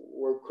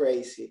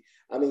crazy.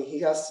 I mean, he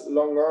has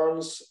long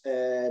arms,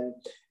 and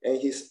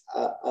his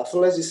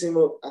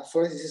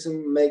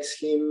athleticism makes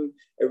him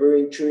a very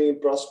intriguing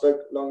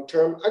prospect long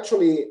term.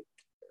 Actually,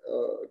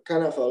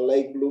 kind of a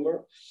late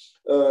bloomer.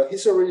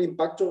 He's a really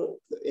impactful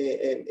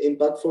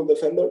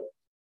defender,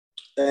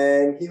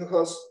 and he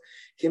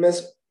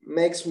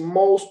makes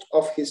most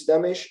of his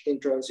damage in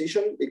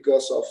transition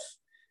because of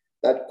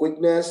that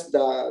quickness,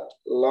 that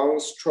long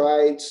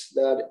strides,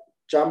 that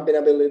jumping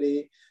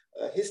ability.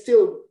 He's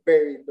still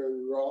very,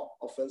 very raw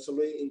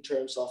offensively in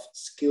terms of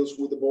skills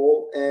with the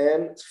ball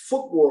and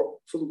footwork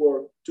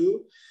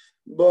too.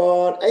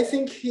 But I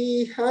think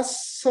he has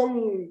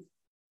some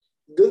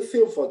good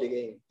feel for the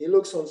game. He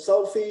looks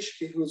unselfish.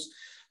 He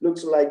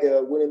looks like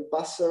a willing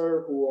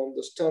passer who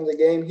understands the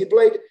game. He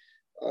played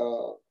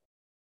a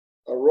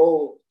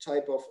role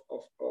type of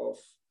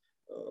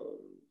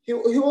he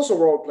was a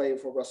role player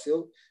for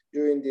Brazil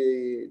during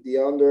the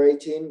under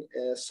 18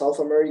 South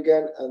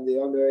American and the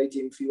under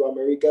 18 FIBA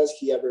Americas.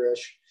 He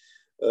averaged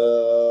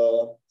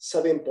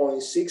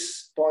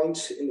 7.6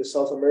 points in the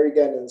South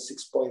American and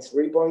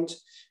 6.3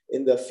 points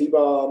in the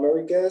FIBA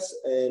Americas,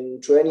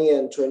 and 20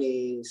 and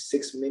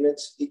 26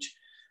 minutes each.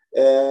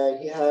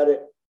 He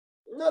had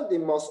not the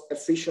most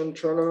efficient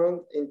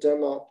tournament in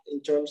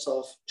terms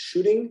of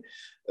shooting,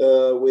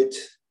 with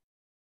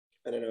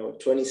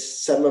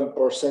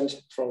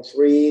 27% from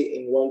 3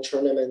 in one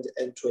tournament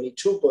and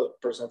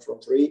 22%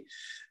 from 3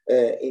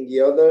 in the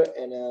other,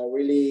 and a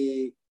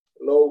really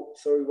low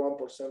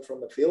 31% from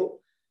the field.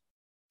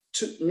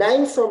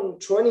 9 from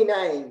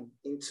 29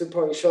 in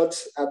 2-point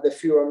shots at the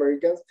FIBA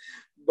Americans.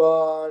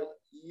 But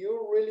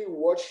you really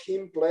watch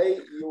him play.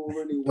 You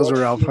really watch Those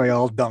are all him. play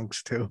all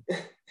dunks too.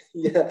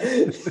 Yeah,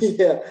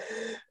 yeah.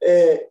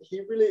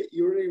 You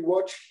really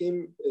watch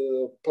him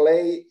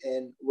play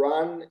and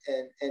run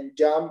and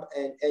jump,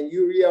 and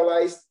you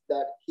realize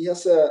that he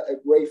has a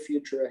great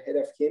future ahead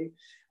of him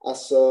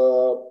as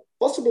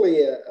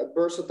possibly a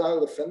versatile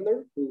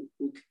defender who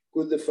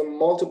could defend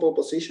multiple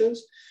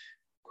positions,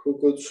 who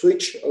could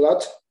switch a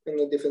lot on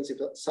the defensive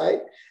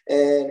side,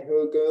 and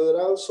who could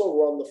also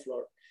run the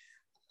floor.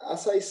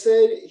 As I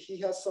said, he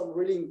has some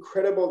really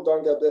incredible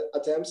dunk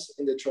attempts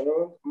in the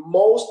tournament.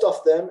 Most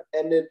of them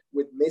ended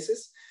with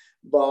misses,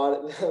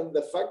 but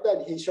the fact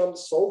that he shot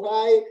so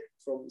high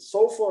from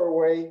so far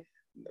away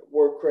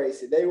were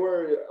crazy. They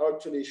were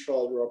actually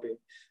shot dropping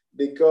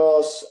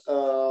because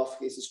of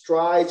his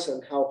strides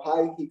and how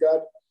high he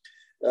got,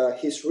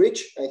 his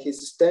reach and his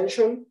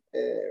extension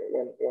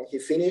when he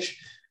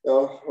finished.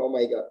 Oh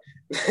my God,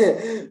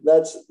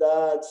 that's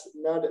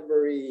not a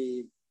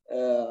very.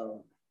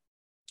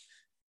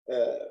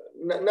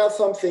 Not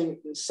something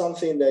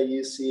that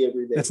you see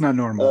every day. That's not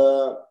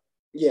normal.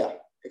 Yeah,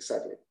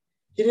 exactly.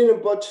 He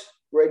didn't put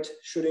great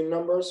shooting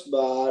numbers,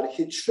 but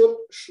his shoot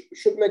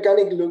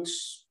mechanic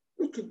looks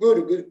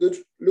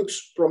good,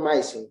 looks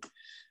promising.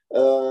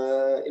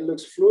 It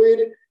looks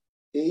fluid.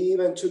 He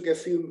even took a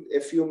few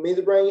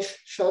mid-range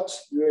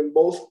shots during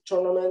both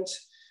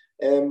tournaments,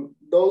 and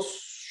those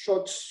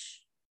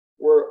shots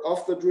were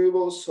off the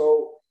dribble.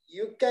 So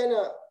you kind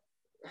of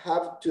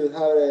have to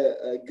have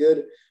a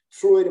good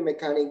fluid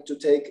mechanic to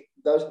take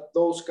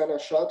those kind of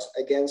shots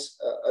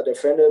against a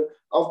defender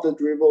off the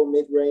dribble,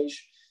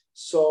 mid-range.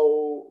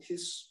 So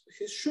his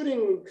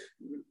shooting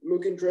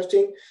look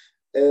interesting.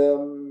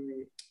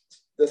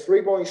 The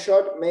three-point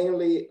shot,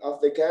 mainly off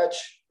the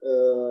catch,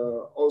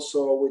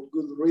 also with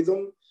good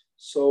rhythm.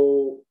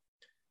 So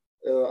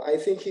I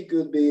think he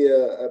could be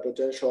a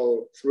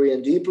potential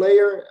 3-and-D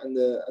player and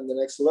the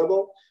next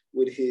level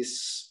with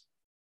his,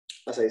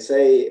 as I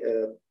say,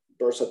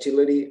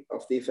 versatility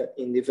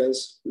in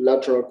defense,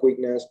 lateral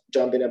quickness,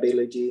 jumping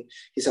ability.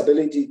 His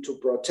ability to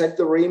protect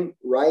the rim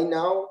right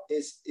now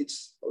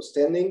it's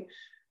outstanding.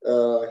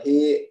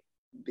 He,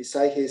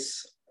 beside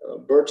his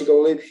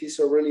vertical leap, he's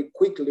a really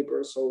quick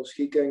leaper, so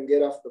he can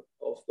get off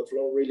the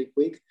floor really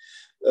quick.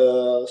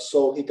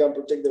 So he can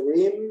protect the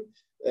rim.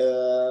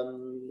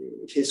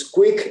 He's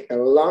quick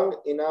and long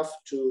enough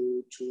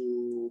to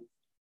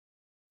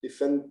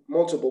defend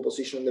multiple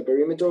positions in the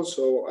perimeter.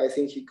 So I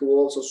think he could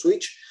also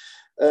switch.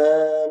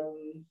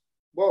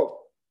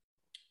 Well,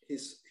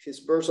 his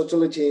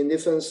versatility in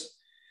defense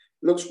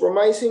looks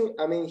promising.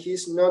 I mean,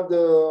 he's not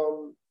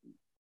the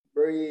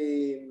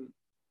very,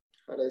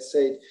 how do I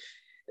say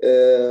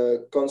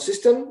it,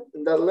 consistent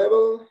in that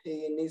level.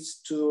 He needs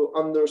to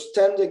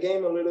understand the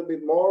game a little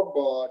bit more,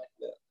 but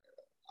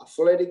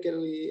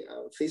athletically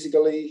and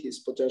physically, his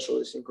potential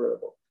is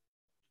incredible.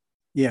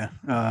 Yeah.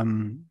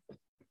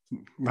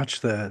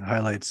 Watch the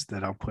highlights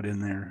that I'll put in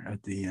there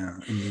at the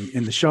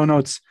in the show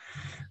notes,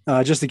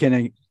 just to kind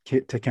of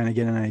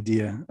get an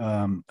idea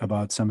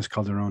about Semis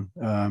Calderon.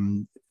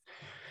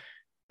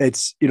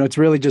 It's it's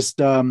really just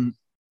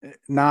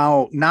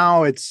now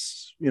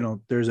it's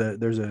there's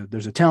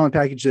a talent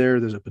package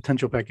there, there's a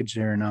potential package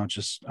there. Now it's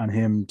just on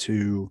him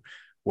to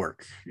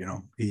work.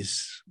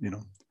 He's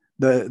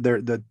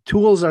the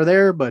tools are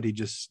there, but he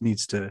just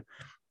needs to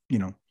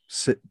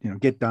sit,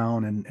 get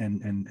down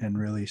and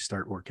really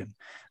start working.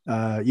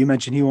 You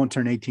mentioned he won't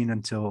turn 18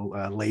 until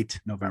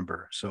late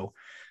November. So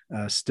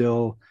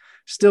still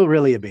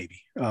really a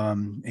baby.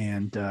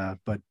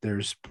 But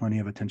there's plenty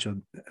of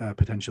potential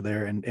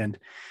there. And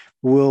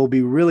will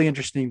be really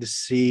interesting to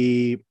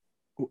see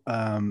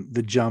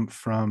the jump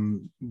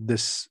from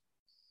this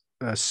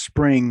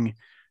spring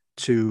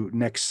to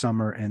next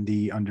summer and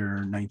the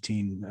under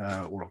 19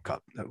 World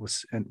Cup. That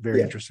was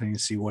very interesting to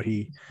see what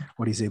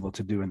he's able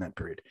to do in that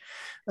period.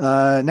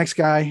 Next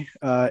guy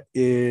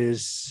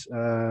is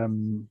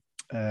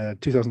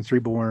 2003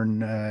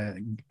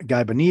 born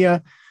Guy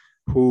Bonilla,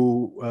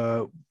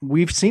 who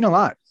we've seen a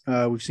lot.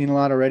 We've seen a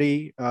lot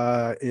already.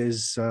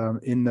 Is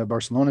in the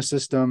Barcelona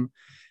system.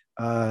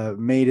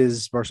 Made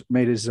his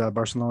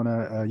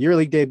Barcelona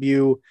EuroLeague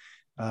debut.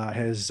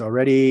 Has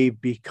already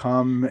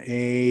become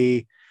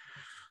a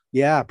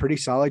pretty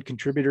solid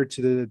contributor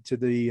to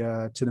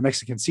the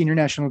Mexican senior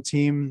national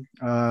team.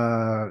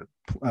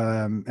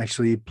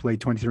 Actually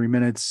played 23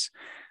 minutes,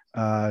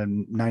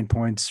 9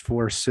 points,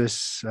 4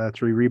 assists,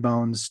 3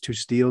 rebounds, 2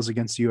 steals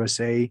against the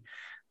USA,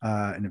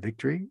 in a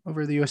victory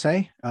over the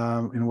USA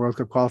in World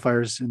Cup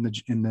qualifiers in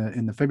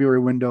the February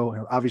window.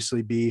 He'll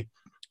obviously be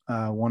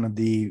one of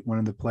the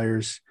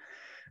players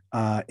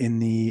in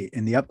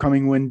the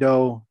upcoming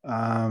window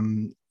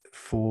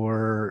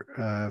for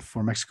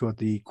Mexico at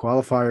the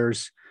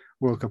qualifiers.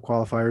 World Cup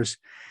qualifiers.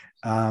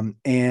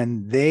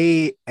 And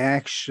they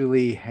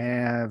actually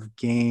have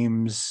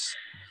games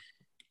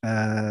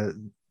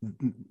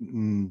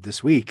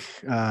this week.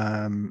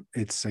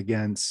 It's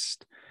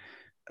against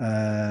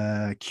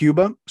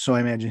Cuba. So I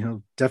imagine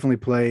he'll definitely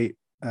play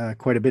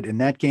quite a bit in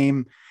that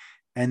game.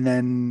 And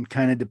then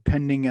kind of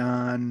depending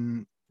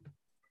on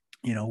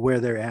where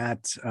they're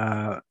at.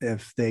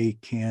 If they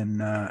can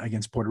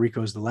against Puerto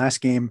Rico is the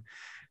last game,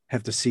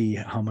 have to see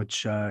how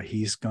much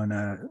he's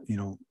gonna,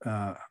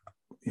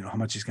 how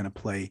much he's gonna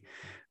play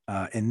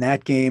in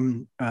that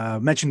game.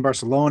 Mentioned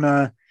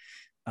Barcelona,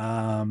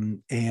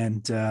 and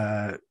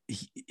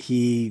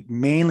he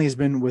mainly has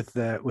been with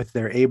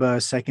their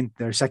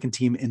second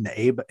team in the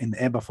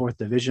EBA fourth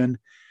division,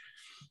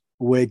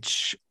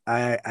 which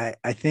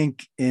I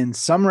think in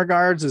some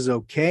regards is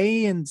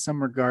okay. In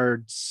some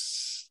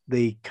regards,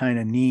 they kind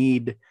of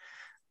need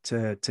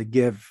to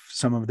give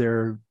some of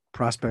their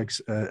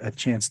prospects a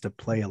chance to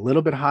play a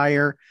little bit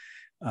higher.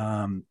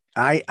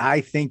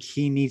 I think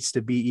he needs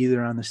to be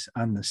either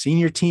on the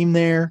senior team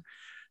there,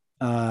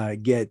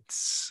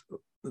 gets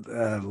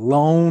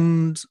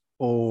loaned,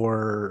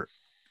 or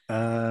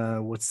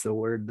what's the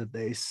word that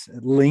they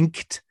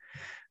linked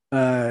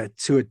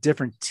to a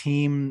different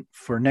team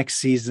for next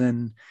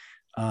season.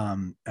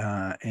 And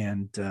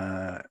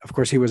of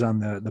course, he was on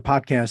the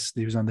podcast.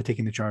 He was on the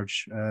Taking the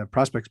Charge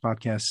Prospects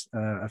podcast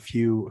a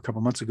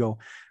couple months ago.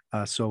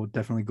 So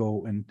definitely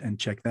go and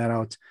check that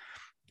out.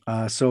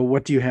 So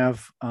what do you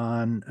have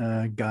on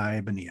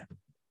Guy Bonilla?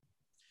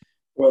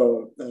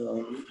 Well,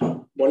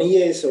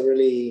 Bonilla is a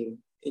really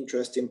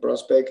interesting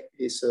prospect.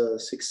 He's a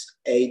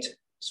 6'8"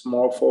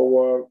 small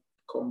forward,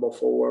 combo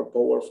forward,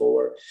 power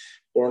forward,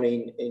 born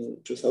in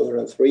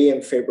 2003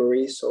 in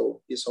February,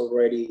 so he's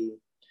already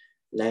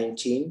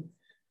 19.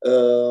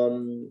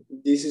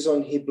 This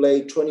season he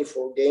played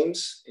 24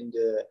 games in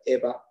the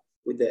EBA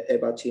with the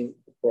EBA team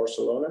of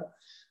Barcelona,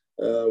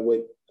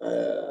 with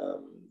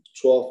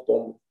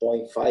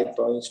 12.5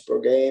 points per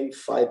game,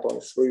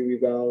 5.3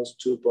 rebounds,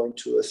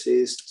 2.2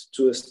 assists,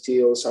 2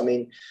 steals. I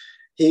mean,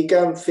 he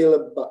can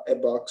fill a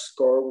box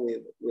score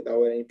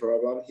without any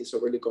problem. He's a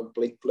really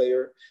complete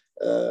player.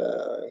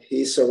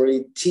 He's a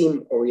really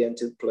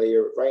team-oriented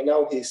player. Right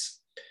now, his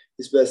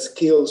best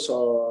skills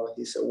are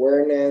his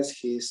awareness,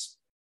 his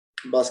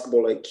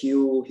basketball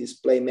IQ, his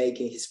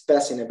playmaking, his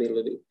passing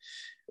ability.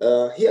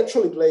 He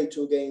actually played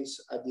 2 games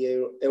at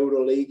the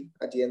EuroLeague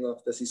at the end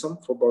of the season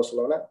for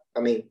Barcelona. I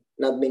mean,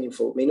 not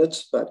meaningful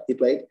minutes, but he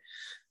played.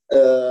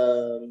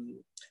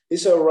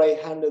 He's a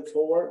right-handed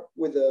forward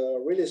with a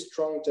really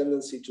strong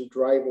tendency to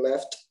drive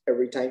left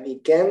every time he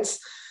can.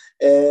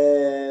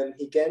 Not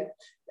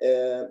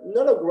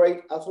a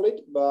great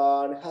athlete,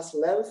 but has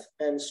length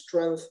and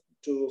strength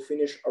to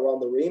finish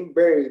around the rim.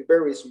 Very,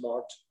 very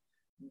smart,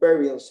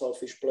 very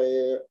unselfish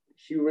player.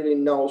 He really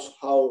knows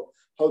how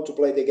to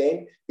play the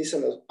game. He's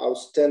an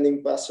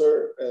outstanding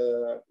passer,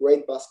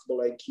 great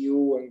basketball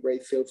IQ, and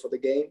great feel for the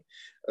game.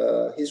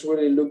 He's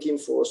really looking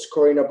for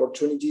scoring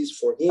opportunities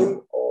for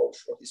him or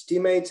for his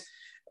teammates.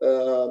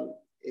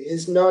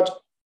 He's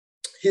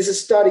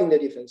studying the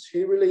defense.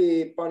 He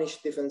really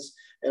punished defense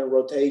and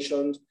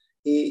rotations.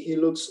 He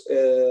looks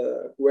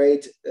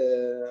great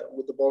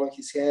with the ball in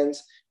his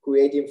hands,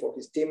 creating for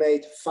his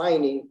teammate,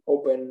 finding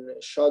open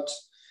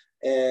shots,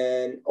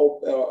 and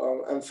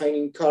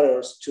finding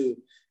cutters too.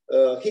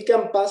 He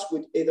can pass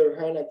with either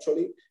hand,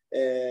 actually.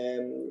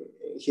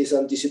 His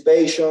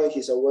anticipation,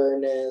 his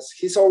awareness,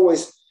 he's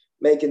always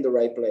making the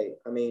right play.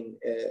 I mean,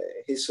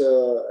 he's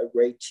a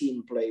great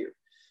team player.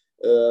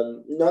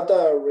 Not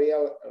a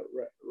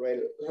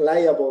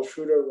reliable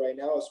shooter right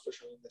now,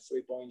 especially in the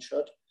three-point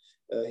shot.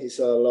 He's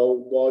a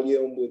low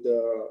volume with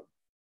a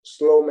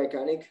slow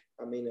mechanic.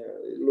 I mean,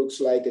 it looks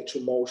like a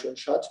two-motion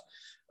shot.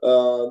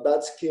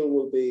 That skill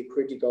will be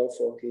critical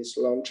for his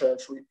long-term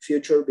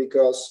future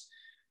because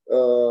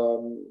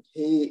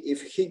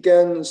if he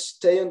can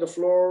stay on the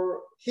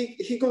floor,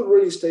 he could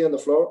really stay on the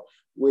floor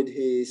with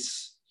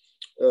his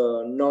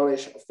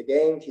knowledge of the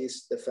game,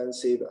 his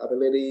defensive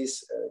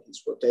abilities,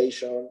 his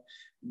rotation.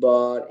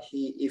 But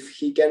if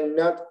he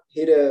cannot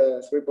hit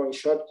a three-point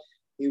shot,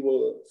 he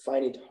will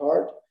find it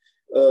hard.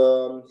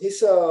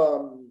 He's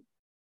on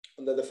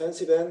the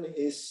defensive end.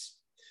 He's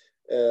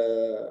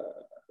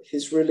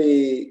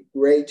really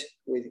great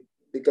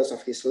because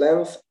of his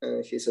length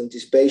and his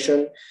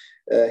anticipation.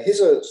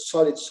 He's a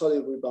solid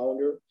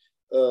rebounder.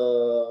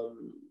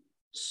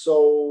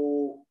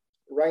 So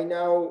right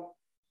now,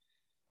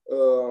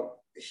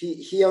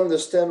 he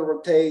understands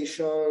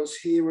rotations.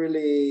 He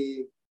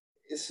really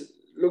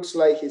looks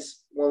like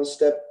he's one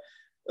step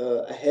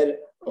ahead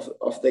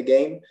of the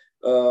game.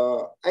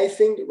 I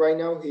think right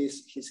now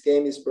his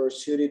game is better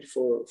suited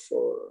for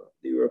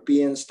the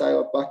European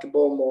style of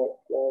basketball,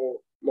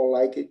 more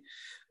like it,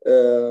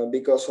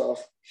 because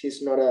of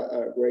he's not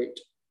a great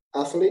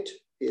athlete.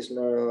 He's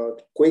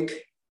not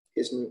quick.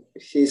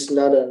 He's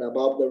not an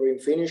above the rim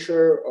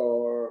finisher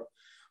or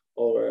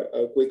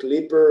a quick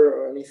leaper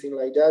or anything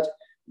like that.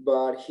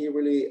 But he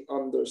really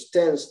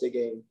understands the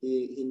game.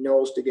 He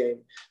knows the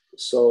game.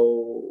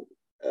 So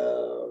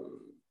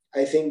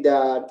I think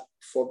that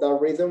for that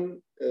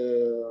rhythm,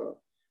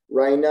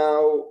 right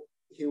now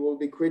he will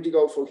be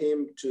critical for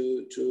him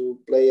to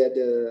play at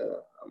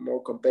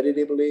more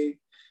competitively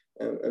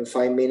and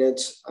 5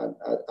 minutes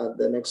at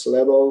the next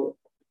level.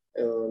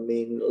 I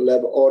mean,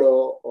 Lab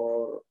Oro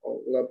or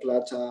Lab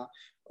Plata.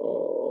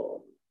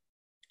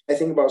 I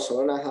think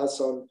Barcelona has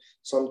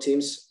some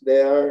teams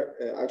there.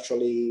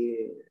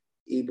 Actually,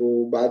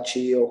 Ibu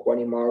Bachi or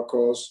Juani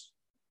Marcos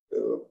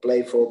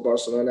played for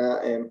Barcelona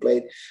and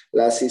played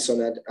last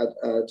season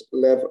at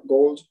Lev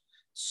Gold.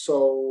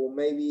 So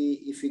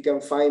maybe if he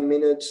can find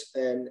minutes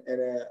and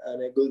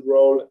a good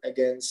role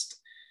against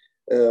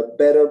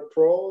better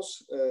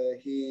pros,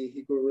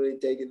 he could really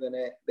take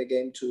the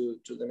game to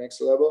the next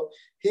level.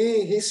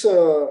 He's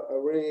a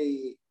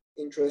really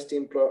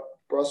interesting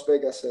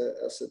prospect as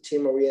a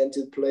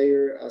team-oriented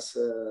player, as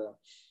a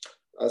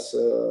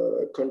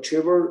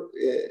contributor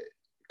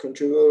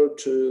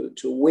to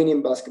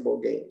winning basketball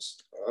games.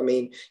 I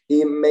mean,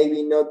 he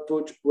maybe not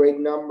put great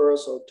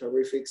numbers or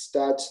terrific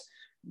stats,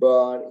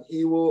 but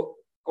he will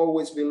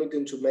always be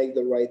looking to make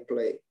the right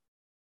play.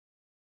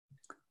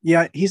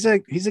 Yeah, he's a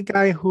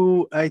guy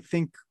who I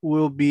think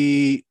would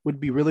be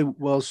really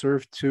well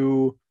served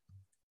to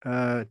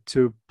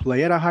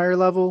play at a higher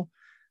level,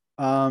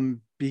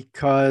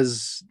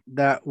 because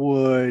that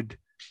would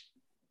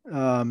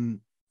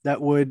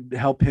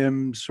help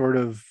him sort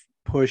of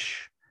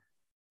push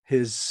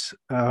his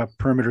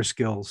perimeter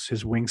skills,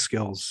 his wing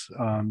skills,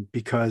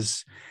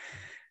 because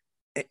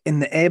in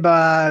the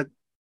EBA,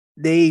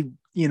 they,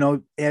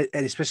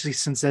 especially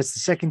since that's the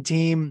second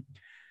team,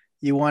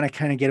 you want to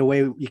kind of get away.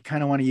 You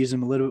kind of want to use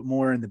him a little bit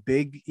more in the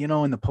big,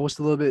 in the post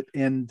a little bit.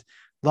 And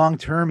long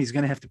term, he's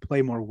going to have to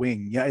play more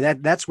wing. Yeah,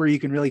 that's where you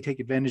can really take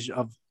advantage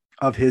of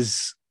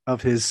his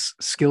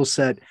skill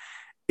set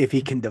if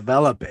he can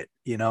develop it.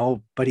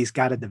 But he's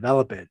got to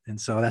develop it, and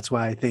so that's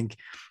why I think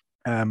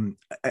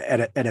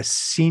at a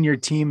senior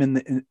team in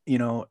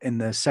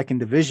the second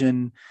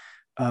division,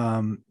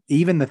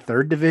 even the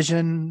third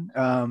division,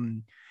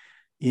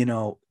 you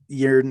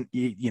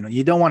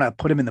don't want to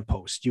put him in the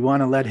post. You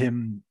want to let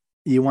him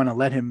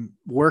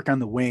work on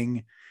the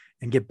wing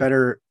and get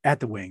better at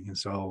the wing. And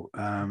so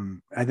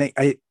I think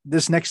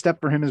this next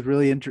step for him is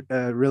really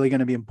going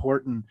to be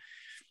important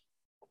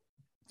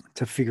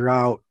to figure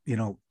out,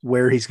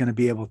 where he's going to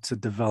be able to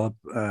develop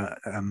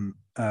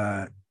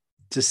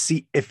to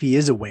see if he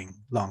is a wing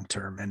long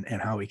term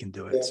and how he can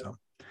do it. Yeah. So, all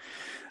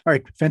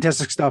right,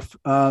 fantastic stuff.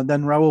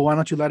 Then Raul, why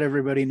don't you let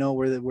everybody know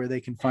where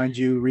they can find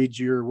you, read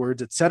your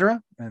words,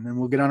 etc., and then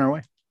we'll get on our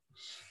way.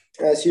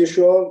 As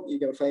usual, you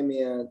can find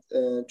me at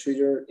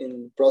Twitter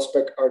in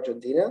Prospect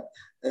Argentina.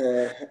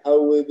 I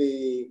will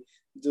be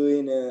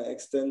doing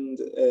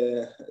extended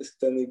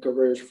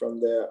coverage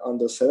from the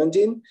under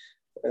 17.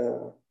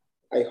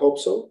 I hope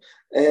so.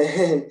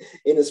 And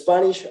in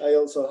Spanish, I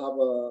also have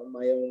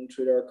my own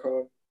Twitter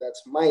account.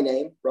 That's my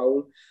name,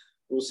 Raul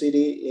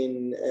Rusiri,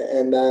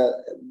 and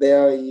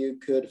there you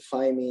could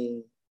find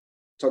me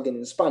talking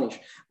in Spanish,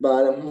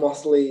 but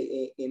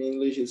mostly in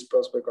English is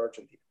Prospect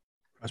Argentina.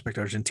 Prospect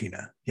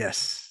Argentina,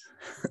 yes.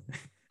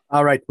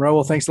 All right,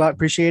 Raul, thanks a lot.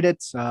 Appreciate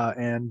it,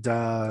 and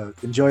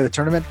enjoy the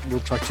tournament. We'll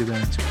talk to you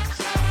then in 2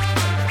 weeks.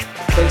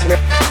 Thanks,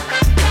 man.